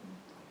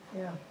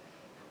 yeah.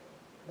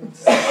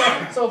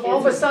 So if all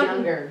of a Kids with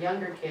sudden,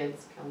 younger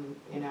kids come,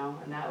 you know,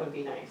 and that would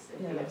be nice, if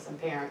you Yeah. have some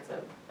parents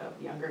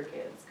of younger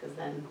kids, cause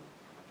then,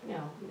 you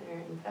know,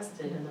 they're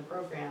invested in the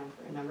program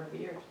for a number of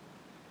years.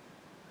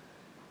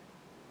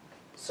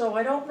 so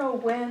I don't know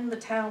when the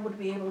town would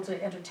be able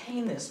to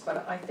entertain this,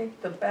 but I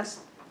think the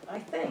best, I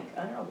think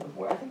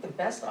the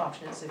best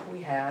option is if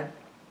we had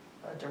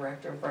a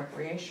director of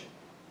recreation.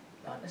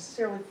 Not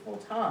necessarily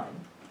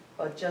full-time,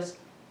 but just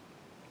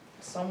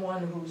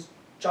someone whose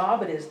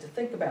job it is to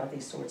think about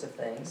these sorts of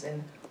things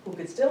and who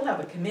could still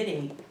have a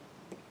committee,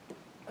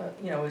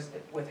 you know,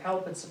 with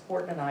help and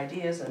support and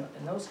ideas and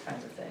those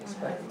kinds of things,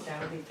 but,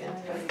 That would be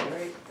That'd fantastic. be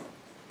great.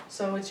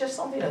 so it's just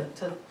something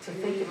to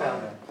think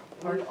about.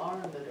 We are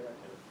the director.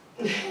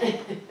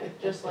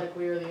 Just like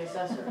we are the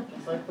assessor,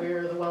 just like we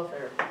are the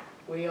welfare.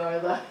 We are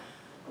the,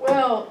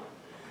 Well,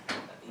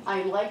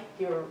 I like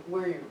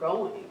where you're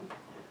going,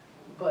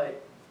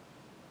 but,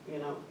 you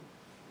know,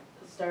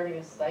 starting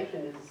a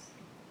stipend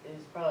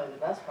is probably the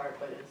best part,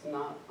 but it's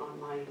not on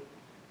my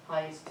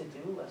highest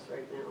to-do list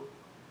right now.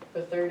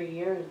 For 30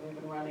 years, we've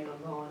been running on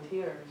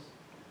volunteers,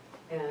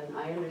 and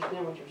I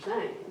understand what you're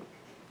saying.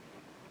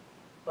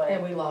 But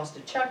and we lost a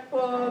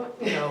checkbook,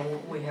 you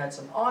know, we had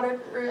some audit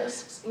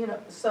risks, you know,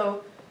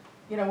 so,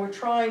 you know, we're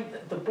trying,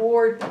 the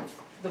board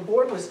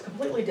was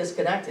completely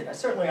disconnected.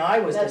 Certainly I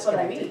was that's what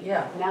I disconnected, mean.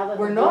 yeah. Now that the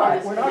We're board not-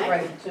 is we're not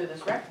connected to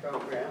this rec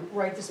program,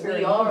 Right this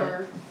very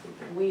moment.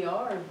 we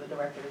are the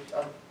directors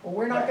of, Well,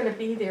 we're not gonna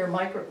be there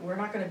we're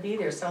not gonna be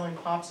there selling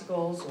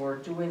popsicles or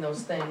doing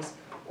those things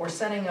or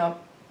setting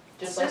up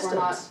just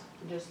systems.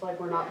 like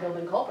we're not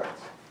building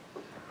culverts.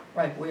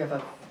 Right, we have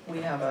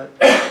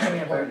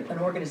an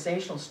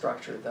organizational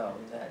structure though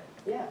that,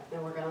 Yeah,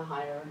 and we're gonna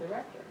hire a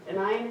director. And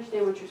I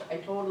understand I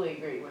totally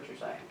agree what you're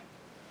saying.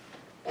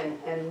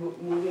 And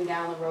moving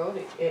down the road,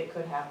 it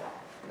could happen.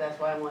 That's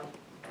why I'm like,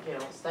 you know,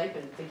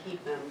 stipend to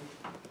keep them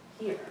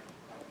here,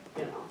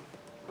 you know.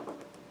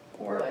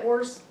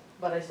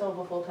 But I still have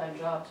a full-time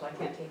job, so I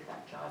can't take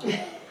that job.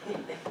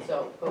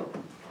 So,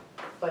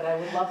 but I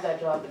would love that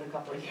job in a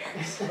couple of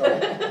years. So,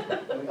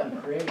 we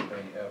can create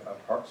a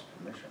parks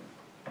commission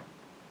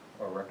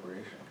or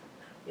recreation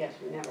Yes,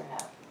 we never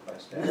have. by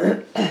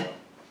statute. So,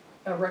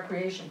 a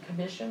recreation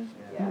commission.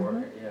 Yeah.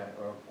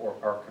 Or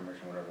park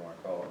commission, whatever you wanna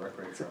call it,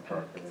 recreation or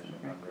park commission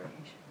under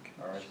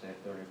RSA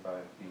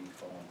 35B:4,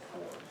 so.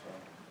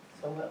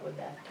 So what would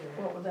that do?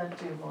 What would that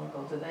do,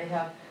 Michael?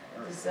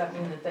 Does that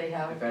mean that they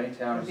have, If any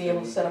town or would be able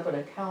to city, set up an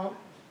account?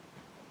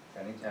 if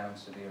any town,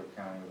 city, or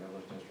county or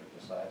village district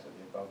decides that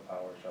the above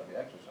powers shall be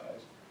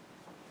exercised,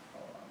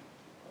 hold on,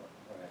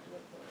 we're gonna have to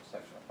look for a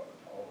section above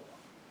it, hold on.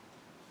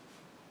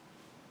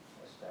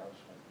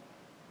 Establishment.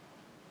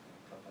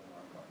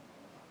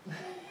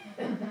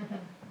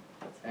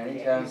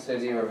 Any town,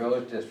 city, or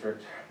village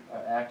district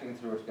acting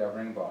through its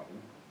governing body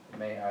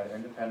may either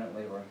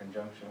independently or in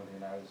conjunction with the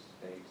United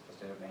States, the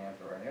state of New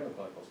Hampshire, or any other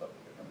political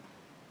subdivision,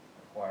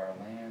 acquire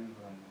land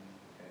when,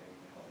 okay,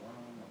 hold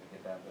on, let me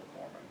get down to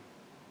forming.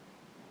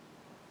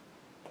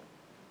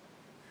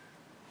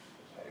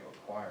 This is how you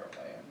acquire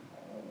land,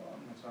 hold on,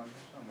 it's on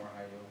here somewhere,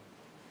 how you.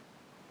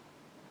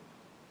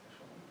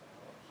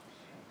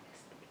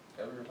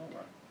 Governor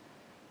somewhere.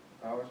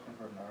 Powers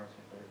conferred in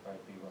RSA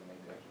 35B1 may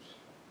be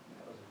exercised,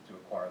 to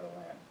acquire the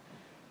land.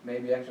 May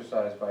be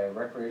exercised by a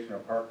recreation or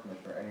park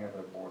commissioner or any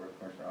other board or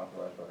commissioner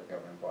authorized by the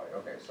governing body.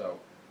 Okay, so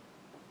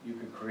you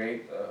could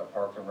create a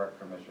parks and rec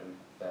commission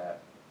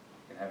that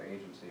can have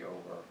agency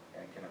over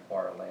and can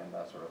acquire land,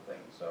 that sort of thing,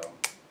 so.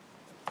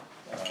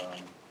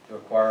 To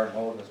acquire and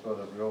hold, dispose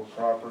of real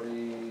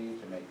property,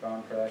 to make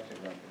contracts, to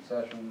grant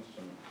concessions,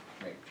 to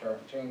make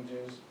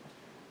changes,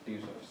 to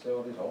use of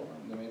facilities, hold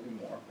on, there may be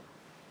more.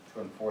 To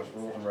enforce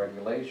rules and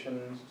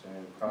regulations, to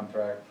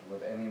contract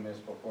with any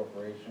municipal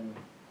corporation,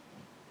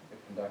 to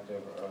conduct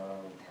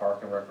park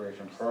and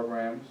recreation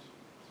programs,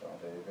 so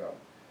there you go.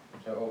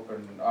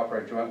 To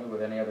operate jointly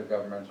with any other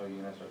governmental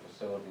units or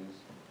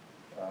facilities,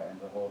 and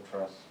to hold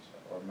trust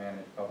or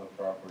manage public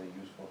property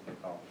useful to the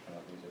accomplishment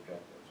of these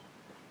objectives.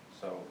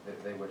 So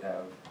they would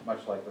have,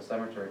 much like the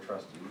cemetery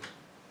trustees,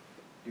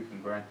 you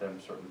can grant them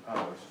certain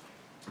powers,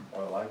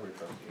 or the library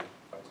trustees,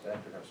 by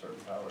statute, have certain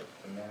powers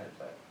to manage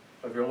that.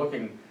 So if you're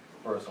looking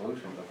for a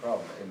solution to the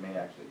problem, it may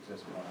actually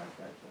exist,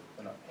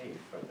 they're not paid,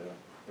 but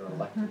they're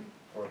elected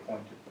or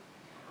appointed.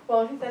 Well,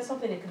 I think that's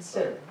something to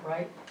consider,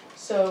 right?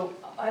 So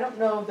I don't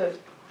know that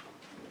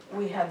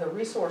we have the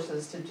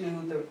resources to do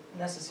the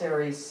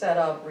necessary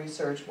setup,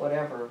 research,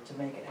 whatever, to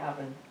make it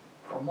happen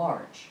for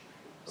March.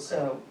 Okay.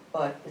 So,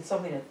 but it's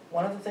something that,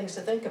 one of the things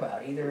to think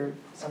about, either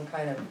some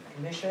kind of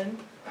commission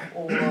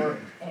or,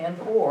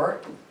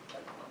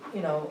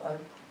 you know, a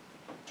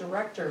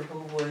director who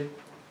would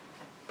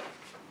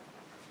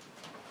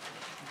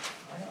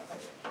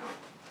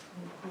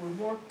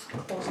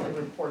closely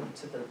reported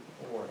to the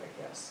board,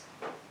 I guess.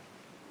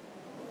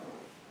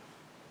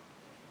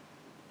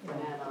 You know.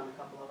 And add on a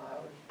couple of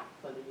hours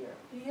for the year.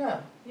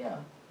 Yeah, yeah,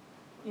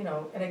 you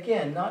know, and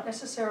again, not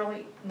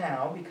necessarily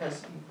now,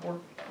 because we've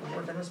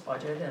worked on this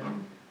budget,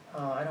 and,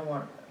 I don't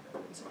want,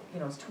 you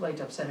know, it's too late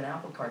to upset an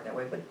apple cart that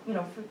way, but, you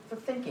know, for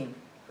thinking,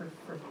 for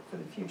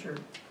the future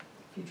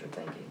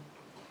thinking.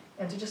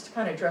 And to just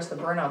kind of address the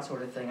burnout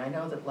sort of thing, I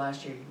know that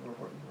last year you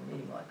were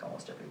meeting like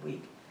almost every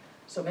week.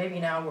 So maybe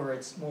now where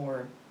it's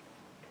more,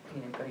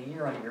 you know, you've got a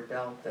year under your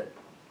belt that,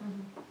 you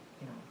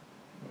know,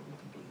 maybe we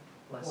can be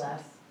less.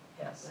 Less.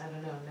 Yes. I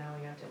don't know, now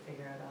we have to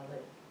figure out all the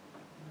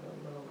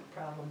little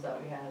problems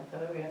that we have,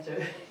 but we have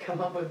to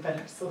come up with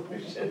better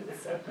solutions,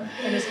 so.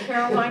 And is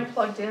Caroline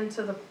plugged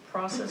into the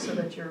process so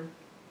that you're,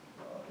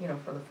 you know,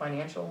 for the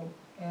financial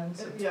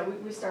ends? Yeah,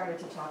 we started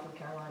to talk with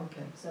Caroline.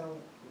 Okay. So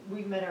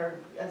we met her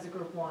as a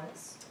group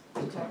once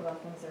to talk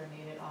about things that are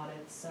needed,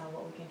 audits,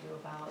 what we can do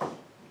about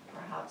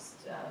perhaps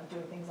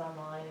doing things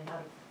online and how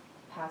to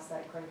pass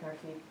that credit card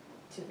fee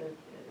to the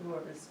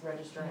whoever's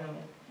registering. Yeah.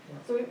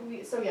 And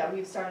Yeah. so yeah,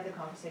 we've started the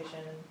conversation,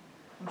 and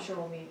I'm sure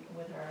we'll meet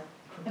with her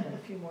a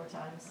few more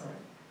times. All right.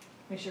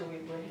 Make sure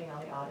we're hitting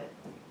all the audit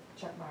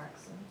check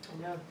marks.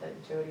 And I know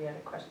that Jody had a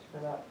question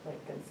about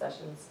like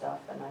concession stuff,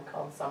 and I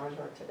called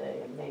Summersworth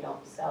today, and they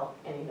don't sell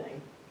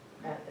anything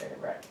at their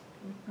rec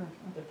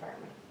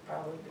department,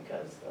 probably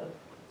because of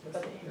the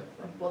But, state.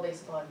 well, they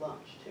supply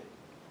lunch too.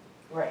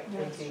 Right, Yeah,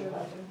 they that's do true.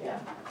 have- yeah.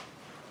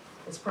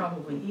 It's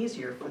probably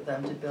easier for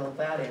them to build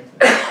that in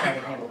than trying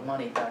to handle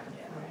money back and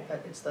forth. Right.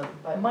 But it's the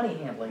But- money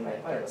handling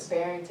that Right, gets.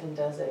 Barrington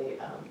does a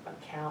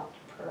account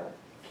per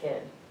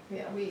kid.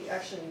 yeah, we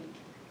had taken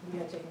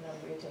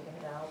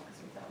it out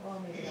because we thought, well,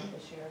 maybe not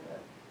this year, but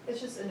it's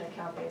just an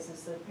account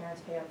basis. The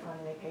parents pay up front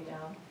and they pay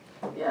down.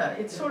 Yeah,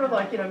 it's sort of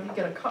like, you know, you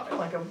get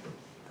like a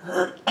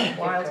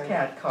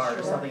Wildcat card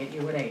or something at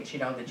UNH, you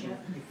know, that you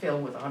fill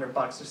with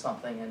 $100 or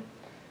something, and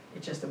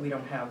it's just that we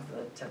don't have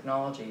the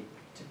technology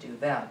to do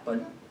that, but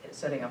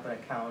setting up an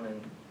account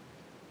and,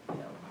 you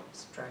know,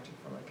 subtracting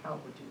from an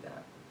account would do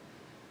that.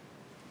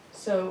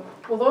 So,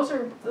 well, those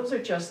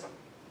are just,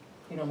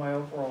 you know, my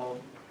overall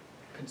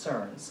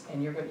concerns,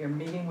 and you're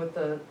meeting with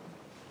the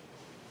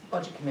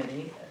budget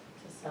committee.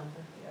 December,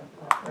 Yeah.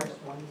 that first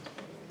one.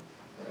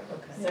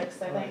 Okay.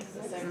 Sixth, I think, it's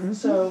the sixth.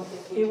 So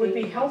it would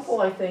be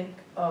helpful, I think,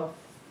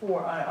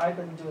 I've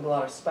been doing a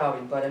lot of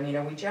spouting, but I mean,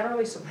 are we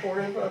generally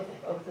supportive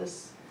of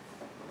this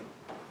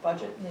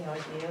budget and the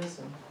ideas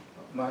and?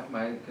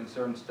 My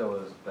concern still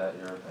is that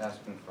you're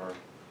asking for,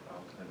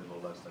 maybe a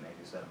little less than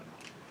 87.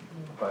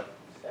 But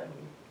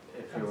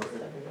if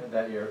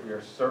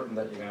you're certain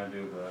that you're gonna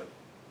do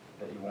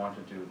that you want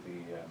to do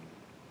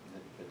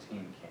the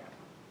team camp,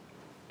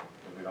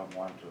 that we don't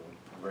want to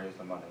raise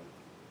the money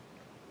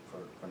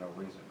for no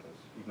reason, because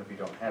even if you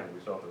don't have it, we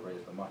still have to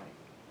raise the money.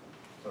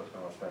 So it's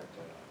gonna affect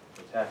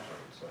the tax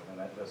rate, so, and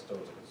that still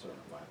is a concern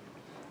of mine.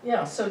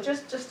 Yeah, so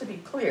just to be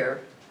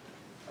clear,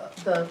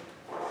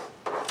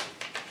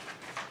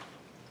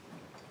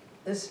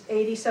 this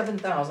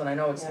 87,000, I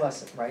know it's Yeah.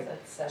 less, right?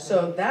 That's 7.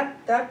 So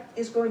that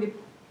is going to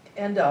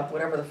end up,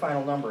 whatever the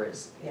final number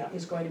is, Yeah.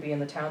 is going to be in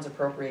the town's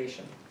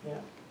appropriation Yeah.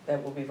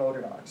 that will be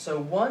voted on. So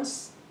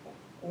once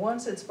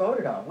it's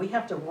voted on, we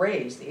have to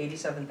raise the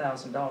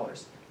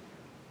 $87,000.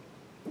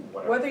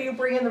 Whether you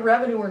bring in the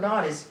revenue or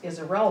not is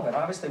irrelevant.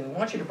 Obviously, we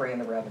want you to bring in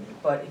the revenue,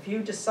 but if you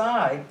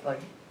decide, like,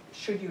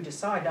 should you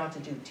decide not to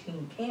do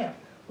teen camp,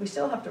 we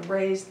still have to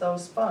raise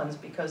those funds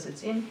because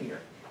it's in here.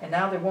 And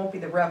now there won't be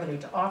the revenue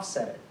to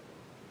offset it.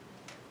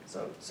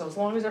 So as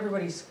long as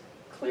everybody's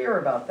clear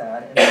about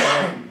that,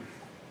 and,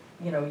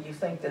 you know, you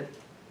think that,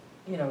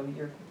 you know,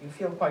 you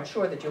feel quite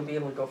sure that you'll be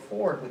able to go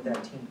forward with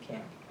that teen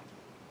camp.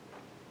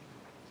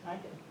 I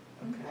do.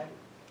 Okay.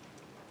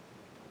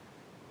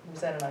 Was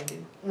that an I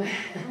do?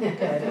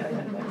 Okay, I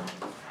didn't know.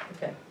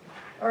 Okay,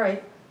 all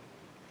right.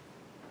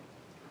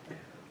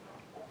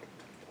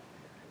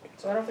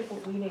 So I don't think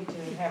we need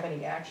to have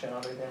any action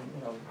other than,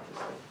 you know,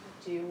 just,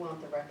 Do you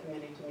want the rec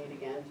committee to meet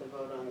again to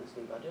vote on this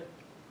new budget?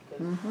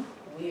 Because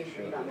we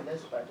agreed on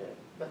this budget,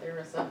 but they're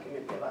a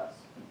subcommittee of us.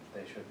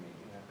 They should meet,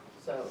 yeah.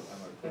 So, I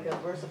would agree.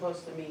 because we're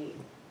supposed to meet,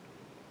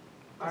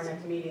 our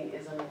next meeting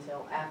isn't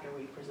until after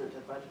we present to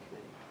the budget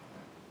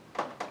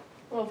committee.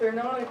 well, you're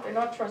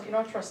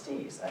not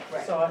trustees,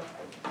 Right. so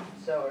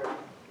So are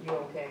you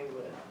okay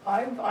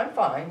I'm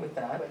fine with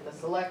that. with the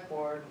select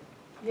board?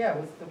 Yeah,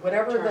 with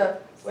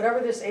whatever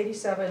this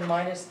 87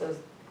 minus the,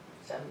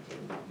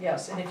 17.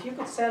 yes, and if you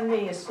could send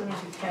me as soon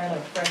as you can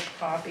a fresh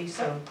copy,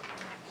 so,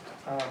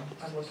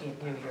 I'm looking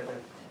at you, you're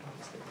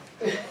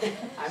the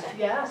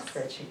Yes,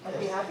 spreadsheet. I'd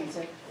be happy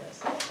to.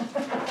 Yes.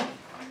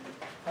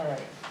 All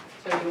right,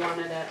 So you want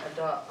it at $130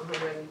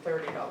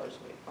 a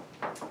week?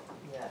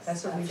 Yes.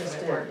 That's what we just it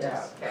did, worked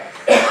yes.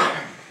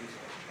 out.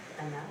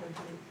 And that would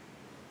be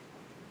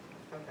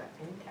Okay.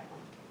 in town.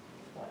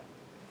 What?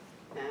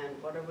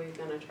 And what are we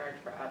gonna charge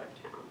for out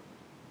of town?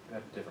 We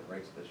have different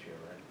rates this year,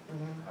 right?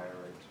 Higher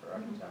rates for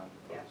out of town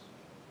Yeah. folks.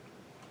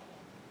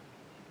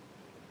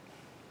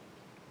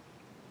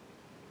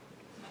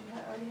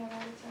 already have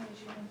audits on, did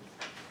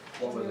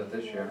you? What was it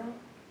this year?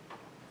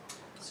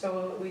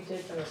 So what we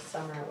did for the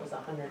summer was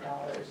 $100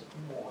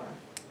 more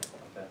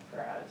Okay. for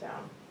out of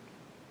town.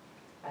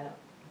 I don't,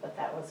 but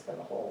that was for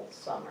the whole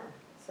summer,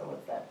 so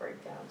what's that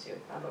break down to?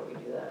 How about we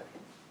do that?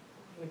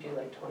 We do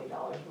like $20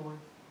 more,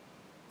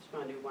 Just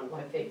wanna do 150.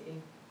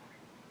 150?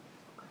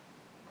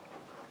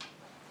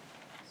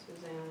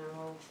 Suzanne and I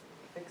will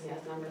fix Yeah.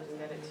 these numbers and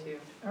get it to you.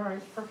 All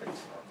right, perfect.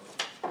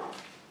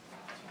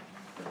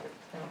 Perfect,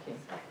 thank you.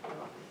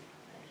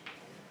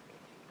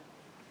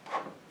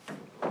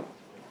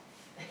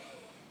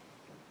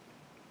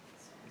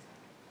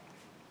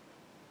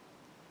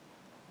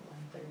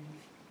 $130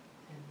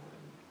 and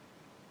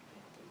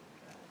 $150.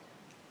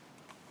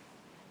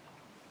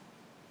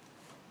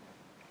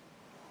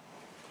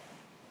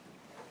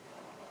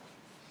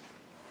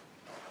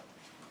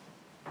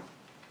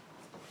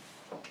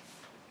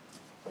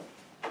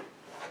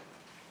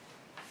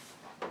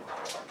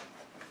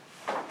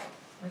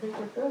 I think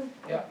we're good.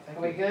 Yeah.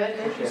 Are we good?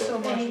 Thank you so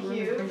much, Thank really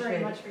you appreciate very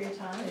it. much for your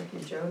time. Thank you,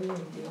 Jody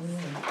and Dean,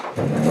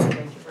 and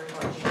thank you very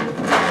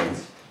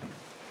much.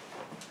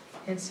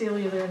 And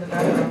Celia there in the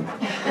background.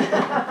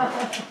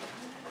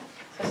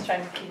 Just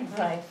trying to keep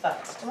my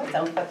thoughts to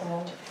myself at the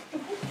moment.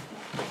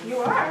 You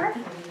are?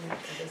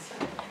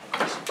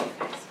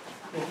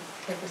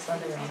 Take the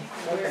Sunday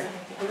off.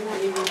 We're not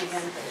meeting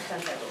again for the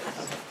 10th, I believe.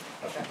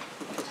 Okay.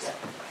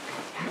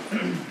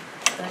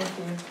 Thank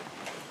you.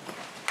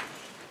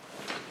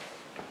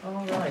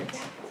 All right.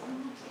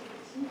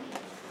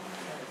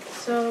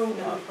 So,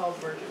 No, we called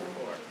version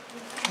 4.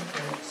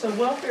 okay, so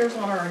welfare's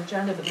on our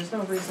agenda, but there's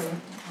no reason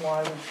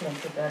why we can't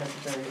put that at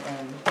the very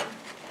end.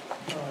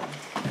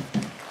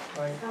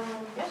 Right,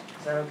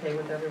 is that okay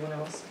with everyone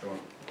else? Sure.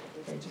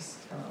 Okay, just,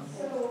 So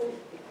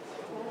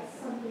that's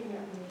something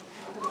that we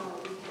talk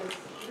about because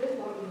there's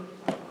what we need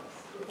to talk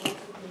about. It's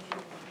also the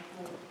issue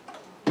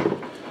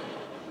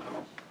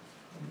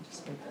let me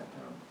just make that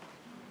note.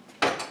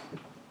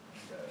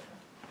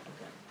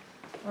 Okay.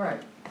 All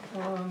right,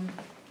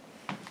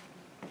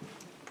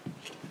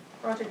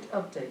 project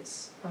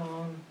updates.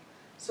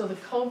 So the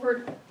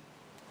culvert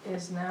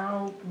is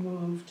now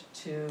moved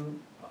to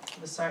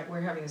the site,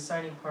 we're having a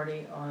signing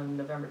party on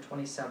November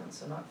 27th,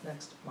 so not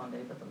next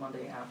Monday, but the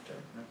Monday after.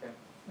 Okay.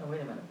 No,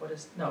 wait a minute, what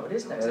is, no, it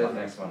is next It is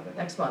Monday. next Monday.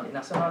 Next Monday,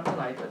 now, so not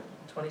tonight, but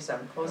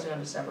 27th, closing on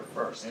December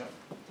 1st. Yeah.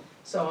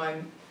 So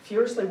I'm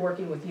furiously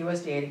working with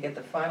USDA to get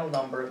the final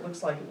number. It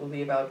looks like it will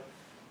be about,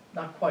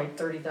 not quite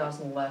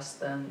 30,000 less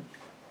than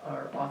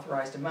our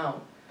authorized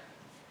amount.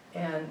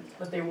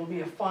 But there will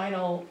be a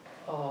final,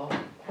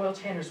 Oil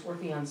Tanner's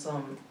working on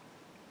some,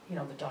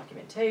 the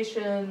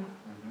documentation,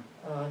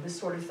 Mhm. this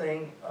sort of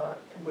thing,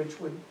 which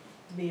would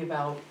be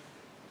about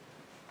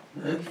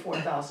maybe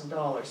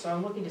 $4,000. So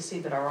I'm looking to see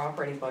that our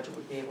operating budget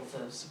would be able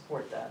to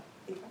support that.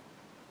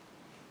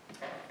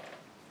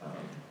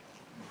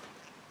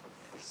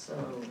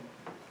 So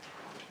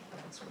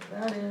that's what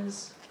that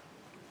is.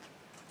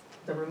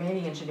 The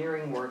remaining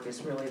engineering work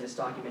is really this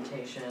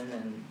documentation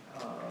and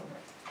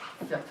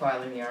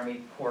filing the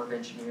Army Corps of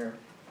Engineer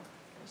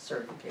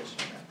certification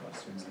and that,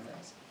 those sorts of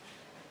things.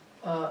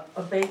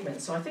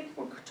 Abatement, so I think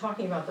we're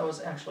talking about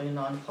those actually in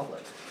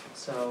non-public,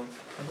 so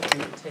I think we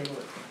can table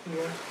it from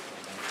here.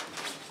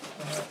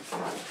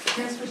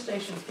 Transfer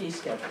station fee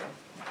schedule.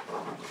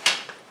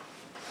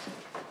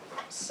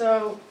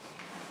 So,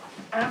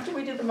 after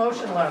we did the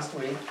motion last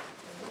week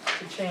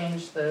to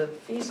change the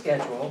fee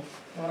schedule,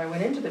 when I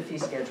went into the fee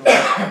schedule,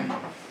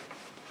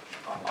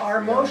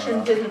 our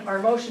motion did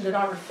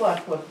not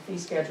reflect what the fee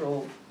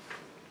schedule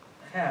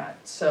had,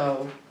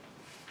 so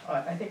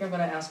I think I'm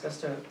gonna ask us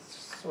to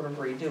sort of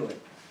redo it.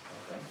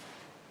 Okay.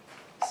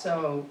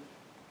 So,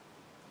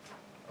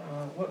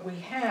 what we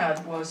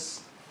had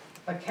was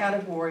a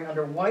category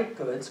under white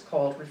goods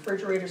called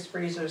refrigerators,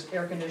 freezers,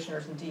 air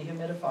conditioners, and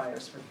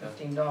dehumidifiers for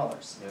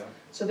 $15. Yeah.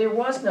 So there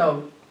was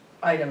no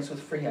items with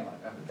Freon.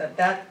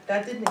 That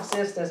didn't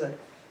exist as a,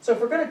 so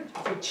if we're gonna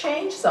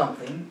change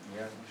something,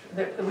 Yeah.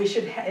 that we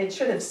should, it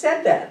should have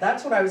said that.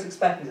 That's what I was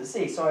expecting to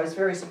see, so I was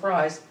very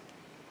surprised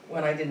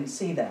when I didn't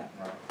see that.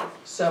 Right.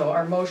 So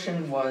our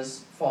motion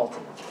was faulty.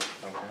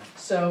 Okay.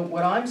 So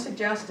what I'm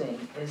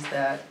suggesting is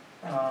that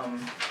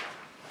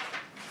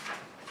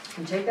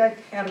we take that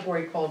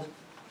category called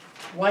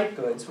white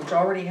goods, which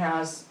already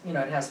has, it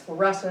has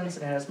fluorescents,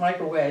 and it has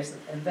microwaves,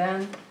 and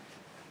then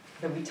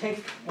that we take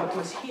what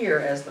was here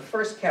as the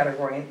first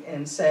category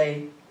and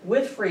say,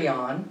 with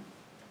Freon,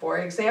 for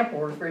example,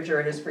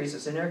 refrigerators,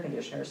 freezers, and air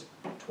conditioners,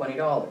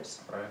 $20.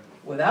 Right.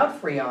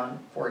 Without Freon,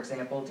 for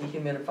example,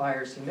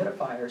 dehumidifiers,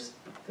 humidifiers,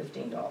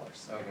 $15.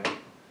 Okay.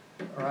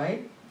 All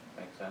right?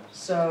 Makes sense.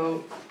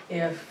 So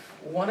if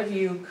one of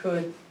you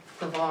could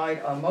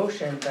provide a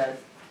motion that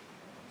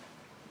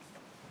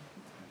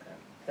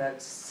Okay. I'll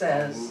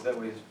says, move that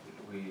we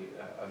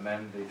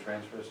amend the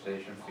transfer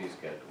station fee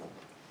schedule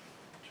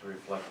to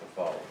reflect the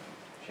following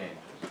changes.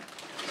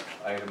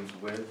 Items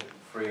with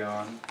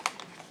Freon,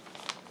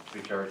 to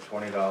be charged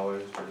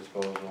 $20 for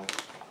disposal.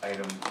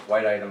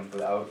 White items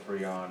without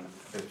Freon,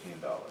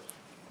 $15.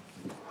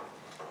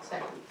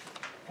 Second.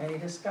 Any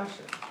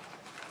discussion?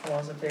 All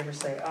those in favor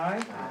say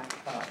aye.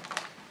 Aye.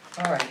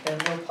 All right, then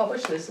we'll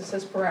publish this. It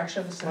says per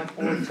action of the select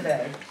board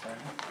today.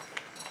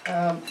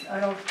 I'm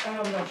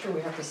not sure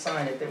we have to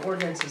sign it. The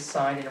ordinance is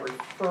signed and it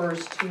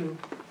refers to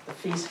the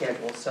fee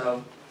schedule,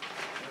 so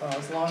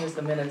as long as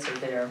the minutes are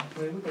there,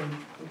 we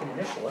can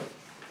initial it.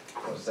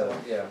 So,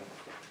 yeah,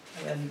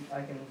 And then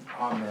I can,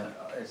 on the,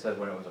 it said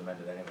when it was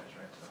amended anyways,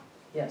 right, so.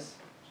 yes.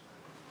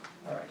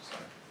 All right,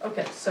 so,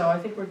 okay, so I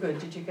think we're good.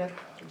 Did you get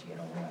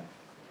all that?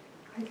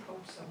 I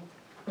hope so.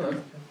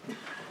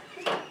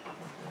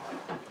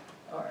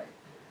 All right.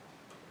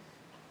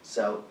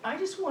 So I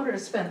just wanted to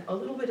spend a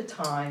little bit of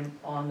time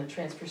on the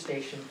transfer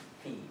station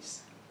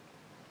fees.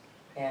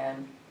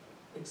 And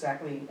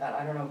exactly,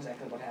 I don't know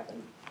exactly what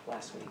happened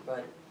last week,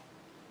 but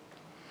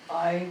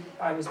I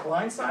was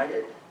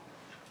blindsided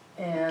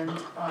and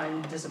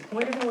I'm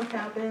disappointed in what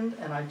happened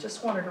and I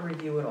just wanted to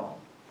review it all.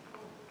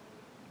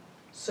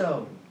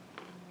 So,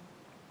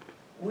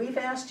 we've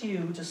asked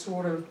you to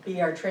sort of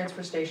be our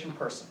transfer station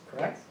person,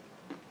 correct?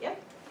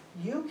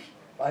 Yep.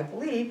 I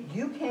believe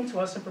you came to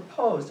us and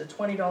proposed a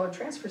 $20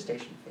 transfer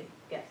station fee.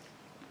 Yes,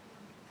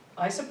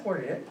 I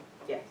supported it,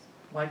 yes,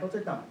 Michael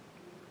did not.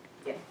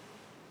 yes.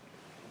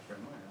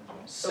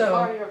 So, So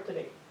far, you're up to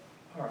date.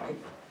 all right.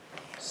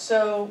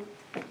 So,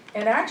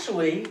 and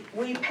actually,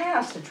 we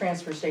passed a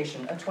transfer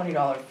station, a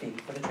 $20 fee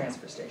for the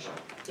transfer station.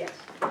 Yes.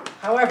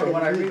 However,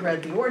 when I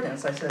reread the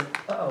ordinance, I said,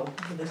 uh-oh,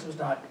 this was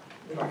not,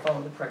 we didn't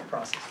follow the correct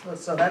process.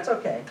 So that's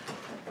okay.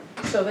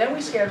 So then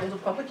we scheduled a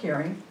public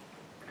hearing.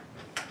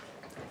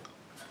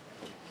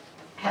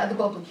 Had the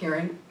public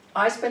hearing.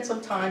 I spent some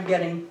time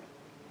getting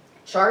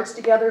charts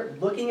together,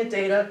 looking at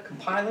data,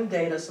 compiling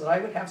data so that I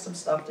would have some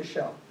stuff to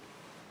show.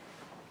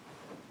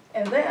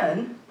 And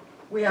then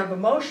we have a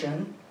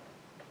motion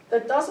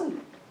that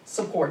doesn't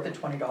support the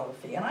 $20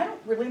 fee, and I don't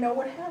really know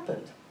what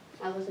happened.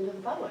 I listen to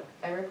the public.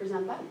 I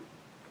represent them.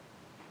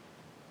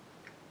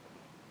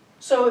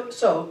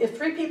 So if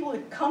 3 people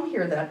had come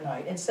here that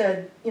night and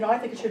said, you know, I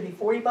think it should be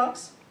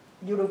 $40,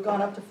 you'd have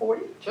gone up to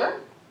 40? Sure.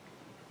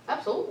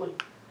 Absolutely.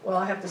 Well,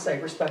 I have to say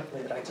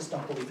respectfully that I just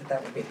don't believe that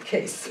that would be the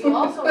case. You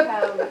also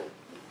have,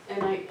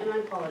 and I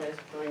apologize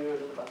for throwing you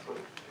under the bus on it.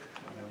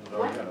 It was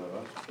already kind of a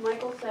bus.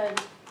 Michael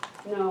said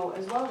no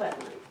as well that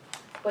night.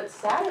 But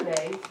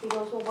Saturday, he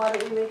goes, well, why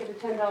don't we make it a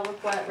 $10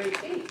 flat rate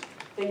fee?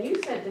 And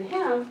you said to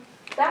him,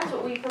 that's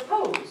what we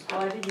proposed.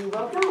 Why did you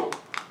vote no?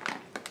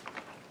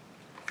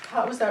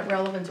 How is that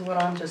relevant to what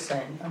I'm just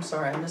saying? I'm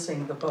sorry, I'm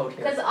missing the boat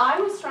here. Because I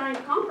was trying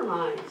to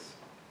compromise.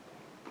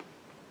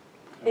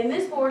 And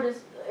this board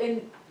is,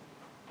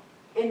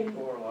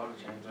 People are allowed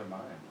to change their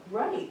mind.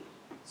 right.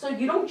 So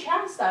you don't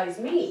chastise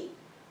me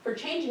for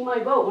changing my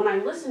vote when I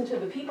listen to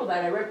the people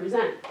that I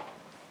represent.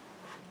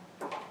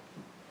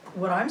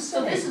 What I'm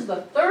So this saying, is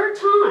the 3rd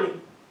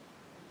time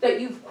that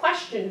you've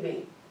questioned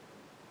me.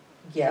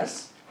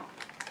 yes.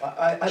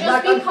 I'm Just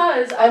not- I'm-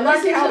 because I I'm not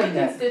listen to counting the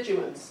that.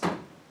 constituents.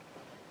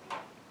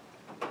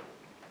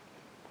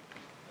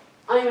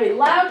 I am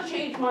allowed to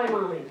change my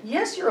mind.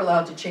 Yes, you're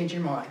allowed to change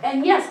your mind.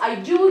 And yes, I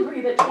do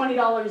agree that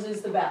 $20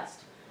 is the best.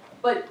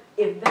 But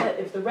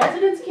if the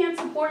residents can't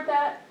support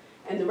that,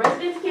 and the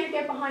residents can't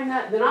get behind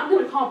that, then I'm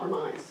gonna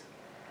compromise.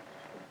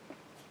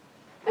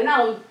 And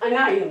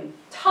I am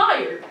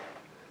tired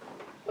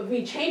of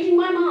me changing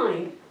my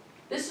mind.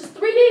 This is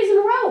 3 days in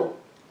a row.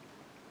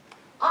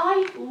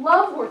 I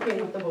love working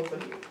with the both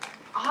of you.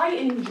 I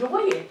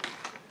enjoy it.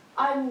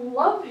 I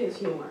love his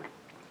humor.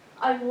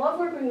 I love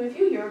working with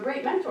you. You're a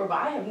great mentor, but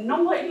I have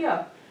no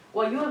idea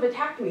why you have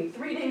attacked me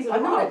 3 days in a row.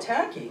 I'm not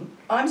attacking.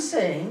 I'm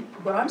saying,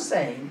 what I'm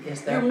saying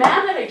is You're that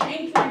mad that I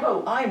changed my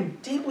vote. I'm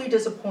deeply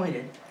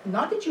disappointed,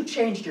 not that you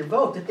changed your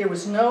vote, that there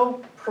was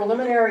no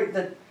preliminary,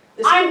 that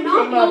this I'm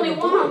not came the out of only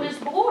one on board. this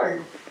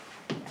board.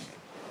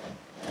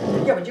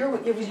 Yeah, but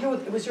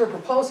it was your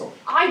proposal.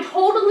 I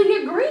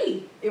totally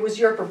agree. It was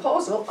your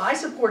proposal. I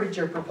supported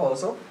your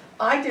proposal.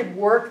 I did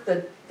work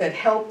that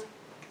helped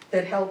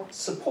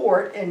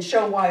support and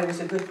show why it was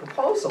a good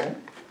proposal.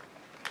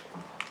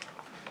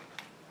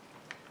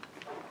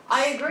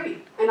 I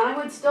agree, and I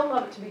would still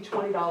love it to be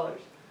 $20.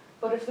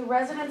 But if the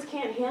residents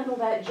can't handle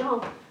that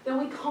jump, then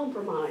we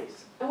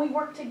compromise and we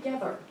work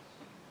together.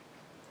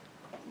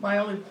 My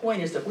only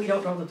point is that we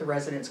don't know that the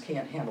residents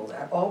can't handle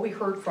that. All we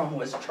heard from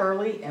was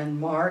Charlie and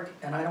Mark,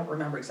 and I don't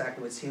remember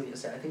exactly what Celia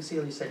said. I think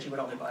Celia said she would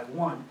only buy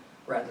 1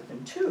 rather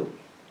than 2.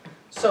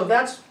 So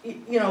that's,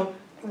 you know,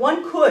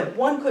 one could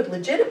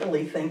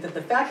legitimately think that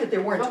the fact that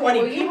there weren't 20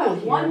 Okay, people well, you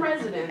have one here.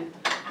 resident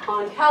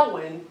on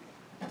Kelwin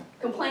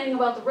complaining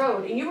about the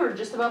road, and you were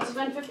just about to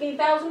spend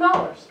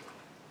 $15,000.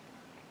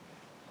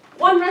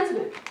 One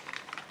resident.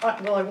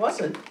 Well, I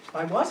wasn't.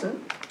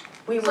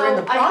 We were in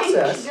the So I think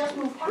we process. should just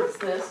move past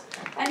this,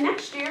 and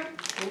next year,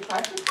 we'll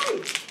try for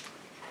free.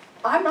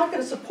 I'm not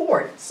gonna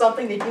support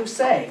something that you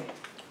say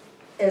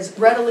as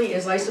readily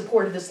as I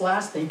supported this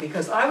last thing,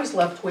 because I was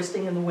left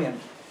twisting in the wind.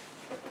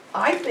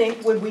 I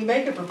think when we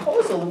make a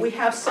proposal, we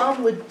have some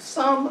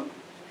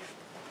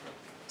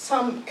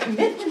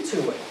commitment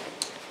to it.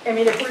 I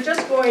mean, if we're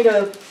just going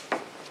to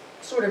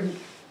sort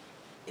of,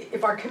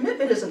 if our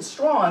commitment isn't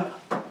strong,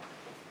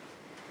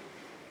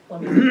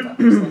 let me think about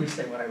this, let me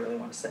say what I really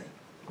wanna say.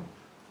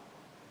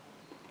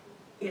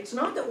 It's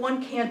not that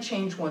one can't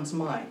change one's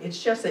mind,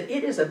 it's just that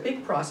it is a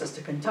big process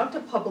to conduct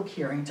a public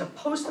hearing, to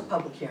post a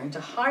public hearing,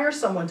 to hire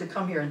someone to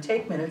come here and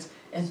take minutes,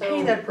 and pay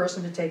So- that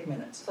person to take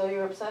minutes. So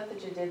you're upset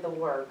that you did the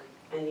work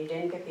and you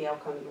didn't get the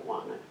outcome you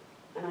wanted,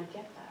 and I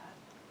get that.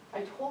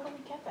 I totally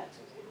get that,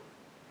 Suzanne.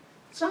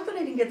 It's not that I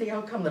didn't get the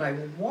outcome that I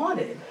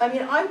wanted, I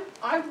mean,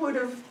 I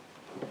would've,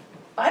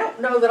 I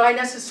don't know that I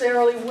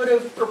necessarily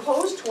would've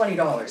proposed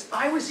 $20.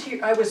 I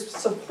was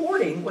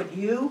supporting what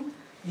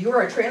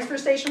you're a transfer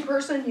station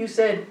person, you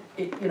said,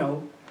 you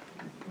know,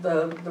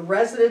 the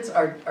residents,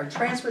 our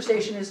transfer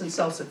station isn't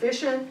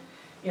self-sufficient,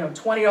 you know,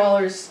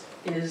 $20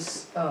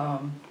 is, I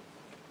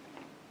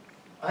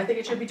think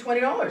it should be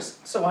 $20,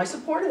 so I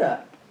supported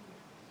that.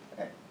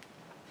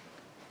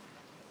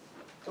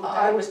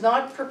 I was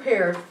not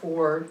prepared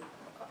for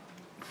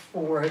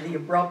the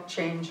abrupt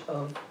change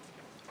of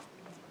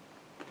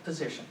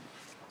position.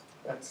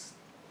 That's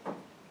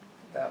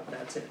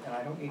it, and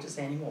I don't need to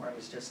say any more, I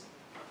was just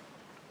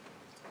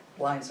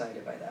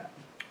blindsided by that.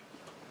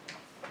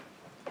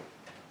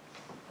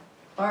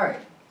 All right,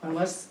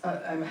 unless,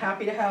 I'm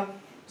happy to have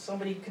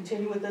somebody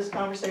continue with this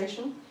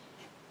conversation.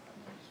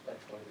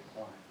 Respectfully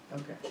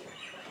decline. Okay.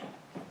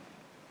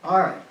 All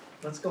right,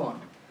 let's go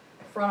on.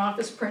 Front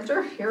office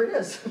printer, here it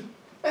is.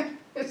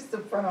 It's the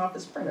front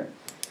office printer.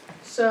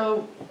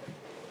 So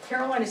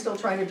Caroline is still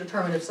trying to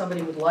determine if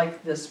somebody would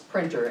like this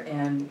printer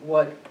and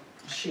what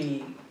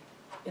she,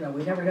 you know,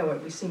 we never know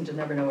it, we seem to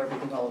never know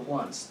everything all at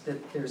once.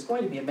 That there's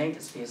going to be a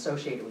maintenance fee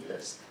associated with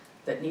this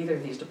that neither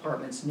of these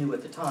departments knew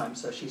at the time,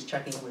 so she's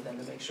checking with them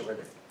to make sure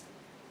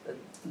that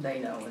they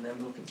know, and then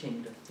we'll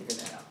continue to figure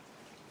that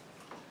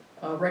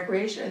out.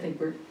 Recreation, I think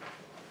we're,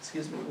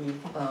 excuse me,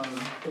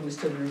 it was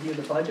to review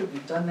the budget,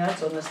 we've done that,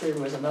 so unless there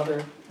was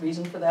another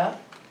reason for that.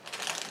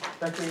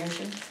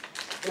 Recreation?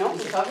 No,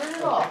 we covered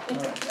it all.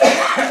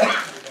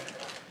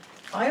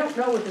 I don't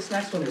know what this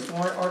next one is,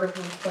 warrant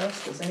article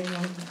request, does anyone know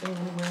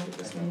what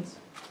this means?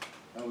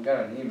 And we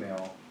got an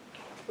email,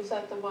 Was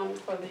that the one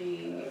for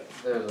the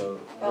there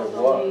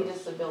elderly was.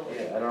 disability?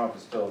 Yeah, I don't know if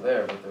it's still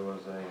there, but there was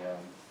I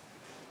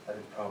think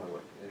it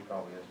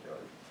probably is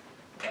Joey.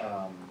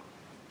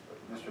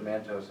 Mr.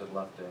 Mantos had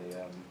left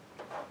a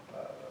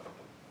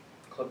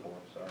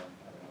clipboard, sorry, I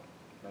don't know,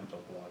 mental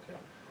block here.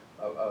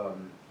 A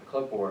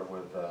clipboard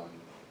with a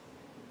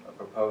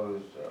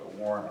proposed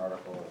warrant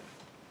article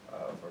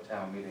for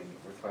town meeting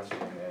requesting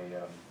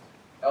a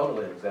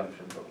elderly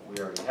exemption, but we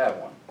already have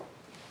one.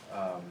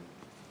 I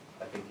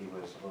think he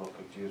was a little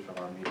confused from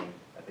our meeting.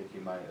 I think he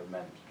might have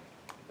meant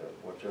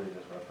what Jody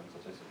just referenced,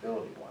 the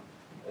disability one.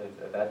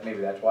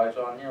 Maybe that's why it's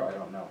on here, I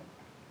don't know.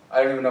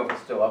 I don't even know if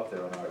it's still up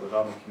there or not. It was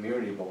on the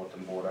community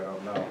bulletin board, I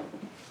don't know.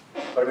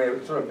 But I mean,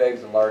 it sort of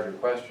begs a larger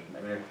question.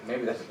 I mean,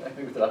 maybe that's not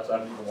even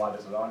why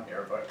this is on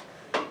here, but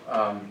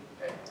I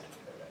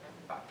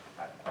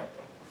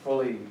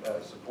fully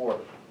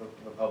support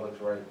the public's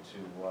right to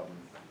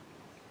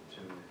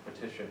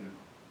petition,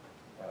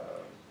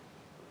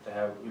 to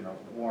have, you know,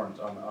 warrants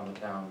on the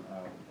town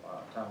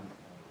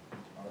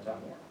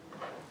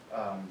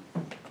warrant.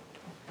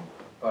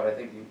 But I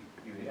think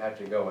you have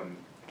to go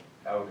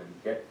out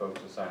and get folks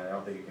to sign it. I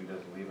don't think you can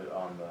just leave it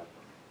on the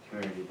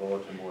community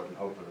bulletin board and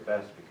hope for the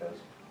best, because,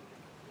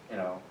 you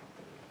know,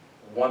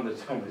 one,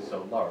 that's only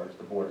so large,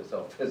 the board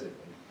itself physically,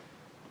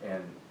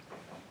 and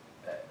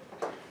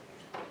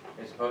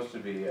it's supposed to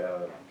be,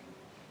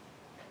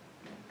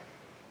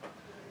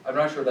 I'm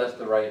not sure that's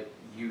the right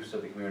use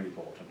of the community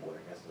bulletin board,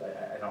 I guess.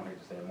 I don't need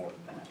to say more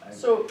than that.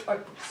 So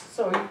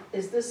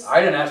is this? I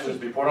didn't ask for this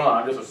to be put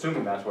on, I'm just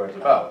assuming that's what it's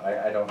about.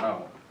 I don't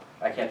know.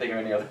 I can't think of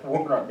any other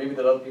warrant, maybe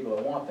there are other people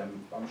that want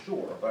them, I'm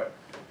sure, but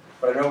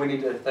I know we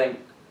need to think,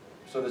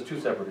 so there's two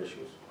separate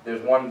issues.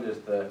 There's one, is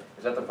that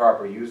the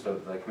proper use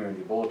of the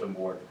community bulletin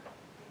board?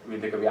 I mean,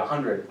 there could be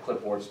 100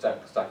 clipboards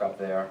stuck up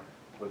there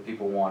with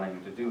people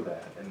wanting to do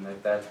that, and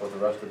if that's what the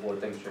rest of the board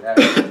thinks should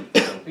happen,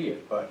 so be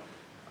it, but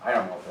I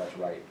don't know if that's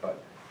right.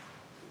 But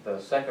the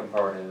second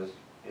part is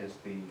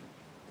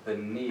the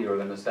need or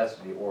the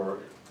necessity, or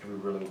do we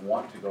really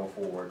want to go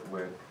forward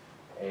with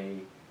a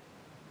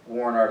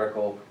warrant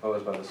article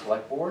proposed by the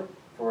select board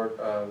for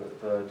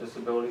the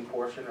disability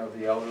portion of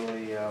the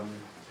elderly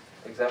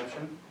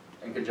exemption,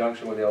 in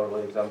conjunction with the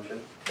elderly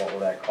exemption? What will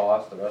that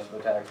cost the rest of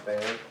the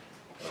taxpayers?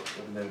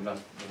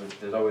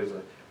 There's always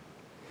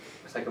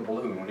it's like a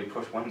balloon, when you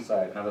push one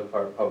side, another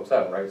part pokes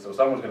out, right? So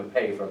someone's gonna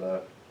pay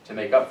to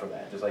make up for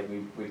that, just like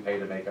we pay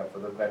to make up for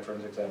the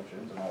veterans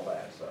exemptions and all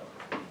that, so.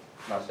 I'm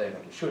not saying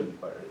that we shouldn't,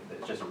 but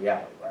it's just a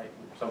reality, right?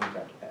 Someone's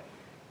got to pay.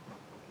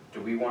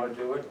 Do we want to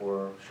do it,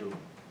 or should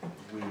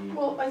we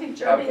Well, I think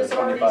have Jody the has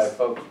already. 25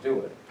 folks do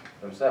it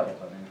themselves?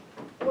 I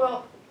mean,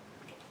 Well,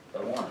 they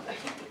want it.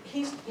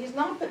 he's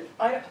not, but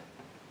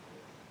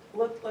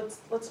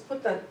let's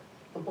put the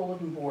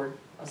bulletin board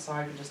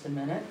aside for just a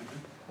minute.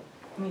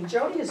 I mean,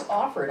 Jody has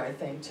offered, I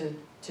think,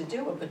 to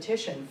do a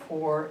petition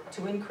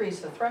to increase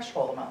the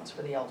threshold amounts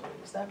for the elderly,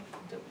 is that,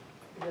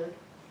 Really?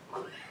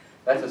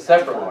 That's a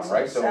separate one,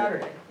 right? So,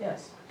 Saturday,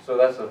 yes. so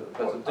that's a I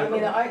different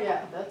mean, one.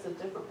 Yeah, that's a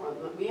different one,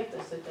 but we have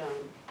to sit down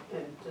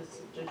and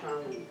just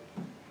determine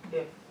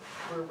if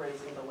we're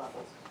raising the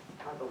levels,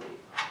 I believe.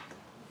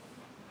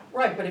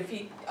 right, but if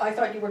you, I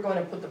thought you were going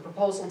to put the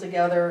proposal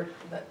together,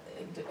 that,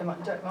 am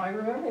I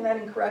remembering that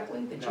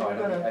incorrectly? That you No, were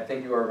gonna? I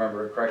think you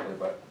remember it correctly,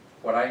 but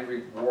when I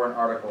read warrant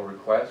article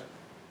request,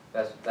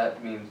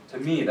 that means, to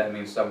me, that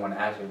means someone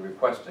actually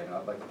requesting,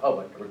 like the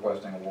public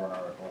requesting a warrant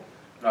article,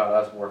 not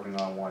us working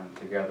on one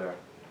together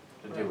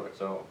to do it,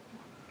 so.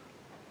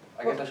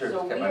 I guess I should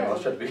have So kept we my mouth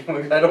as- shut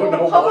because I don't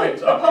know Well, why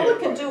it's on the public here,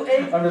 can but do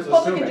any, I'm just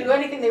public can assuming. do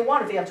anything they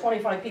want if they have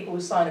 25 people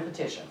who sign a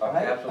petition, right?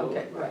 Absolutely.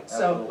 Okay, right,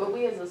 so But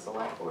we as a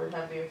select board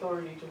have the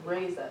authority to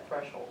raise that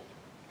threshold.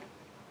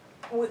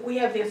 we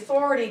have the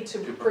authority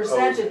to To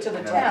present propose it to it, the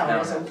and then town the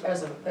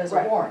as town as a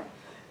Right. warrant.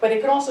 But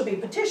it can also be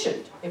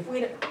petitioned if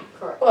we,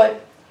 Correct.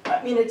 but,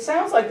 I mean, it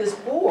sounds like this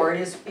board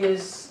is,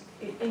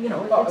 you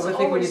know, Well, it's I think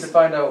we need always, to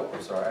find out,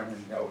 I'm sorry, I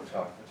mean, talk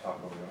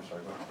over you, I'm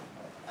sorry, go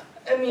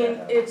ahead. I mean,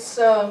 it's,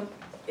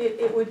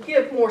 it would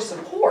give more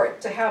support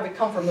to have it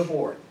come from the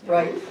board,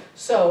 right?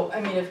 So,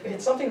 I mean, if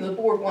it's something the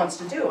board wants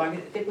to do, I mean,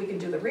 I think we can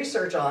do the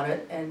research on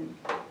it and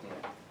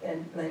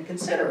then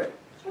consider it.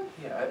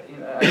 Yeah,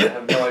 I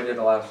have no idea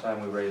the last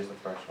time we raised the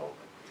threshold.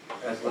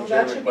 That's a Well,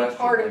 that legitimate should be question.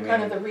 part I of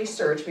kind of mean, the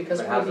research because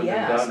if it it would be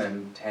hasn't been asked. done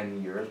in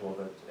 10 years, well,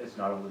 it's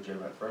not a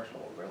legitimate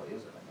threshold, really,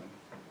 is it? I mean,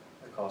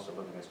 the cost of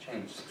living has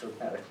changed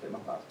dramatically in the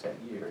last 10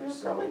 years, Well,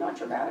 so. Probably not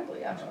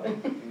dramatically, actually.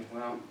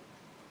 Well,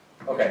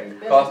 okay,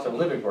 cost of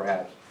living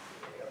perhaps,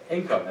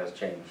 income has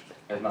changed,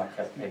 has not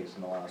kept pace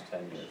in the last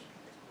 10 years,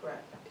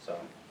 Correct. so.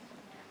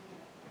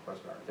 Of course,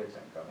 our fixed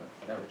income,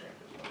 it never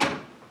changes.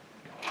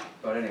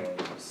 But anyway,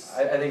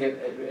 I think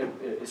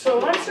it.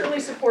 So I'm certainly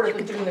supportive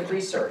of doing the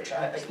research.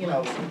 You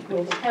know, it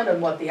will depend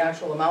on what the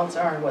actual amounts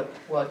are and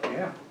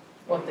Yeah.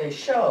 what they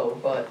show,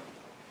 but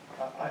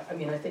I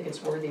mean, I think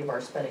it's worthy of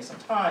our spending some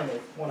time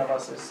if one of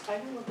us is I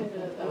can look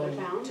into other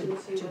towns and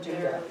see To what do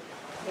their that.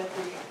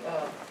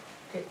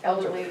 different,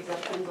 elderly.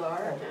 exemptions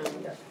are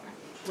and Yeah.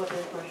 what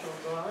their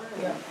thresholds are.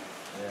 Yeah,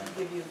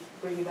 And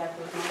bring you back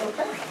those numbers.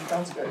 okay,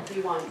 sounds good. Do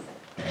you want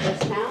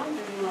just towns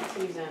or do you want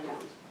cities and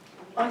towns?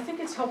 I think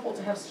it's helpful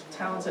to have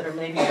towns that are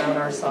maybe around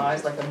our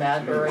size, like a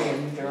Madbury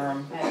and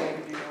Durham. Yeah,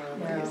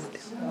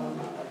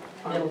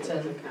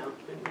 Middleton.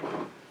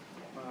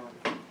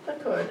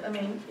 That could, I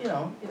mean, you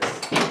know,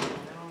 it's,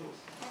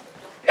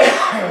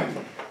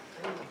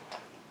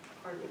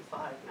 Hardly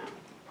 5 now.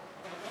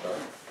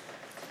 Sorry.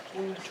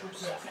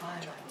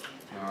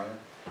 No,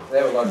 they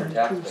have a larger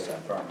tax base in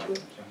farm.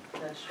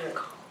 That's true.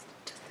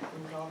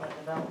 And all that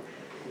development,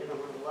 you don't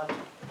want to let.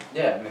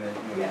 Yeah, I mean,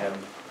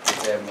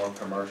 they have more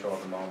commercial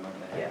at the moment,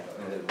 they have,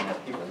 Yeah. I mean, they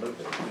have people live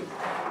there too.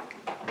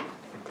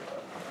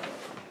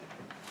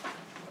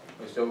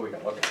 We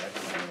can look at that.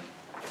 I mean,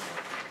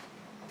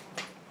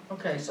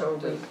 okay, so we,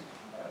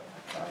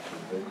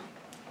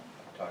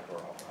 talk to her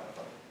offline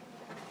about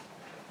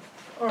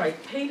it. all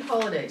right, paid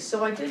holidays.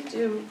 So I did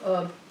do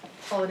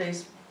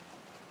holidays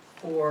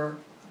for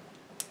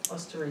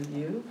us to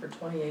review for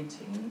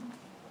 2018.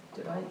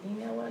 Did I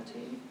email that to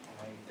you?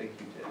 I think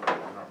you did, I don't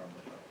remember.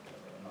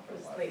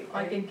 It's Nothing late.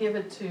 I can give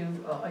it to,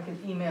 I can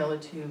email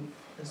it to you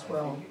as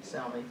well,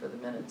 Sally, for the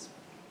minutes.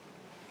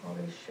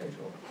 Holiday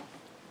schedule.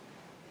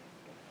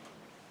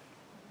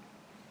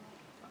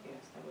 Yes,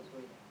 that was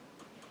weird.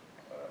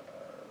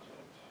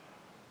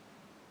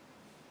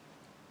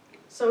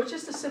 So it's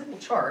just a simple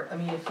chart. I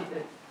mean, if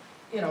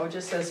you know, it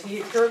just says,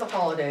 here are the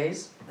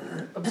holidays,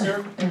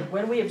 observe, and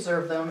when we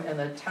observe them, and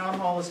the town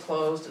hall is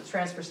closed, the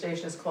transfer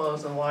station is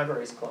closed, and the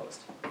library is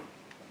closed.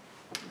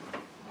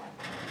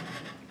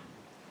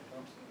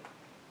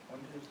 When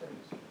did you say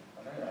this?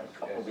 I know A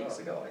couple you guys weeks saw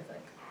it. ago, I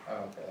think. Oh,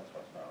 okay, that's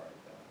what's not right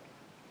there.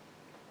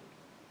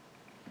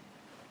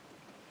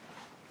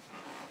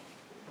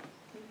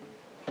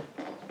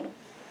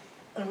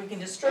 And we can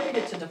distribute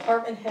it to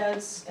department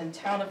heads and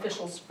town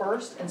officials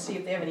first and see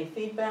if they have any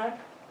feedback.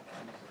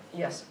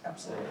 Yes,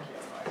 absolutely.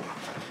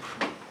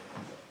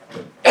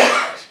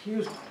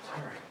 Excuse me,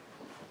 sorry.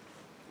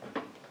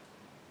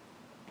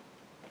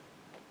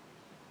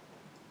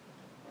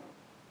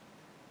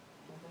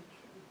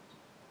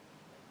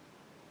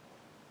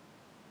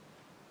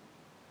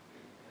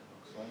 It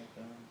looks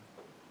like,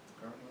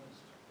 current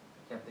list.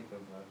 I can't think of,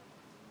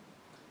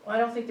 I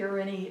don't think there were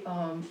any,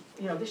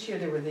 you know, this year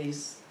there were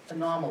these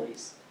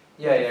anomalies.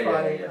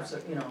 Friday, yeah. so,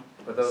 you know,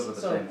 But those were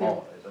the So same there-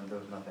 holidays, and there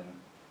was nothing,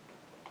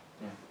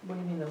 what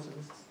do you mean those are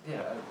the,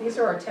 yeah. these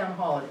are our town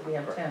holidays, we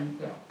have Right. 10,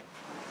 you know.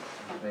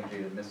 Maybe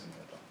you're missing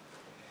it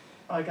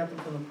I got them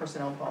from the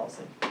personnel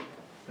policy. though.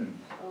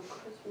 Oh,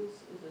 Christmas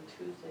is a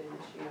Tuesday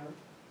this year.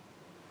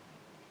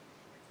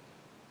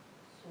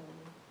 So,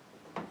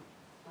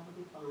 that'll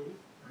be fine.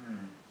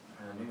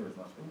 New Year's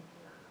must be.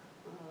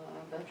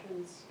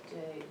 Veterans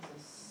Day is a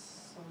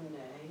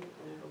Sunday,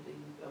 and it'll be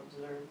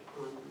observed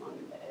on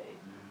Monday,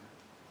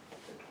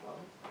 the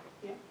 12th.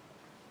 Yeah.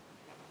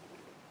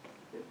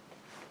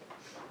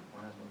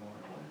 When is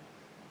Memorial Day?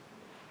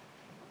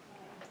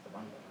 The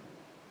Monday.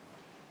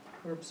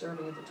 we're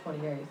observing it the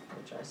 28th,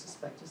 which I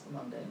suspect is the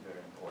Monday. Very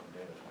important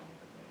day, the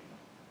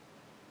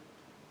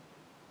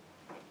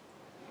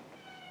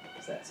 20th.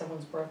 Is that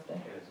someone's birthday?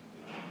 It is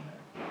indeed.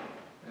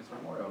 It's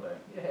Memorial Day.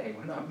 Yay,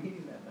 we're not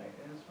meeting that night.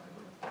 It's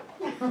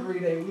my birthday.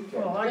 3-day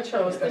weekend. Well, I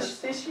chose,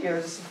 this year,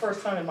 this is the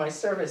first time in my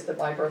service that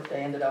my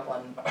birthday ended up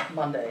on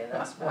Monday, and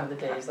that's one of the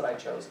days that I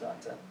chose not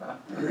to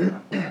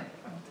come.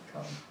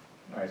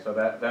 All right, so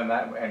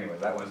anyway,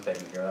 that one's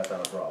taken care of, that's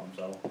not a problem,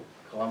 so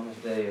Columbus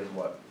Day is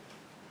what,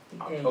 The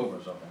 8th. October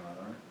or something like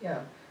that, right? Yeah,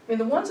 I mean,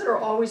 the ones that are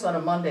always on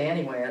a Monday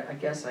anyway, I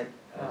guess Monday,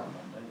 yeah.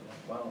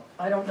 Well,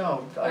 I don't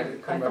know. I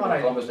couldn't thought remember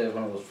if Columbus Day is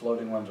one of those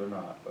floating ones or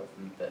not, but,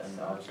 and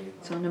obviously,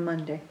 It's on a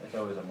Monday, it's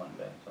always a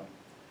Monday, so.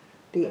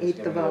 the 8th of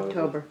Thanksgiving Day was the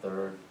October.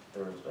 Third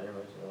Thursday,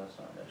 right, so that's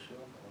not an issue,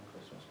 and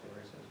Christmas Day,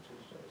 right, is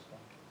Tuesday, so.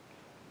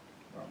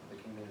 Martin Luther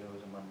King Day is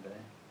always a Monday.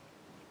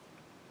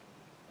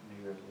 New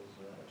Year's is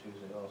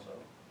Tuesday also.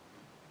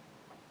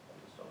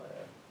 So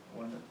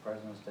when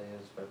President's Day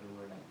is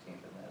February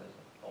 19th, and that is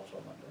also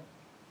a Monday.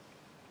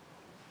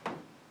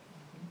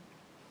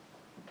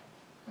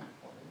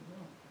 Well, there you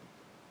go.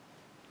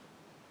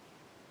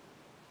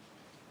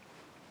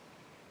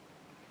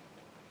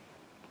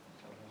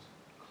 So it's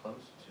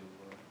close to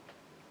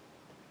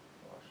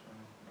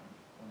Washington.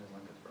 When is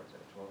Lincoln's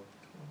birthday? 12?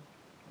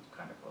 It's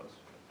kind of close,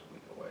 it's a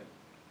week away.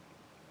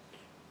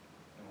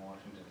 And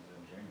Washington is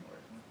in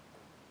January, isn't it?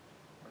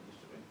 Or it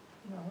used to be.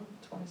 No,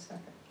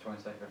 22nd.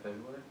 22nd of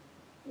February?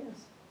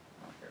 Yes.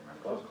 I can't remember.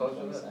 Close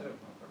to that too,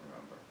 I can't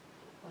remember.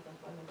 Well, that's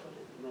why they put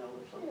it in the middle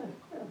or Yeah, something.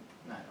 yeah.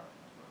 No, I don't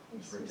remember.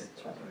 It's It's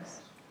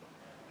ridiculous.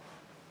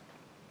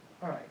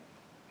 20s. All right,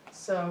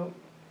 so,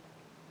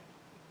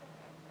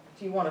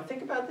 do you want to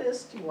think about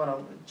this? Do you want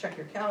to check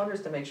your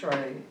calendars to make sure No,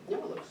 it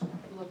looks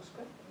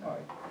good. all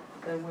right,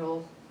 then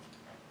we'll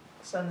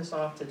send this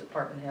off to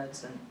department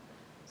heads and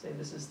say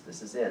this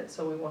is it,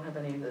 so we won't have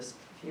any of this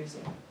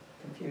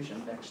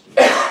confusion next year.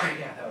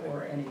 Yeah, that would be Or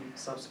great. any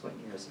subsequent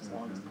years, as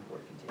long as the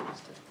board continues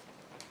to.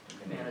 You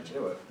can manage to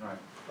do it, right.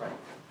 Right.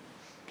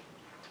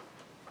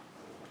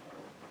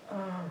 All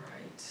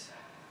right.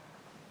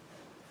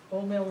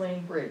 Old Mill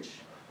Lane Bridge.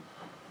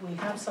 We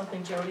have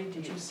something, Jody,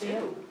 did you see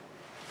it?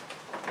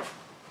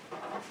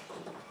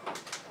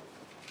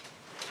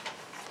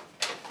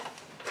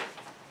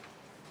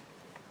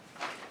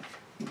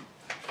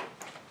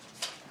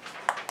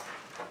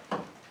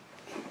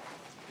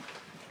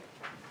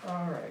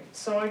 All right,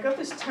 so I got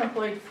this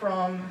template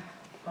from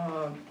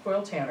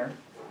Coyle Tanner.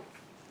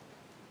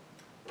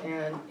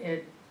 And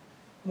it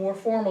more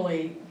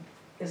formally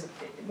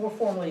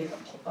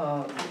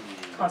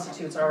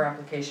constitutes our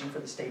application for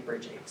the state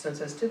bridge aid. So it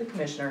says, to the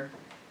Commissioner,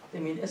 the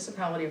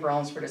municipality of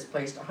Rollinsford has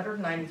placed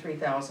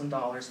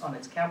 $193,000 on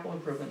its capital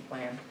improvement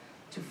plan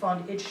to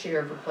fund its share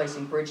of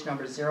replacing bridge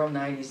number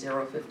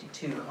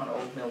 090052 on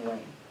Old Mill Lane.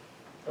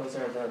 Those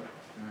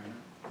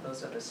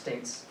are the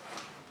state's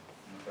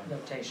Okay.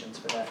 notations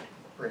for that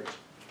bridge.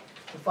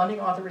 The funding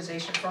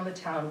authorization from the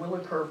town will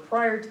occur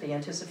prior to the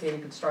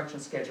anticipated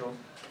construction schedule,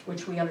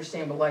 which we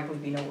understand will likely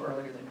be no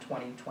earlier than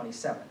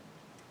 2027.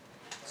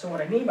 So what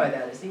I mean by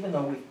that is, even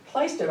though we've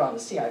placed it on the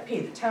CIP,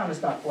 the town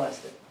has not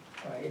blessed it,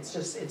 right? It's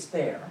just, it's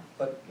there,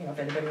 but, you know, if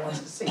anybody wants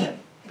to see it,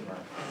 you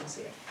can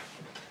see it.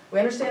 We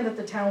understand that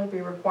the town will be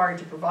required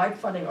to provide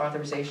funding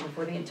authorization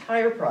for the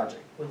entire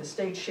project, with the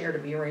state's share to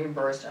be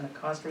reimbursed on a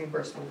cost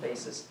reimbursable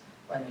basis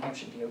by New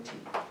Hampshire DOT.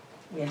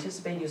 We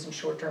anticipate using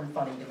short-term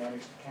funding to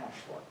manage the cash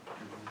flow.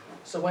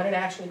 So when it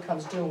actually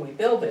comes due and we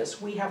bill this,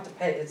 we have to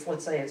pay,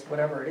 let's say it's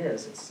whatever it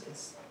is,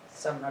 it's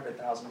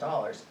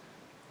 $700,000.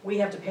 We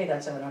have to pay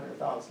that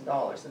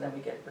 $700,000 and then we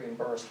get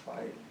reimbursed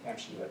by New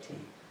Hampshire DOT.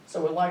 So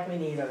we'll likely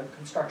need a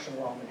construction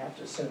loan and have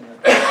to assume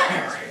that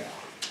that's for that.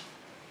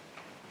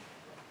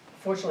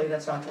 Fortunately,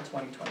 that's not until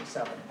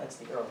 2027, that's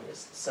the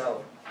earliest,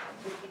 so.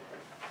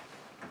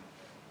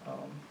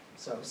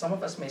 So some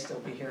of us may still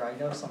be here, I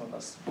know some of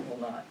us will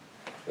not.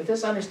 With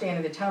this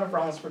understanding, the town of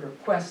Rollinsford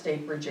requests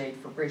state bridge aid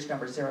for bridge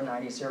number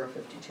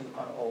 090052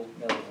 on Old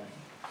Mill Lane.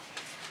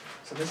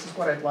 So this is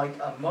what I'd like,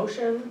 a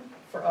motion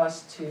for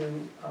us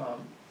to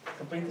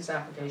complete this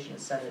application and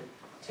send it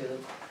to the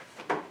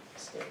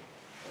state.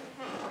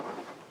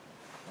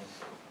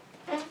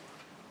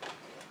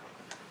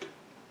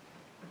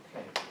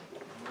 Okay,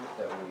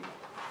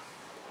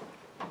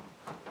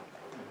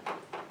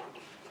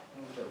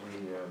 move that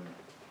we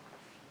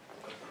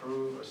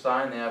approve,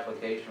 assign the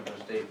application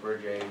for state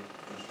bridge aid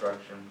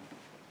construction,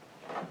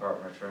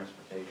 Department of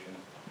Transportation,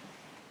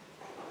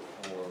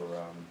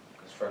 for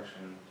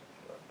construction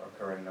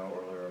occurring no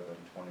earlier than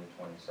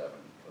 2027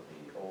 for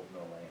the Old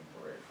Mill Lane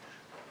Bridge.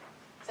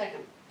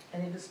 Second.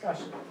 Any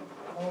discussion?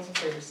 All those in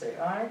favor say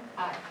aye.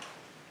 Aye.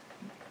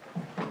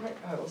 All right,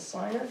 I will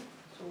sign it.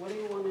 So what do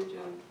you want to do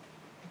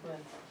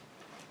with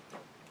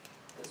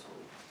this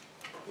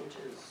one, which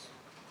is?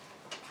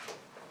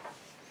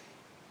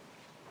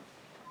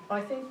 I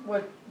think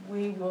what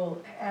we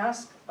will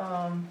ask,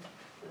 yeah,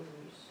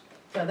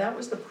 that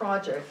was the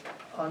project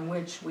on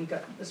which we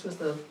got, this was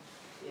the,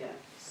 Yeah.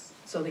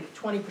 so the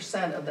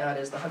 20% of that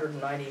is the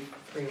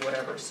 193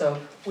 whatever. So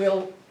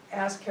we'll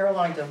ask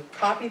Caroline to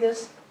copy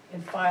this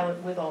and file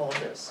it with all of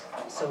this,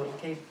 so it'll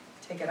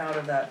take it out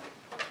of that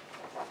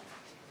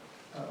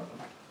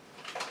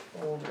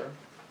folder.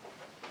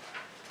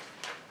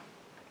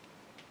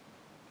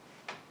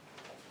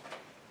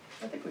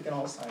 I think we can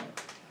all sign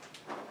it.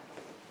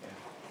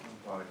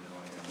 Probably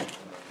doing it.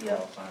 Yeah,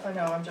 I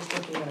know, I'm just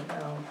looking at it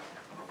now.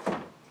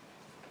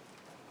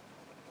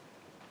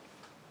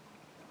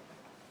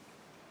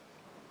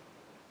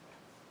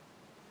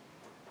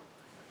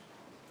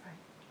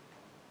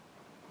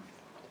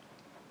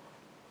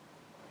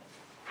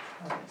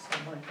 All right, so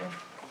Michael.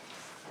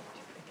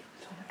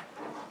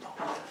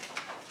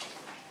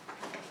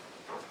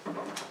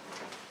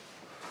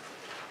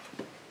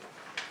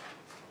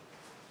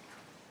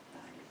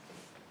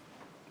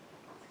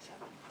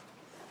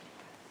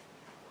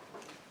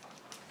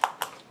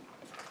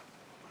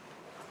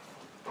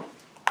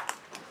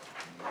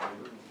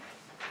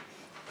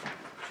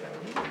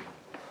 Jody.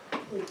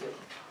 Thank you.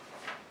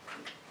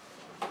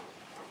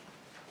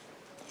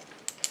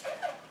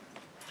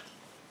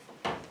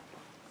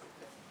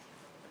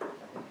 I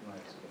think you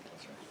might skip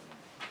this one.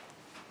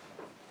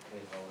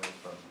 Paid holidays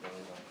from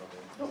Billy's on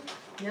probation.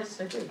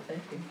 Yes, I did,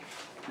 thank you.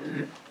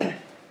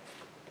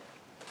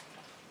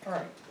 All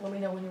right, let me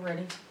know when you're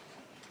ready.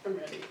 I'm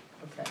ready.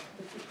 Okay.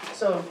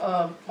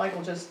 So,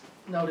 Michael just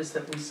noticed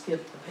that we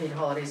skipped the paid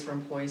holidays for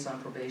employees on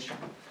probation.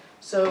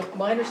 So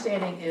my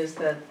understanding is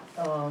that,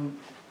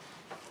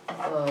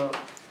 the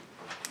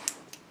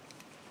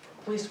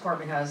police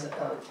department has,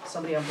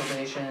 somebody on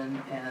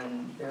probation,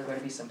 and there are gonna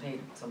be some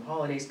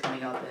holidays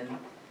coming up, and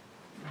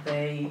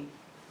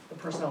the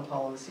personnel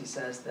policy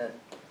says that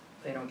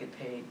they don't get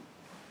paid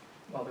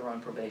while they're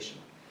on probation.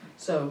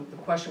 So the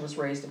question was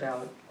raised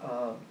about,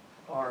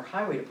 our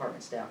highway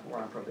department staff who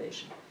are on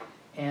probation.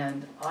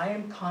 And I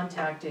am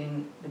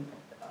contacting,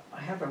 I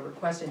have a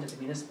request into the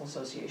municipal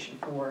association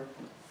for,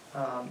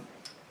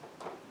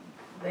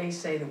 they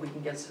say that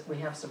we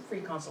have some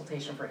free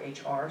consultation for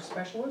HR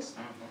specialists.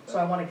 So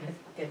I wanna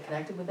get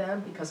connected with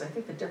them, because I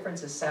think the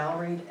difference is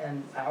salaried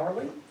and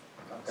hourly.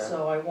 Okay.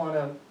 So I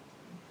wanna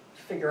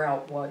figure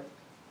out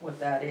what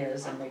that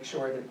is and make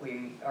sure that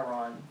we are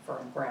on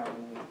firm ground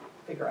when we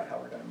figure out how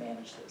we're gonna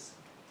manage this.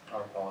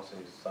 Our policy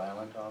is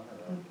silent on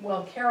it, or?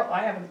 Well,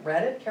 I haven't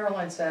read it.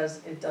 Caroline says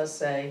it does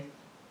say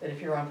that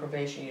if you're on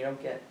probation, you don't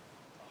get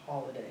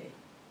holiday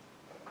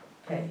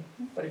pay.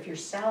 But if you're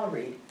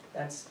salaried,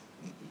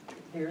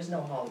 there is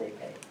no holiday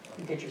pay.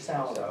 You get your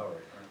salary. Salary,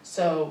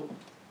 right.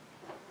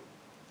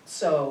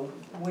 So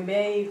we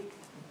may,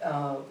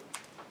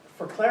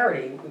 for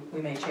clarity,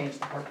 we may change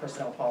the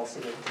personnel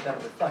policy to better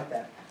reflect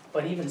that.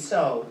 But even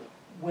so,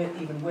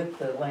 even with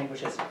the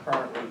language as it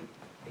currently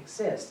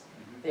exists,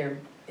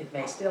 it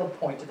may still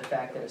point to the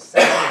fact that a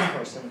salaried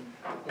person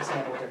is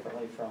handled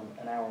differently from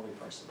an hourly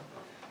person.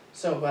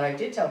 So, but I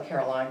did tell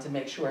Caroline to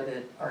make sure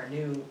that our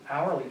new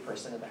hourly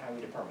person at the highway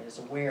department is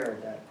aware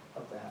of that,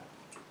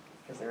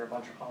 because there are a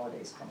bunch of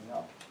holidays coming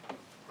up.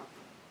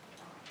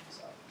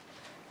 So,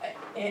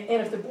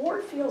 and if the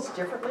board feels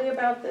differently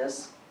about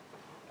this,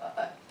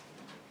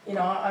 you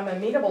know, I'm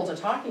amenable to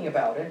talking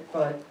about it,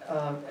 but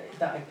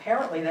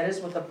apparently that is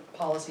what the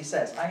policy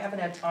says. I haven't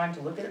had time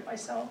to look at it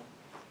myself.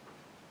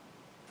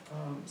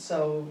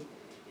 So,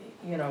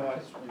 you know,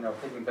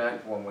 Thinking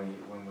back to when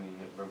we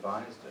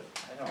revised it,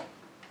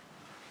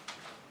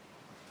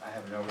 I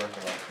have no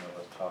recollection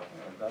of us talking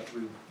about that.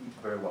 We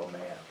very well may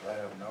have, but I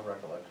have no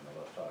recollection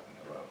of us talking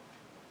about.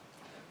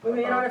 we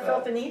may not have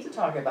felt that. the need to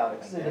talk about it,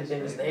 because I guess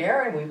it was maybe.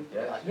 there, and we,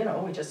 Yes. you know,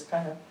 we just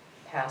kind of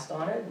passed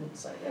on it, and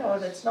so, you know,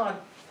 Yes. it's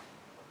not,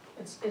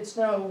 it's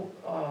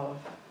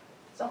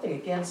nothing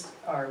against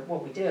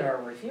what we did, our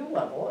review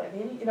level. I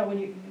mean, you know, when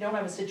you don't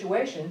have a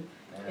situation,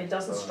 Yeah, it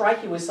doesn't so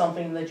strike you as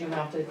something that you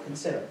have to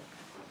consider. it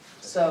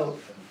So,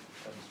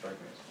 doesn't strike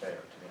me as fair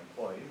to the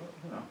employee, but,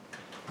 you know.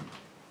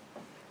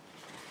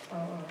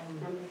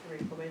 Number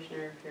 3,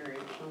 probationary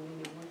period, shall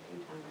mean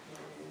working time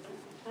period,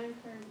 time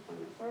period,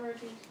 employment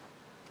authorities,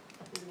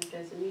 and the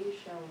designee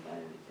shall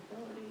evaluate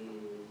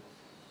abilities.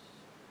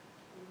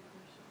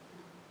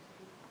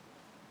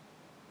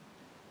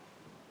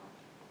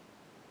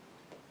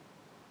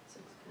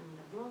 6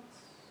 calendar months,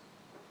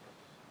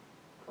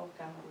 12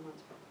 calendar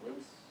months for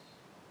police.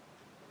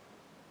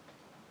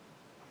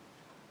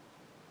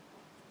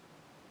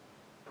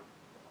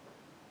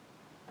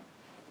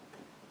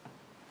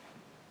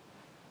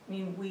 I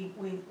mean, we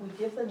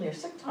give them their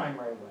sick time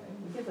right away,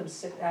 we give them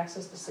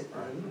access to sick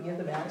leave, we give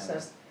them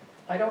access,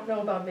 I don't know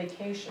about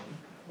vacation,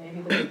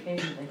 maybe the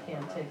vacation, they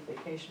can't take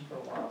vacation for a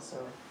while,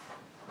 so.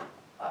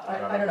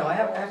 I don't know, I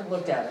haven't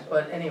looked at it,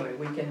 but anyway,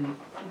 we can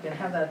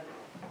have that,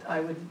 I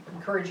would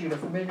encourage you to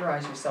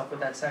familiarize yourself with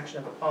that section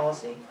of the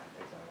policy,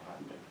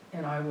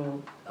 and I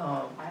will,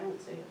 I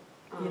don't see it.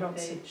 You don't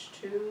see- Page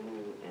 2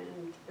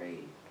 and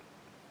 3.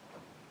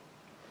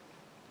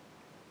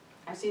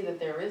 I see that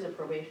there is a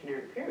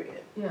probationary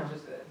period. yeah.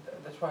 Just,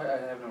 that's why I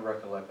have no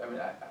recollection. I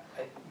mean,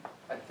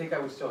 I think I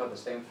would still have the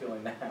same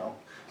feeling now,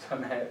 so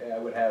I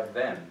would have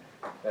then,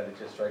 that it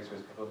just strikes me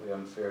as completely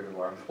unfair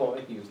to our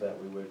employees that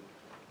we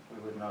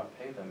would not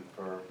pay them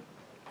for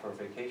for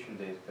vacation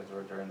days because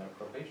we're during the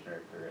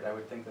probationary period. I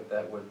would think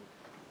that would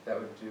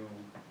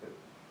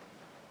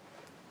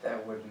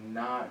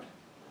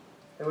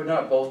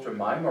not bolster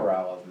my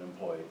morale as an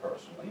employee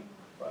personally,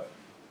 but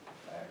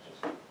I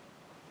just, I'm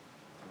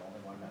only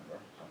one member,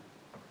 so.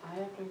 I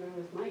have to agree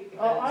with Mike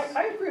Oh, because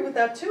I agree with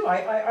that too.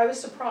 I was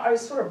surprised, I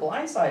was sort of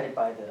blindsided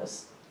by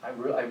this.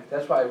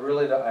 That's why I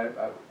really,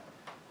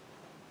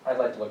 I'd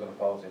like to look at the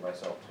policy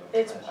myself too.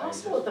 It's I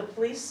possible just- that the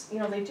police, you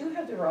know, they do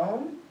have their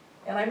own,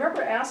 and I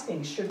remember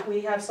asking, should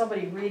we have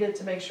somebody read it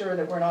to make sure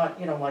that we're not,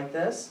 you know, like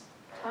this?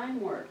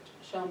 time worked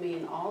shall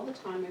mean all the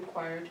time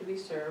required to be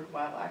served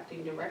while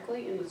acting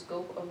directly in the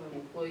scope of an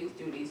employee's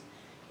duties,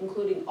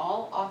 including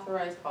all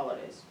authorized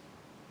holidays.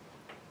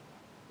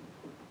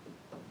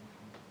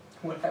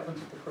 What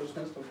happens if the person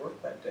has to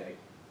work that day?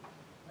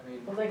 I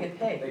mean, Well, they get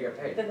paid. they get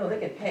paid. No, they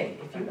get paid.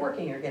 If you're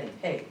working, you're getting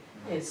paid.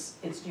 It's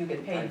you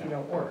get paid if you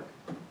don't work.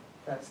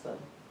 That's the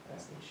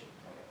issue,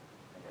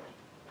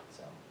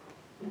 so.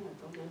 Yeah,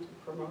 it goes into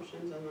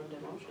promotions and then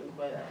demotions,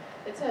 but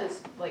it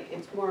says, like,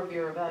 it's more of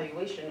your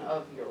evaluation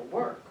of your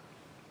work.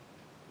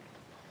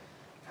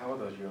 How are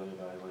those yearly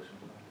evaluations?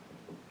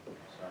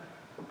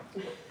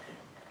 Sorry.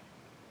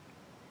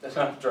 That's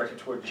not directed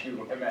towards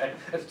you, I mean,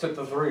 that's to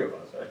the three of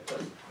us.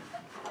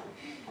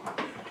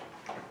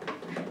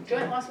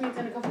 Joint loss meets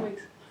in a couple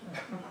weeks.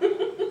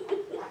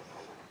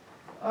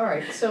 All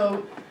right,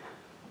 so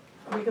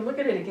we can look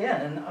at it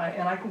again,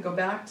 and I can go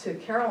back to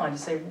Caroline to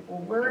say, well,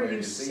 where are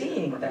you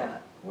seeing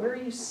that? Where are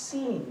you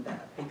seeing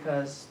that?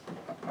 Because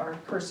our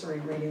cursory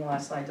reading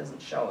last night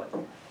doesn't show it,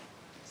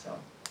 so.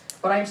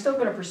 But I'm still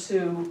gonna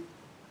pursue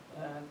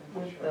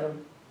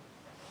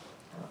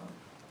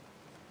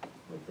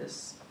with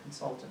this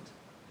consultant,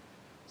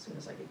 as soon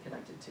as I get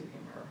connected to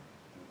him or her.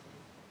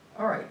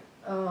 All right,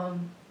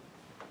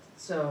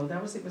 so that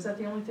was that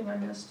the only thing I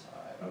missed?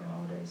 I don't know.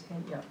 Holidays,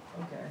 yeah,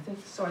 okay, I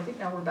think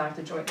now we're back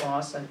to joint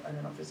loss. I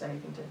don't know if there's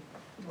anything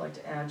you'd like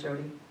to add,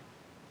 Jody?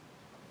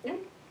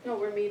 No,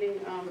 we're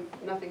meeting,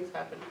 nothing's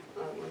happened,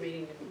 we're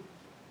meeting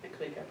next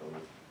week, I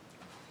believe.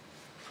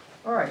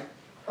 All right,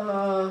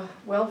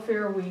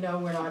 welfare, we know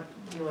we're not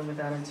dealing with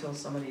that until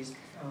some of these,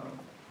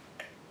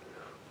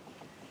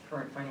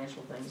 current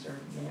financial things are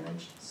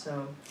managed,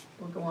 so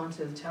we'll go on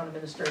to the town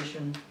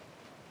administration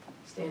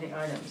standing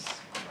items.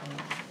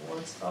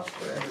 What's up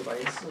for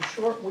everybody? It's a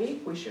short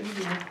week, we shouldn't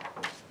be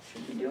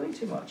doing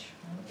too much.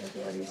 I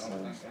think everybody's, I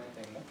don't think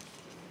anything more.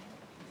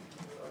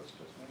 Let's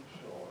just make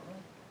sure.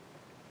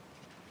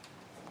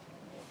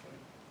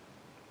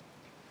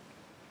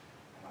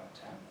 I'm out of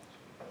town next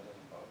week, but it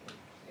doesn't bother me.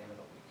 It's the end of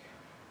the week.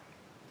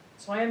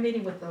 so I am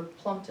meeting with the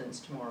Plumptons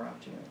tomorrow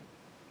afternoon,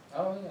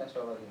 Oh, yeah, so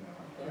I'll let you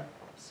know. yeah,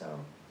 so.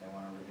 They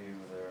wanna review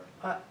their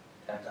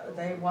tax bill.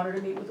 They wanted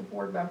to meet with the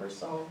board members,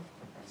 so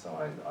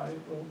I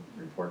will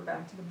report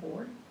back to the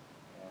board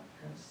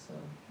Yeah. as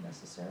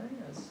necessary,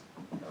 as.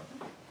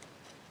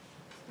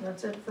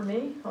 That's it for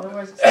me,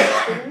 otherwise it's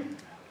Thanksgiving.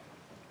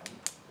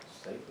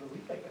 Stay for the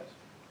week, I guess.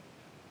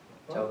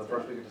 Till the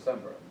first week of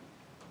December.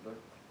 Good.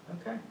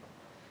 Okay,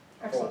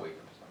 Full excellent. week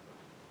of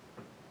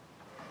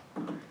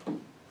December.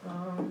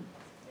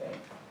 Okay.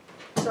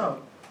 So,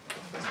 I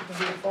guess we can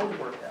do the folder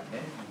work then.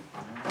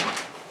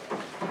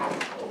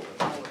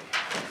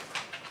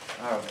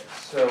 All right,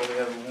 so we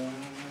have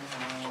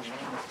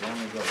one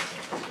to go.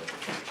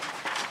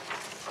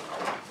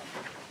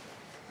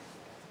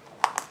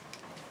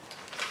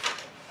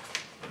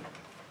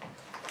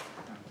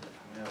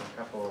 We have a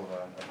couple of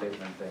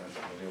abatement things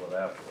that we'll deal with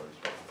afterwards.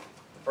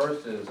 The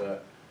first is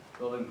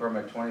building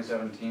permit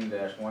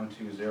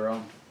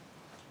 2017-120,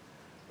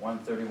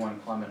 131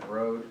 Clement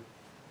Road.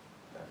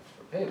 That's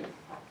for paving.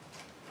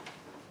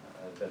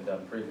 Has been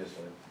done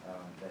previously.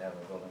 They have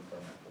a building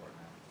permit for it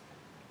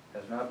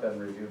now. Has not been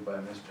reviewed by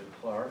Mr.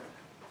 Clark.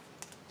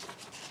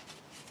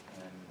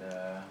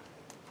 And,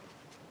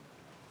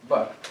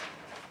 but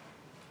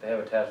they have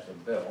attached a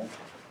bill,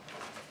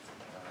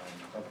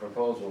 a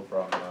proposal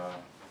from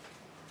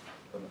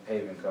the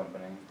paving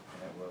company, and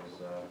it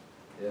was,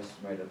 the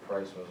estimated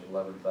price was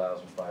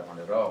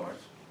 $11,500.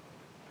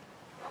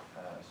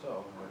 So I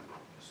would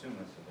assume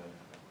this is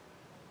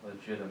a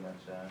legitimate,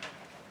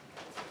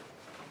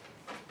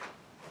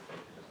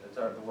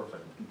 the work's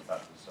like done,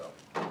 so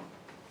I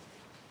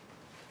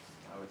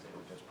would say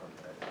we just permit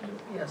it.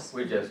 Yes,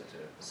 We just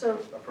so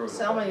approve it.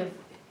 Salma, if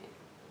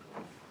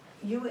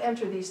you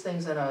enter these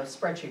things in a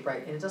spreadsheet,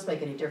 right, and it doesn't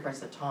make any difference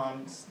that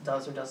Tom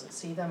does or doesn't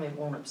see them, it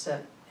won't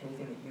upset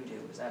anything that you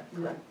do, is that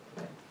correct?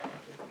 Okay.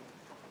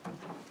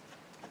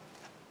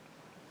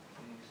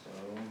 So,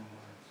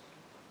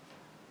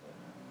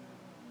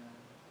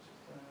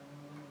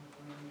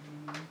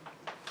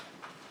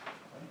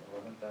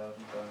 $11,500, $10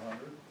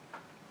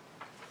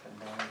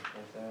 per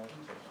thousand,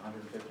 so it's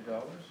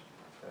 $150.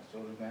 That's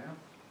still the math?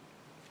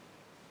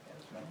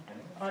 Yes, ma'am.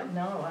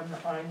 No,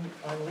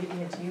 I'm leaving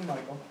it to you,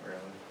 Michael. Really?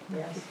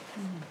 Yes,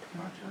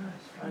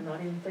 I'm not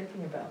even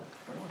thinking about it.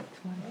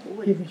 You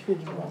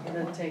want me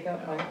to take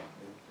out my,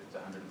 It's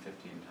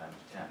 115 times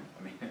 10.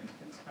 I mean,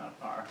 it's not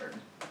hard.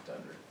 It's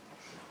under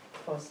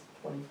plus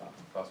 25.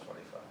 plus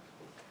 25.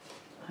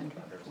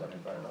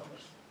 $175,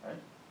 right?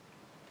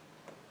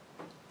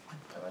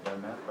 Have I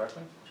done math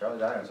correctly? Charlie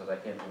Diane says I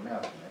can't do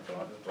math, so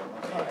I'll just do it.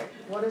 All right,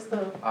 what is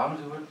the, I'll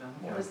do it on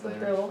the What is the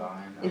calculator, bill?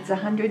 fine. It's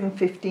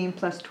 115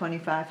 plus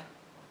 25,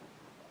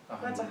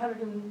 that's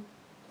 140.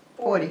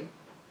 40. It's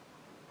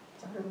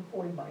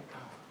 140, Mike.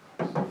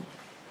 Fine.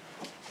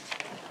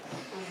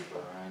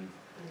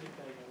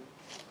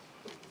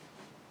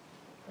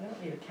 I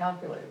don't need a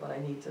calculator, but I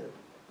need to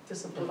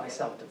discipline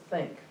myself to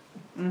think.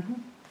 Mm-hmm.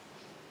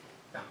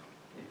 Yes.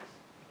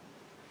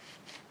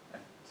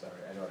 Sorry,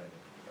 I know what I did.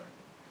 Sorry.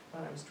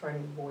 And I was trying to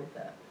avoid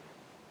that.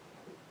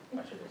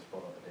 I should just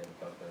pull up the data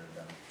calculator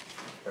down.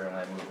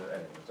 Apparently I moved it,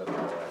 it doesn't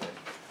matter what I did.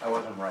 I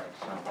wasn't right,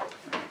 so.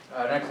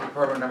 Next is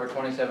permit number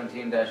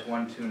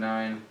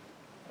 2017-129,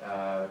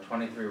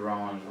 23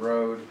 Rollins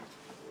Road.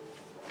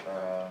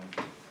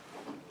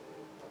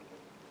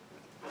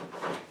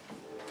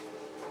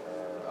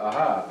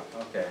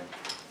 Okay.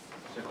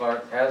 Mr.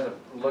 Clark has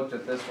looked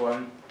at this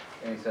one,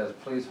 and he says,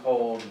 please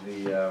hold,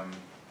 the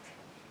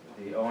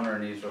owner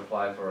needs to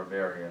apply for a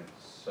variance,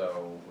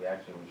 so we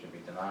should be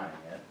denying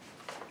it,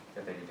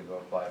 if they need to go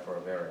apply for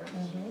a variance.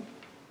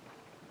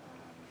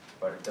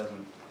 But it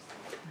doesn't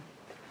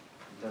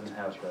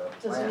have the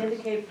Does it plans.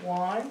 indicate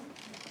why?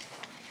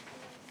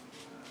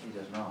 He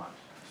does not,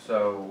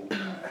 so,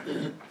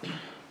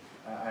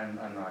 I'm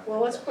not.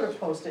 Well, let's put a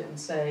post-it and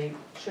say,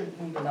 shouldn't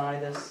we deny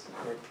this,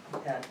 or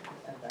add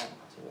that to it?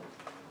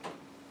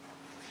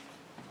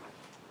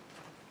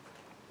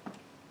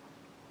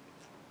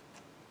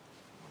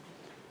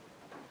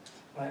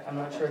 I'm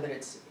not sure that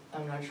it's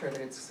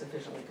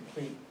sufficiently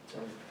complete to.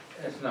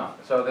 It's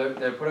not, so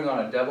they're putting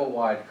on a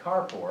double-wide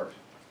carport.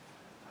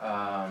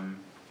 I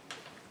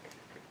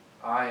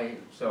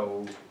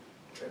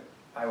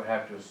would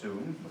have to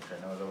assume, which I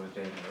know is always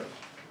dangerous,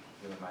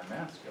 given my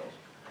math skills,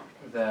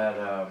 that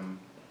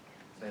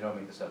they don't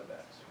meet the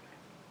setbacks.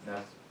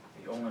 That's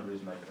the only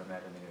reason I could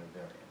imagine they need a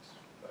variance,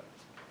 but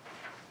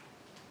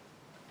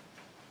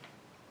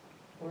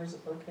Where is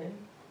it located?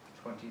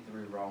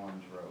 23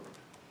 Rollins Road.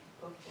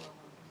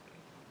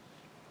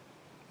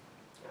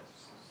 Yes,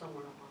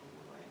 somewhere along the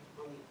way,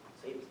 on the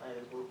same side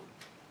as well.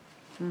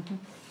 Mm-hmm.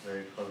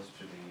 Very close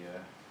to the,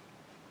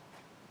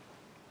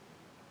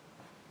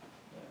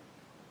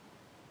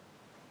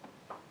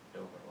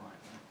 Dover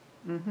line,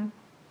 right? Mm-hmm.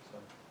 So,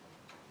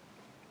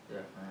 yeah,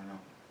 I don't know.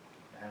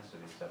 It has to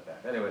be set back.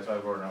 Anyway, so I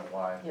wrote out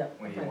why Yeah,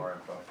 we need okay. more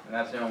info. And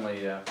that's the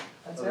only, That's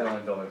those are the it?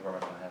 only building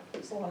permits I have.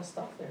 There's a lot of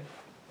stuff there.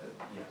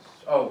 Yes.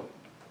 Oh,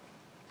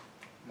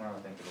 one other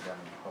thing to be done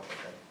in public,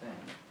 I think.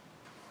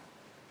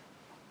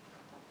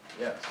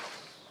 Yes.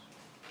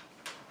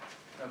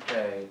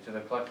 Okay, to the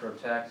collector of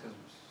taxes,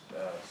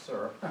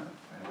 sir,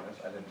 anyways,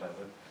 I didn't type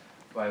it.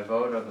 By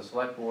vote of the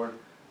select board,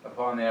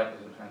 upon the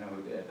application, I know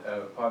who did,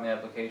 upon the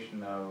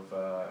application of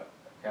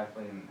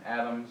Kathleen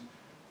Adams,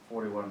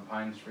 41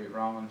 Pine Street,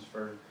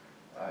 Rollinsford,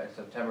 in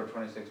September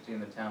 2016,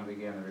 the town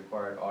began the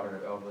required audit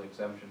of elderly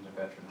exemptions and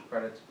veterans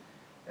credits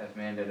as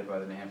mandated by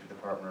the New Hampshire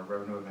Department of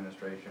Revenue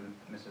Administration.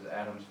 Mrs.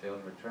 Adams failed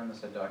to return the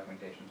said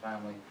documentation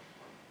timely,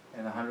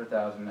 and the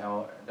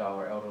 $100,000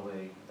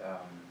 elderly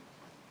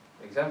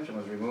exemption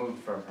was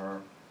removed from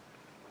her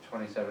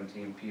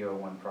 2017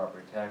 PO1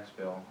 property tax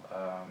bill.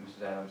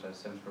 Mrs. Adams has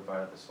since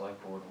provided the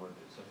select board with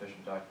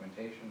sufficient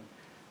documentation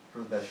to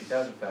prove that she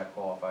does in fact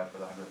qualify for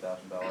the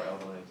 $100,000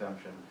 elderly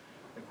exemption.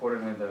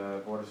 Accordingly,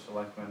 the Board of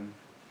Selectmen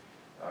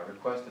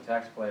request the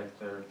tax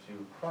collector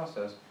to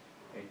process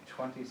a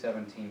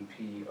 2017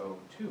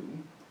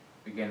 PO2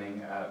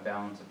 beginning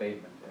balance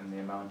abatement in the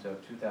amount of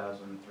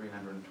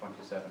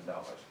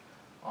 $2,327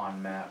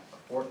 on map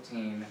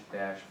 14-47-0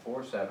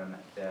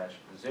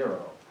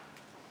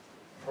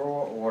 per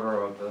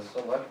order of the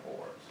select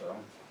board, so,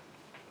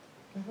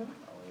 are we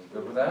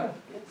good with that?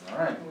 Yes. All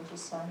right. We'll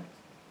just sign it.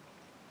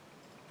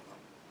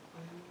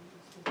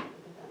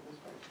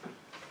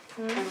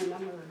 I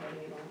remember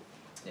getting it.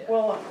 Yeah.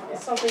 Well,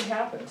 something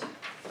happened.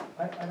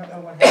 I don't know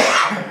what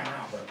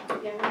happened.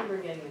 But Yeah, I remember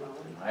getting it all.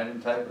 I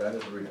didn't type it, I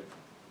just read it.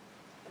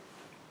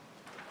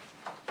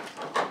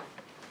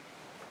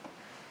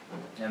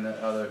 And the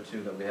other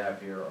two that we have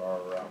here are,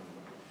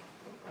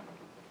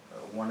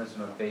 one is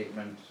an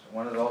abatement,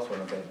 one is also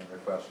an abatement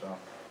request, so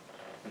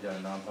we done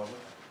a non-public.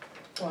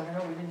 Well, I don't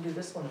know, we didn't do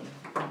this one.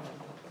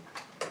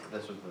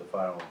 This was the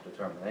final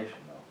determination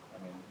though, I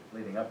mean,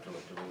 leading up to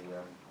it, do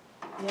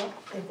we, Yeah,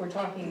 if we're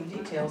talking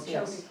details,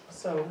 yes.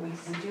 So we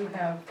do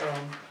have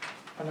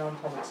a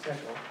non-public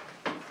schedule.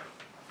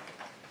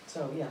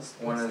 So, yes.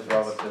 one is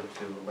relative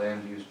to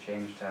land use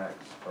change tax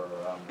for,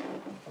 Okay.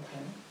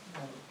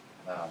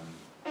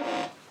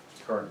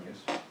 current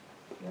use.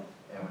 Yep.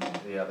 And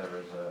the other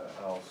is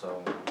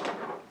also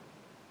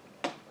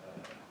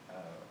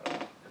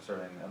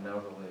concerning an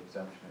elderly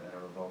exemption and a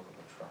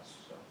revocable trust,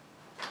 so.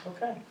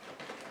 Okay.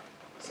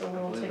 So I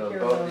we'll believe take those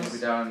care of both need to be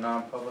those. done in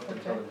non-public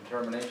until Okay. the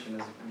determination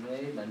is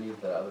made. I need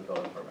the other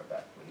building permit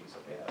back, please,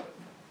 if we have it.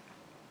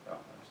 No,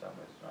 it's done,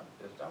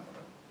 it's done with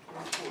it.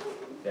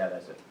 Yeah,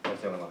 that's it,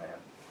 that's the only one I have.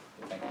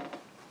 Thank you. Alright,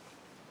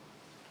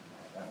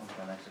 that one's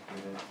been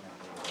executed, and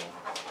we will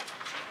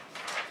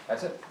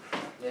That's it.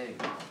 Yay.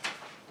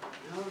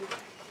 Okay.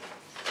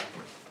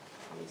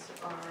 These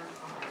are our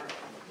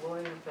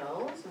lawyer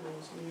bills, and I'm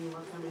just gonna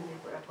let them in here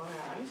for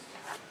FYIs.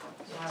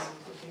 So I was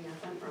looking at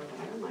them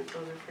earlier, Mike,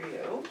 those are for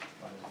you.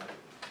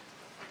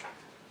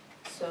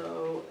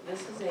 So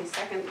this is a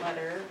second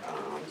letter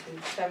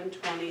to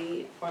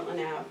 720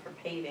 Portland Ave for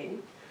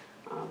paving.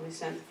 We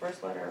sent the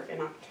first letter in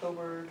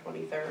October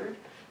 23rd.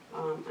 I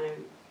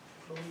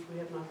believe we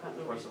have not gotten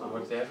a What's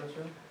response. the address,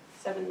 sir?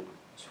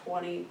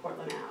 720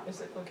 Portland Ave.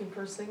 Is it looking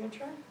for a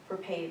signature? For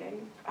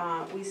paving.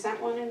 We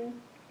sent one in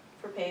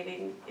for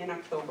paving in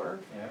October,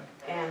 Yeah.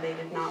 and they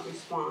did not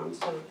respond,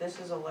 so this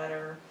is a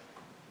letter,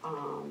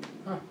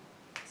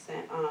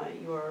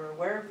 you are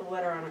aware of the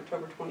letter on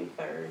October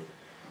 23rd.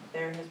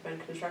 There has been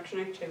construction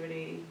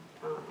activity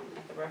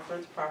at the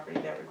reference property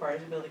that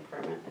requires a building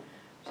permit.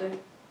 So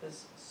the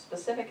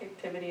specific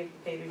activity of the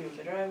paving of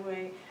the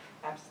driveway,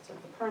 absence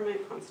of the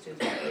permit constitutes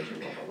violation,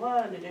 blah, blah,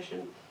 blah. In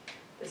addition,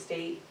 the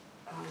state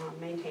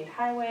maintained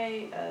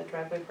highway, a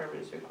driveway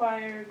permit is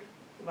required,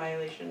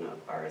 violation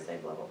of RSA,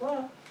 blah, blah,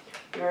 blah.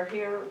 You are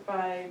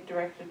hereby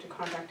directed to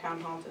contact town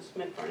hall to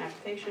submit for an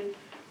application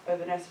for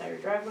the necessary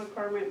driveway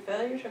permit.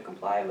 Failure to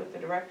comply with the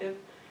directive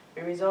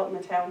may result in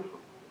the town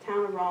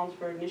of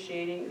Rollinsford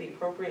initiating the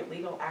appropriate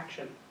legal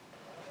action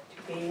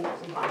to gain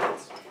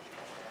compliance.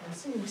 It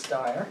seems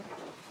dire.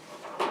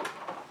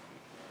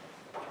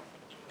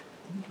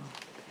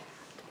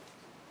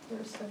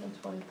 There's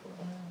 724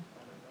 now.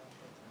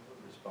 I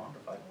would respond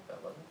if I got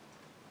that letter.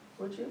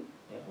 Would you?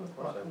 Yeah, With of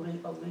course I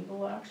would. what, a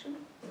legal action,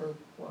 or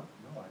what?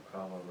 No, I'd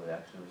probably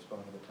actually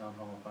respond to the town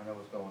hall and find out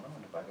what's going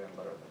on if I got a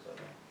letter that said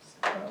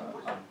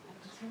that.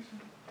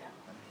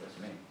 That's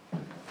me.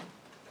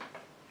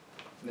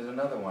 There's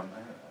another one,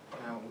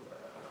 now.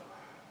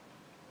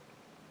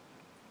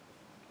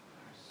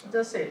 It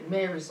does say it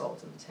may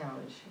result in the town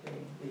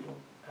issuing legal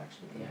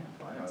action Yeah, in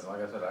compliance.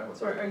 like I said, I would.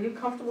 So are you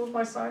comfortable with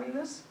my signing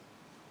this?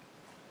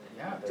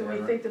 Yeah. Do we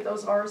think that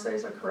those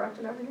RSAs are correct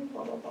and everything,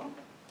 blah, blah, blah?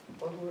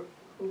 Well,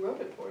 who wrote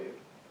it for you?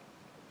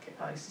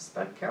 I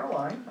suspect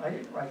Caroline, I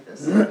didn't write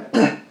this. Was it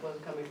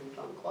coming from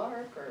Tom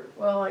Clark, or?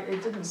 Well,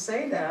 it didn't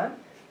say that.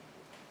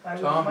 I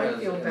Tom might has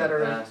feel in the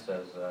better. past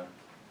has,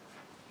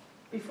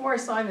 Before I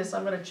sign this,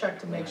 I'm gonna check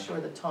to make Yeah. sure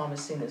that Tom has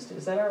seen this.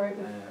 Is that all right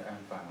with you? I'm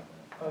fine with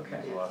that. Okay,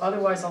 There's a lot of-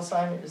 otherwise I'll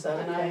sign it, is that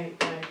And okay?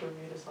 I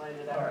agree to sign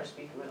it after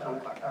speaking with Tom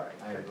Clark. All right,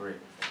 I good. agree.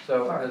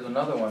 So All right. there's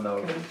another one though.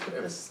 Can we put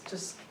If- this,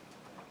 just,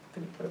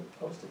 can you put a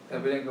post-it?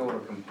 If we didn't go over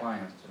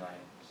compliance tonight,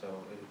 so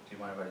do you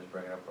mind if I just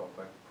bring it up real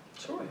quick?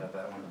 Sure. We have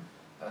that one.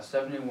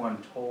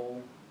 71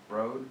 Toll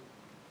Road.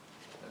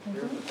 It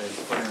appears that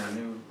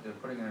they're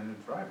putting in a new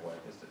driveway.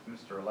 It's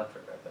Mr.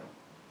 Electric, I think.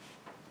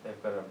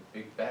 They've got a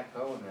big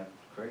backhoe and they've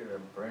created a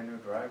brand new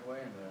driveway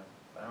and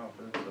they're, I don't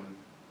know, doing some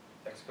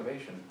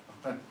excavation.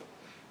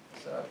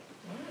 So,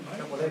 a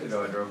couple of days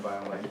ago I drove by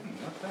and I'm like,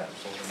 what's that?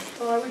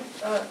 Well, I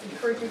would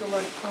encourage you to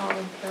let Tom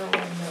and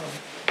Caroline know.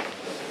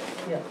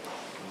 Yeah.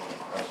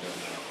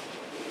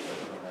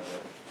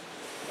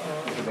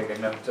 It's a big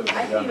enough to be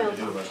I done to emailed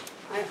do, Tom. but,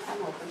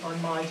 I'm open.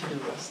 On my to-do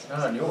list. not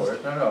on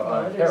yours, no, Well,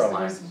 on it is-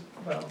 Caroline's.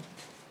 Well,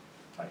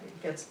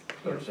 it gets So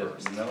here it's just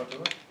first. email it to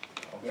her?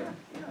 Okay.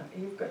 Yeah,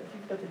 you've got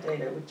the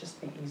data, it would just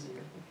be easier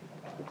if you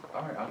want.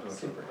 All right, I'll do it.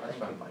 Super, That's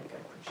thank you, fine. Mike, I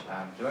appreciate it.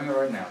 I'm doing it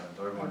right now, then,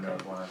 so everyone knows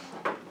Okay. when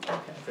I'm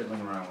Okay.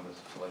 fiddling around with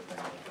this select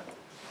thing.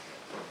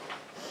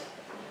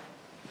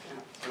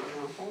 Yeah, so we're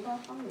gonna hold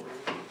off on that.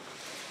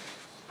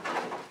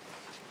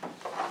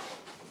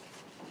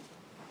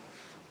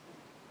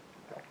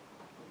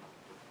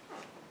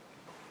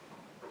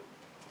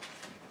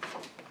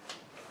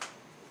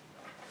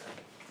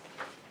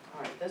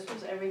 All right, this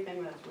was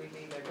everything that we've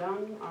either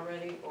done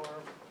already or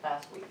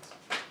past weeks.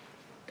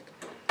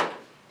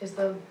 Is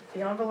the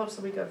envelopes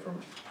that we got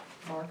from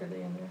Mark, are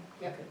they in there?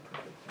 Yep. Okay,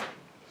 perfect.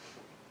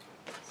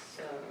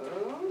 So,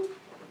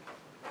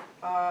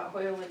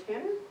 Hoyle &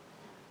 Tanner,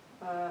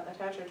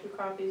 attach our 2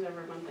 copies of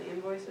our monthly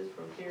invoices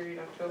for period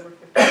October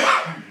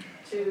 15th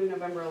to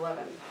November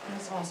 11th.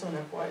 That's also an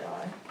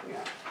FYI,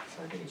 Yeah,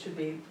 so I think it should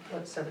be,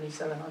 what,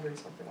 7,700,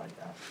 something like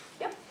that.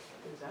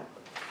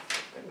 exactly.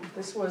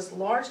 This was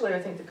largely, I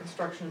think,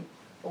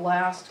 the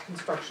last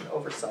construction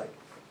oversight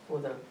for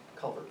the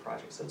culvert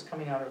project, so it's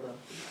coming out of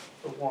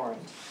the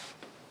warrant.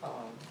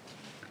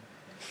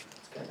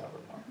 It's getting out of the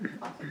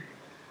warrant. Awesome.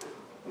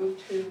 Move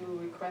to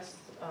request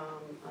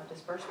a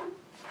disbursement.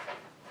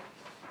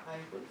 I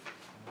agree.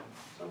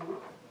 So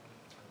moved.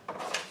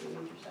 You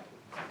need your second.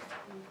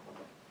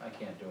 I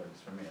can't do it,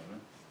 it's for me, isn't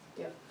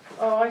it?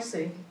 Oh, I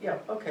see, yeah,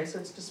 okay, so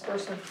it's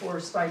disbursement for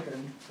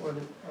stipend for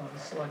the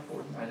select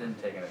board. I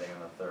didn't take anything in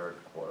the third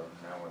quarter,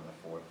 now we're in the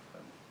fourth,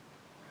 and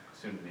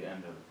soon to the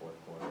end of the fourth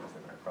quarter, I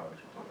think I probably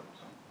should do it,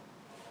 so.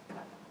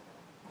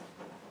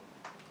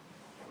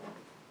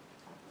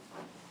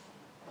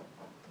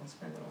 Don't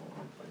spend it all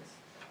over the place.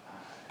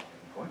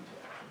 I'm going to.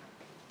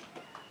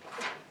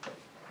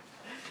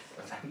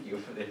 But thank you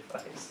for the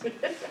advice.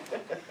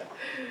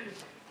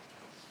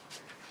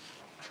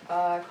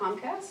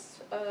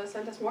 Comcast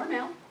sent us more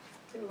mail.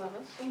 They love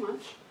us so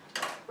much.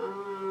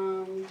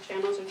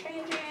 Channels are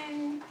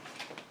changing.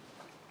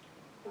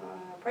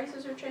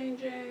 Prices are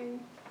changing,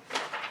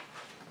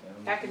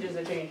 packages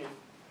are changing.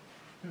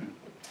 Okay.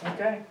 I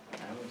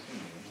haven't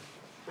seen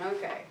it.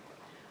 Okay.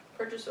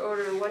 Purchase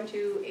order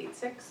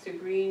 1286 to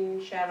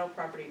Green Shadow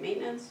Property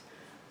Maintenance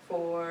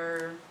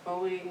for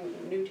mowing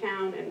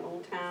Newtown and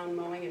Old Town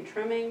mowing and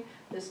trimming.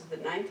 This is the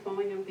 9th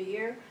mowing of the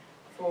year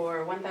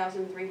for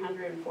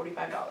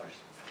 $1,345.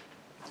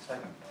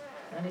 Second.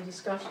 Any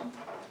discussion?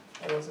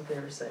 All those in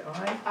favor say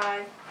aye.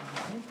 Aye.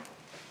 Aye.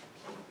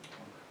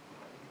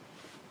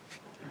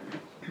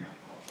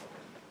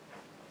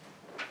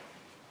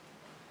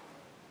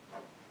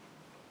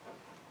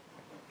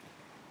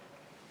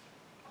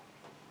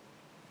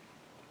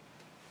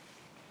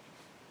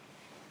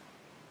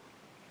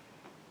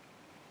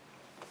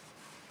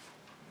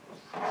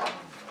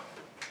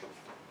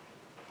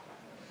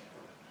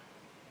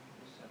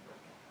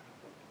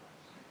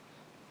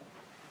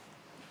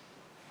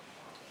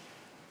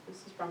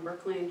 This is from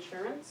Berkeley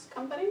Insurance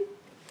Company.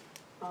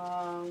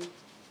 I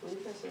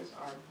think this is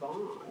our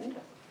bond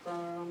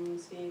from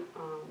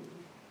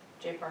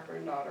J. Parker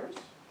and Daughters.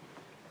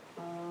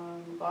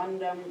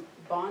 Bond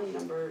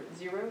number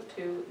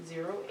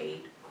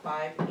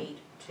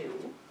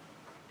 0208582.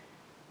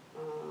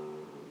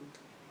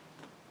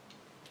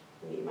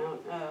 In the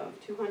amount of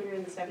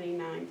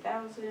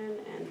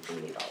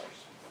 $279,020.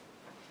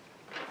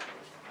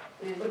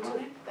 And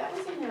that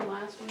was in there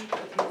last week, but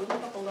it was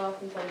coupled off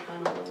until the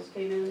final bills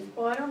came in.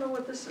 Well, I don't know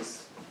what this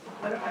is,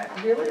 I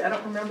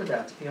don't remember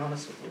that, to be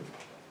honest with you.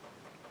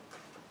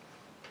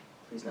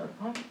 Please note,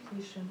 upon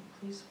completion,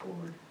 please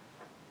forward.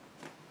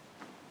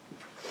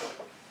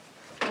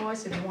 Oh, I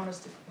see, they want us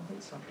to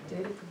complete something,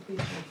 date of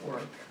completion of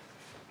work,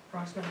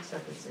 approximate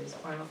acceptance dates,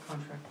 final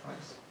contract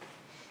price.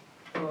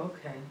 Oh,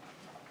 okay.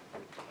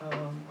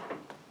 All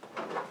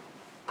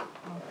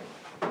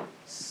right,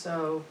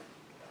 so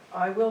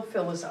I will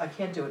fill this, I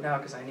can't do it now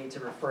because I need to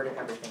refer to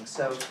everything,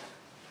 so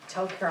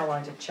tell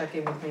Caroline to check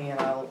in with me and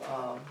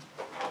I'll,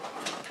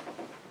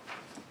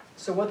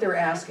 so what they're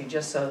asking,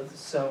 just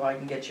so I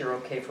can get your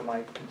okay for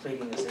my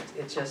completing this,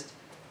 it's just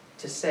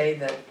to say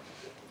that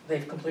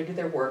they've completed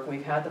their work,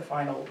 we've had the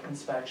final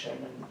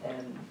inspection,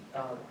 and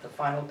the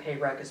final pay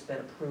rec has been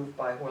approved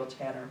by Hoyle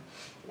Tanner.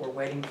 We're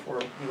waiting for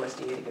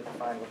USDA to get the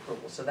final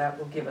approval, so that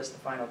will give us the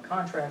final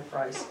contract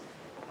price,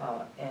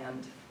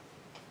 and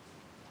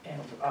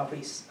I'll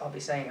be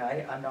saying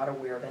I'm not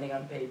aware of any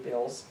unpaid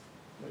bills,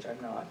 which I'm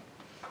not,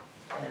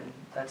 and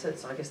that's it.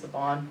 So I guess the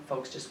bond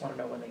folks just want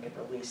to know when they can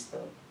release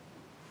the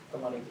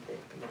money that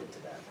they've committed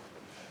to that.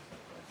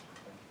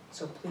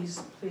 So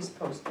please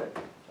post it.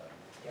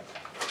 Yep.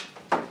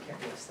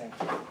 Yes, thank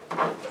you.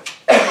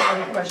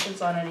 Any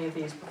questions on any of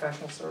these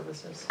professional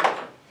services?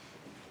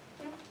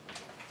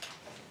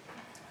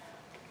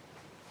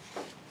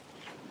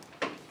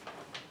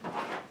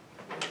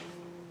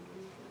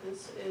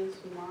 This is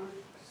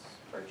Mark's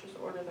purchase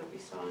order that we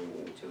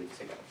signed 2 weeks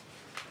ago.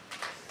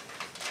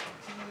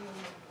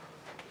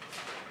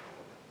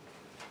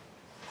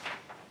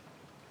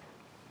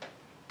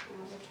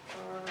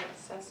 Avatar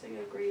assessing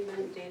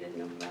agreement dated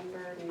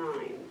November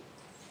 9th.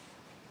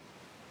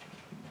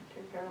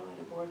 Dear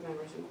Carolina board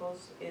members,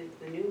 enclosed is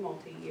the new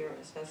multi-year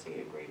assessing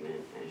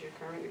agreement, as your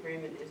current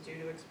agreement is due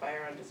to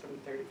expire on December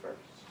 31st.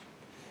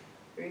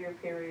 3-year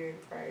period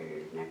prior to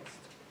your next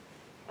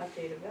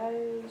update of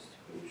values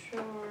to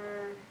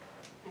ensure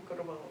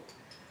equitable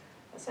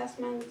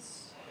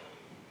assessments.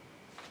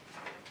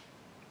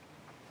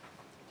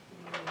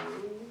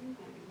 I'm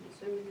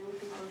assuming you're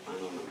looking for a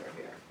final number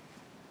here.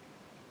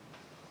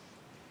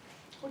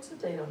 What's the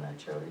date on that,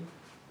 Jody?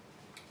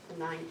 The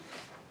 9th,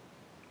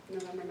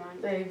 November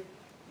 9th.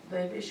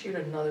 They've issued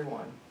another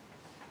one.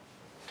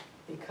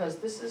 Because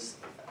this is,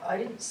 I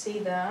didn't see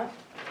that,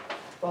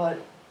 but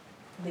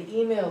the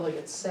email that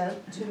gets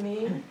sent to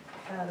me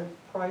had a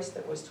price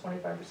that was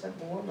 25%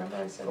 more, remember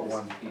I said For this?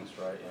 one piece,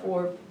 right, yeah.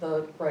 For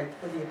the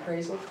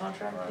appraisal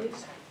contract Right.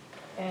 piece.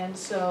 And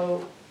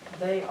so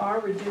they are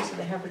reducing,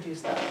 they have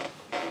reduced that.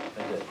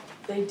 They did.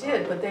 They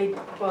did,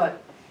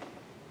 but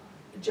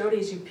Jody,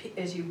 as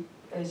you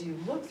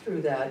look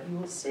through that, you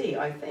will see,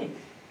 I think,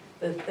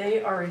 that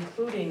they are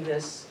including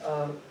this,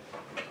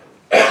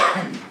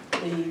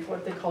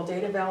 what they call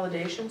data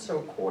validation, so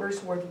a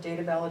quarter's worth of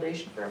data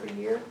validation for every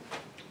year.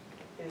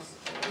 Yes.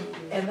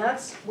 And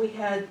that's, we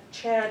had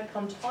Chad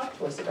come talk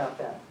to us about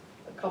that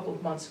a couple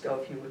of months ago,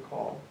 if you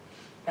recall.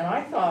 And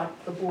I thought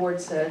the board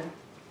said,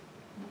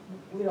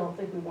 we don't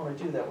think we want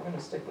to do that, we're going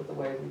to stick with the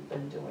way we've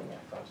been doing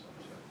it.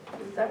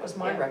 That was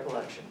my Yeah.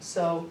 recollection,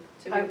 so.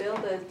 To be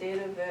billed as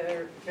data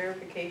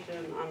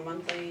verification on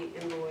monthly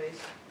invoice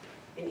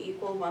in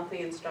equal monthly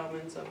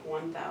installments of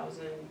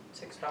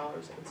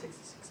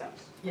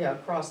 $1,006.66. Yeah,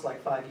 across like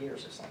 5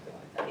 years or something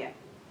like that. Yeah.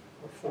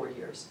 Or 4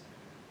 years.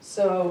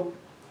 So,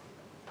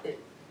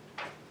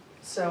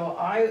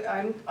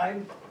 I'm,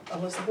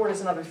 unless the board has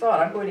another thought,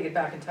 I'm going to get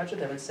back in touch with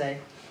them and say,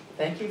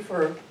 thank you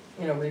for,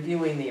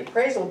 reviewing the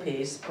appraisal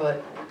piece,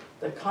 but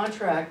the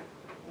contract,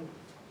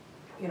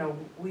 we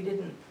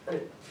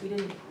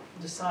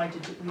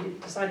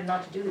decided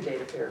not to do the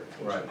data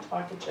verification. Right. We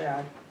talked to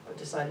Chad, but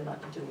decided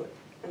not to do it.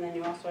 And then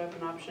you also have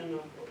an option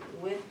of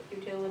with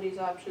utilities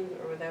options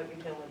or without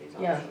utilities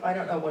options. Yeah, I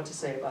don't know what to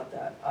say about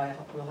that.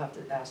 We'll have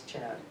to ask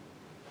Chad.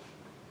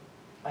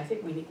 I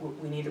think we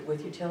need it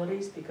with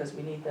utilities because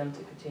we need them to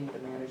continue to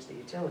manage the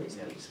utilities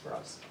Yes. piece for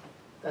us.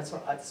 That's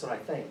what I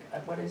think.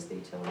 What is the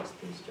utilities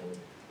piece, Julie?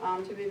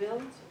 To be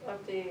billed,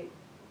 update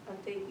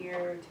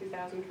year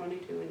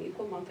 2022 in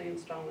equal monthly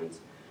installments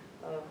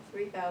of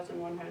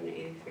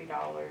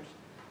 $3,183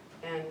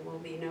 and will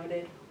be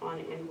noted on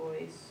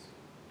invoice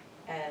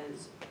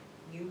as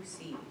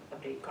UC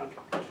update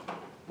contract.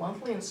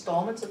 Monthly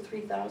installments of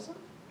 3,000?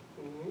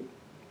 Mhm.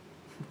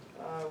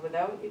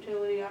 Without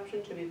utility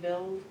option to be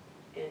billed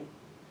in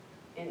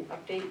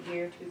update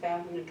year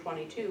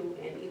 2022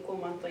 in equal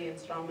monthly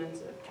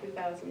installments of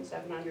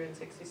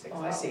 $2,766.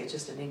 Oh, I see, it's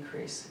just an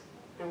increase.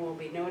 And will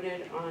be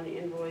noted on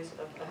invoice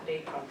of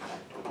update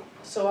contract.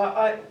 So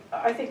I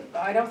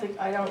don't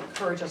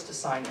encourage us to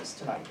sign this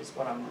tonight, is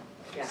what I'm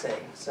Yeah.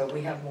 saying. So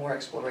we have more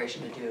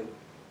exploration to do.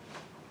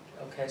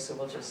 Okay, so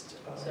we'll just,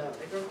 So I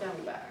broke down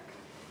the back.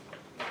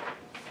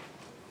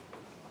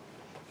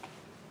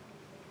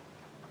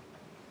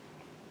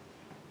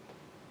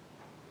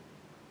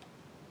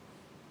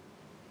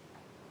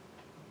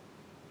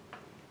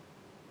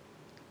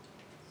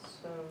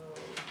 So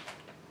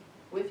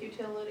with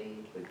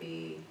utility would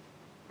be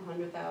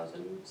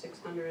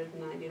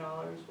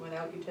 $100,690.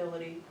 Without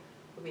utility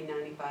would be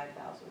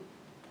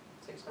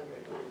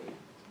 $95,690.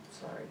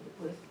 sorry,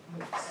 with,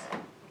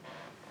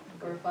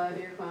 For a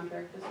 5-year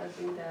contract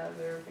assessing data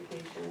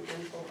verification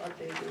and full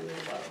update noted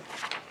above.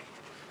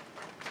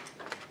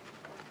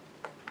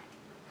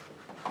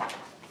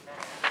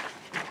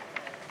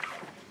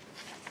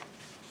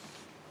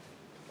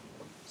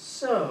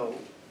 So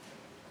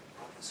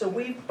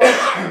we've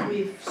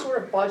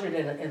sort of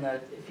budgeted in the,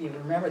 if you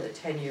remember the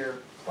 10-year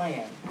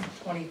plan,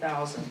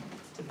 20,000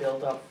 to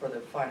build up for the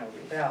final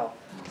reval.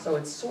 So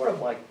it's sort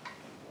of like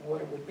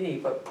what it would be,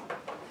 but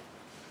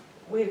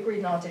we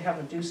agreed not to have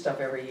them do stuff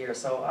every year,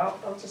 so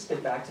I'll just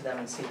get back to them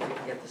and see if we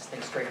can get this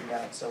thing straightened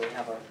out, so we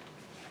have a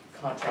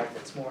contract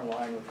that's more in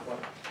line with what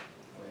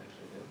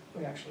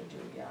we actually do,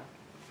 yeah.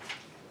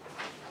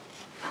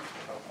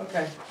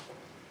 Okay,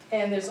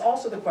 and there's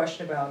also the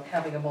question about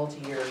having a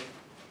multi-year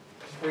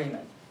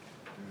agreement,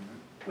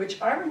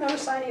 which I remember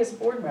signing as a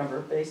board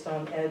member based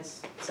on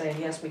Ed's saying,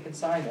 yes, we can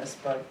sign this,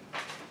 but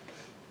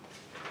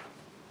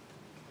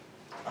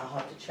I'll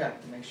have to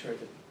check to make sure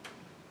that,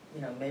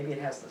 you know, maybe it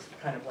has this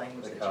kind of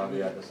language The that you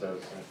need. caveat that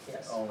says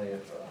Yes. only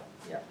if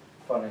Yeah.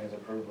 funding is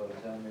approved by the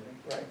town meeting.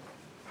 Right.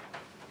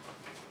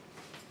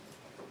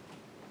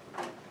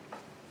 So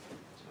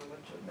what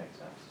Should make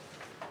sense.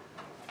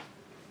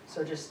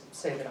 So just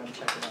say that I'm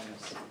checking on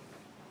this.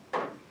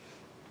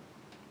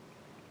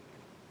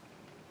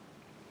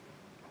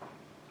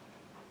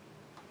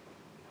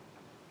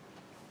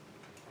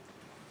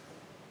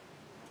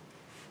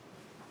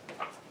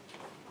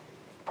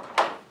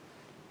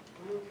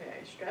 Okay,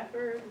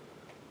 Stratford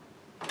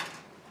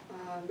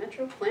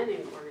Metro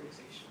Planning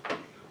Organization.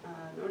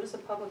 Notice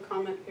of public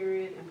comment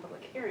period and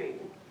public hearing.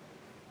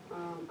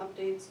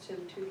 Updates to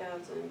the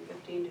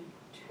 2015 to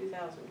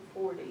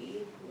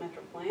 2040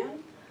 Metro Plan.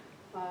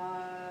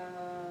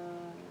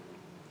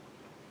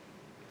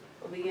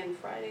 Will begin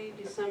Friday,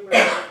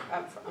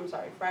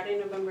 Friday,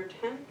 November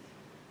 10th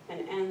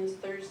and ends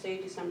Thursday,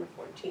 December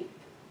 14th.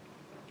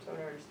 So it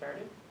already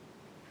started.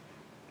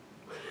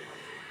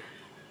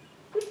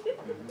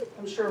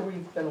 I'm sure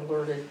we've been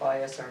alerted by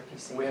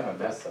SRPC. We haven't about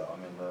met this. though, I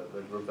mean,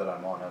 the group that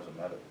I'm on hasn't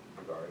met it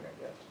regarding it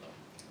yet, so.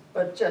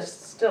 But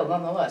just still,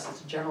 nonetheless,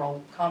 it's a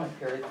general comment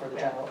period for the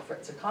general,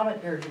 it's a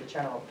comment period for the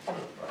general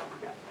public,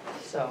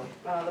 so.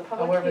 The public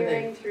However they-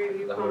 hearing to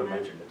review I would have comment.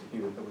 mentioned it to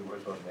you, that we were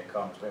supposed to make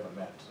comments, we haven't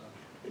met, so.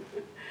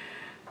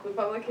 The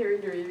public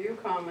hearing to review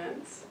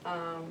comments,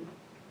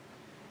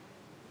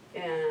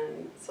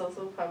 and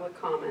social public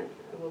comment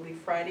will be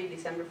Friday,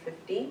 December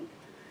 15th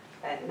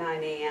at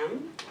 9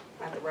 a.m.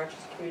 at the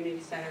Rochester Community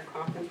Center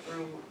Conference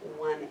Room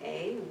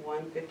 1A,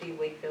 150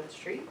 Wakefield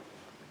Street.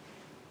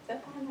 Is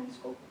that behind high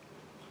school?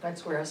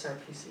 That's where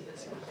SRPC is.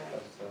 That's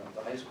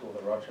the high school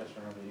that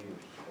Rochester never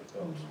used, it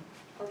goes.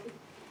 Okay.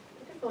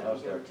 That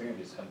was their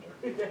community center.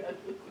 Yeah. Well, a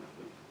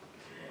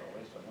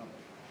waste of money.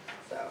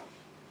 So.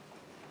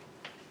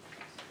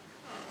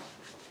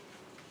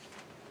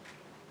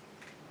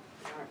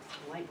 Alright,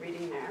 light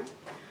reading there.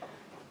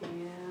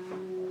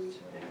 And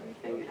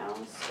everything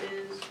else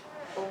is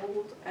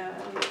old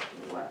as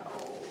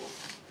well.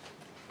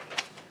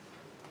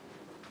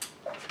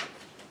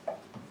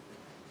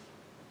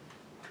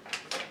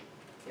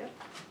 Yep.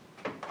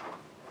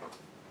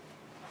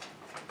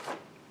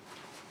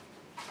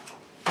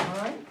 All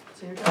right,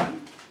 so you're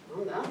done?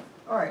 I'm done.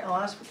 All right, I'll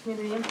ask for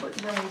community input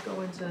and then we'll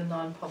go into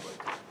non-public.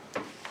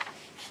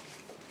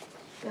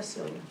 Yes,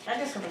 Celia? I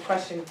just have a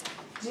question.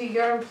 Do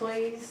your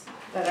employees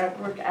that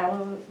are work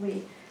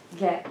hourly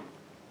get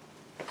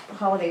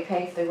holiday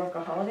pay if they work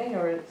a holiday,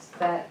 or is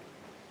that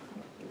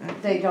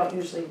they don't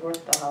usually work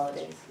the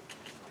holidays?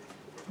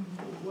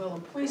 Well,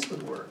 the police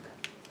would work,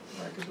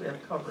 right, because we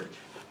have coverage.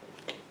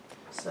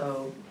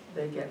 So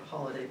they get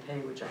holiday pay,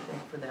 which I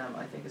think for them,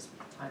 I think is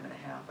time and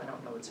a half, I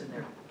don't know, it's in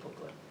their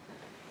booklet.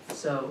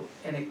 So,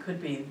 and it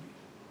could be,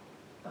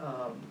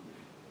 I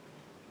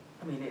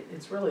mean,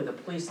 it's really the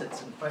police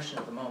that's in question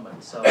at the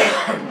moment, so we'll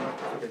have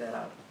to figure that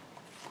out.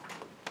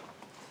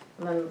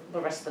 And then the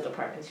rest of the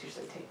departments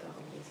usually take the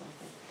holidays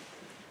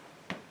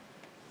off.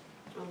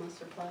 Unless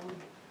they're plowing.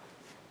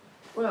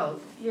 Well,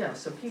 yeah,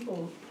 so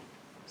people,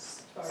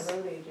 Our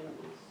road agent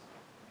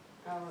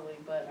is hourly,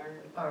 but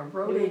our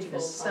road New agent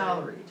is full-time.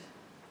 salaried.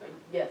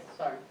 yes,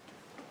 sorry.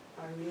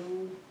 Our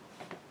new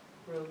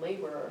road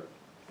laborer,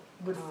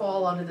 Would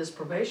fall under this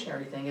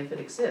probationary thing if it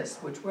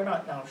exists, which we're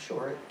not now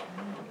sure it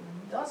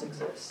does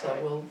exist, so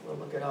we'll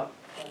look it up.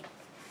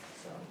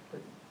 So,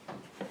 but,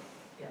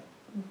 yeah.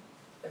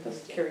 I'm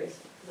Just curious.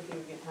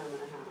 looking to get time and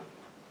a half.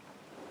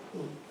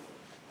 Hmm.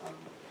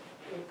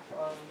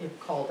 If, If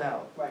called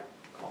out. right.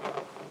 Called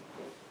out.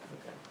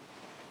 Okay.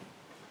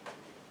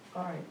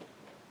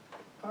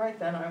 All right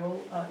then, I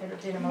will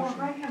entertain a motion.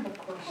 Well, I have a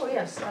question. Oh,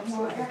 yes, Well,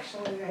 absolutely.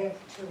 actually, I have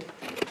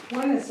two.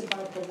 One is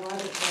about the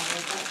water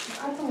tower, but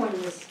the other one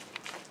is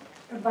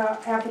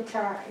about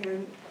Avatar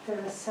and the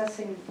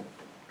assessing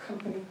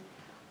company.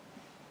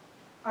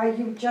 Are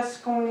you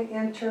just going to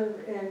enter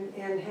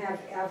and have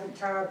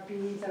Avatar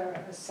be the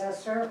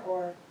assessor,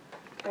 or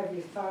have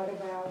you thought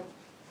about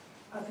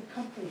other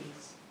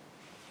companies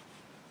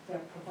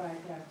that provide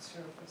that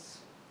service?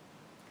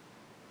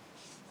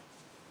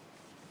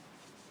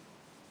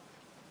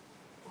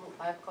 Well,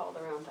 I've called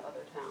around to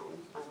other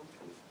towns, I don't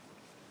think,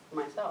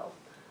 myself,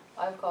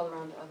 I've called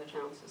around to other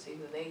towns to see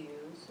who they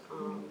use.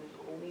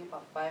 There's only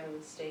about 5 in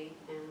the state,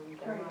 and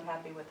they're not Right.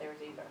 happy with theirs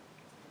either,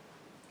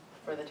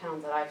 for the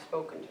towns that I've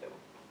spoken to.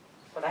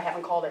 But I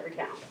haven't called every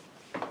town,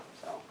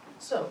 so.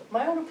 So,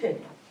 my own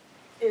opinion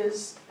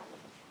is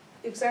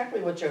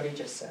exactly what Jody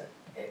just said.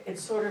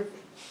 It's sort of,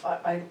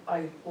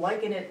 I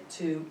liken it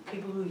to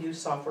people who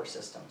use software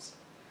systems.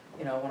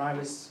 You know, when I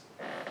was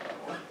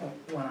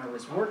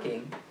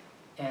working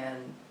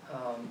and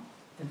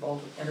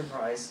involved with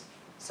enterprise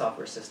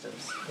software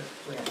systems that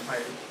ran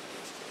higher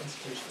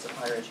institutions of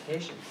higher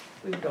education,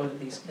 we would go to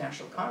these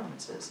national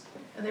conferences,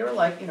 and they were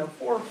like,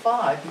 4 or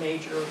 5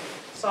 major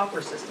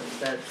software systems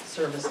that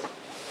serviced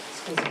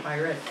schools of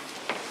higher ed.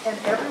 And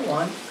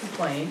everyone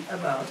complained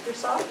about their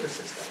software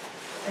system.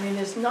 I mean,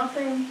 there's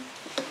nothing,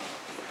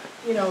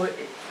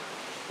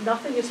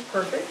 nothing is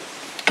perfect,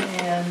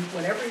 and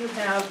whenever you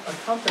have a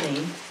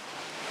company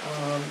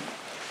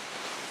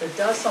that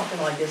does something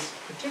like this,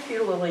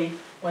 particularly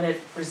when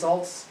it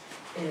results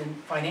in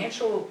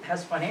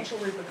has financial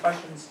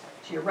repercussions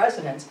to your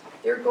residents,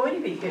 there are going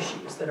to be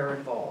issues that are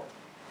involved.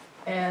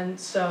 And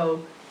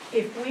so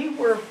if we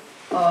were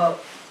a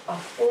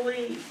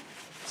fully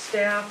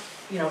staffed,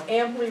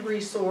 amply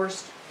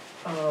resourced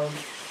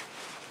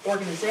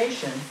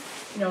organization,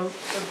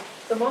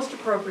 the most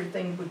appropriate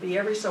thing would be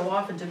every so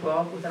often to go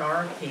out with an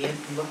RFP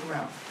and look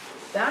around.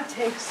 That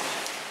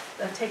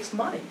takes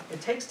money.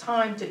 It takes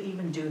time to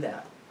even do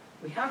that.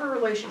 We have a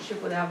relationship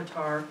with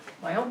Avatar.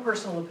 My own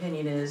personal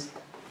opinion is,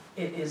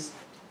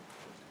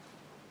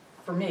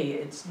 for me,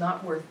 it's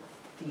not worth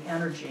the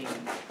energy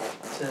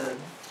to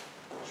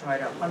try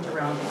to hunt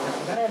around because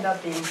we're gonna end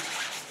up being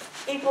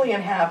equally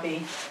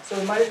unhappy, so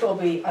we might as well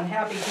be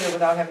unhappy here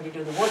without having to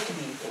do the work to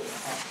be equally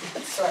unhappy.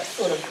 That's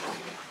sort of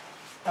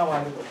how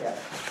I would look at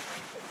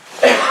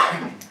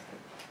it.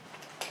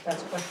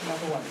 That's question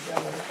number 1. Did you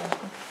have another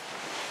question?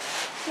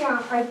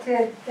 Yeah, I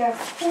did,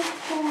 who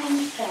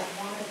owns that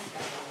water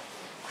tower,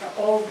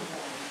 the old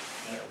one?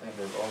 I think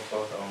they're all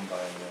both owned by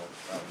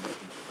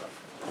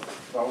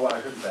well,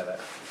 I shouldn't say that,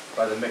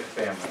 by the Mick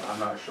family. I'm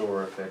not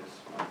sure if it's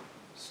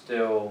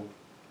still,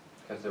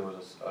 because there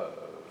was a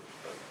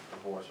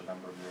divorce a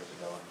number of years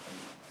ago,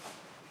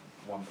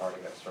 and one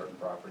party got certain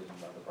properties and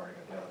the other party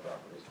got the other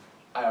properties.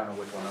 I don't know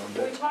which one owned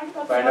We it, talked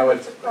about but I the know one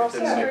it's that's across the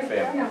in the Mick street,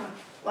 family. Yeah.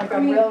 like I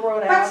on mean,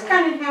 Railroad what's Avenue.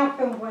 gonna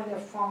happen when it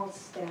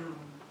falls down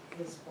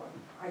is what,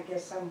 I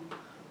guess I'm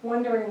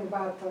wondering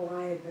about the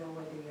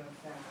liability of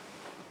that.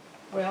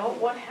 Well,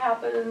 what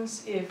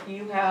happens if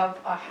you have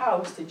a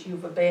house that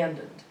you've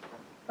abandoned,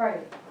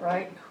 Right.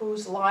 right?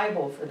 Who's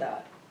liable for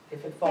that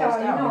if it falls Yeah,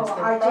 I down? know, It's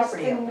their I just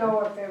property didn't owner.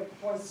 know if it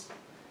was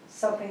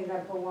something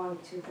that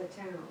belonged to the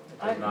town.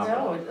 I, It's not no,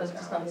 belong it doesn't,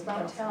 it's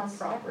not a town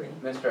property.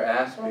 Mr. Aspey,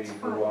 That's fine.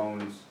 who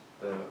owns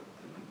the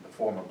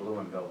former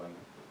Bluen building,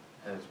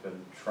 has been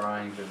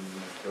trying to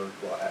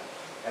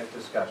have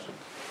discussions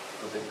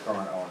with the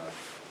current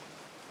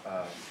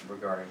owner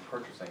regarding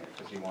purchasing it,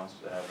 because he wants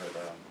to have it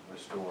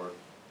restored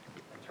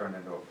and turned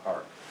into a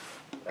park.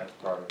 That's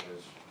part of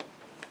his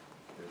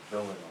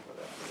building over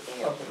there.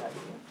 He opened that,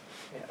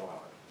 Yeah,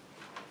 well,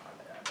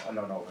 I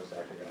don't know if it's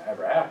actually gonna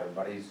ever happen,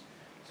 but it's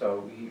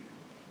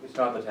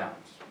not the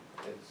town's.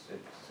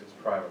 It's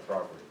private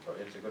property, but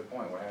it's a good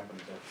point. What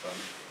happens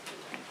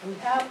if, We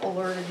have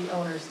alerted the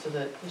owners to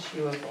the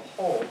issue of the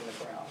hole in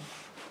the ground.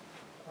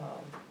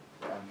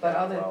 But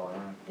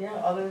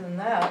other than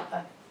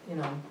that,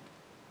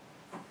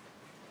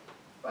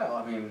 well,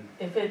 I mean,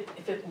 if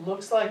it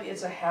looks like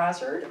it's a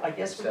hazard, I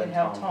guess we can send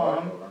have Clark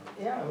Tom, over.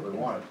 yeah, If we we can-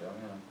 wanted to, yeah.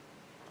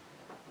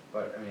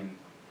 But, I mean,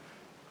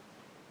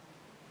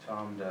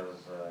 Tom does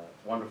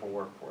wonderful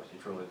work for us, he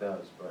truly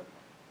does, but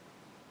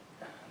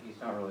he's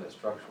not really a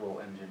structural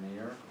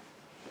engineer,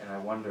 and I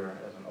wonder,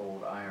 as an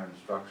old iron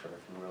structure,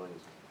 if he really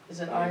is. Is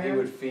it He iron?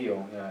 would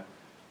feel, yeah,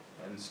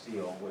 and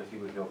steel, if he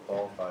would feel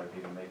qualified, if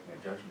he can make a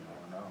judgment,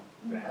 I don't know.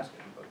 You can ask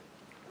him, but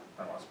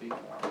I don't wanna speak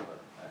for him,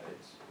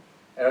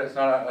 but it's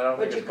not, I don't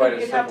think But you it's quite could,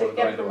 as you'd have simple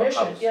to as going get to a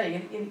permission, house. yeah,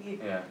 you,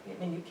 Yeah,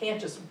 I mean, you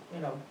can't just,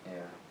 yeah,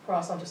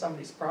 cross onto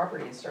somebody's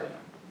property and start Yeah,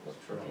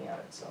 that's true. looking at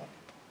it, so.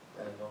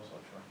 that is also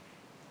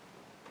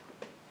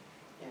true.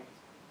 Yeah.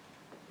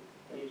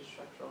 You need a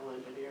structural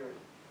engineer, and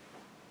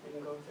they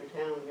can go through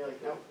town and be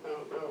like, nope, no,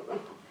 no, no.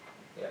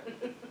 Yeah.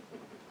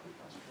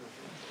 That's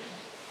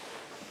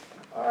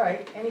true. All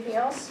right, anything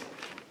else?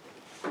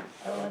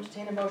 I will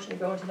entertain a motion to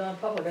go into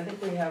non-public, I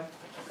think we have,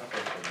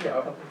 yeah, a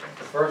couple of things.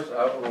 The first,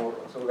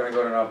 so we're gonna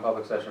go to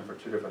non-public session for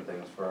two different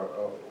things, for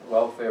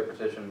welfare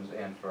petitions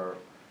and for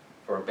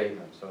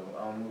abatement. So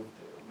I'll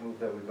move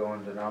that we go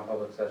into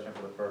non-public session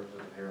for the purposes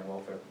of hearing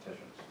welfare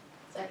petitions.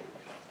 Second.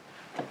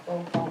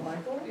 Roll call,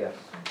 Michael? Yes,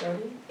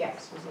 Jody?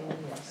 Yes. Suzanne,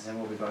 and yes. then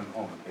we'll be going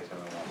home in case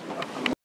anyone wants to come.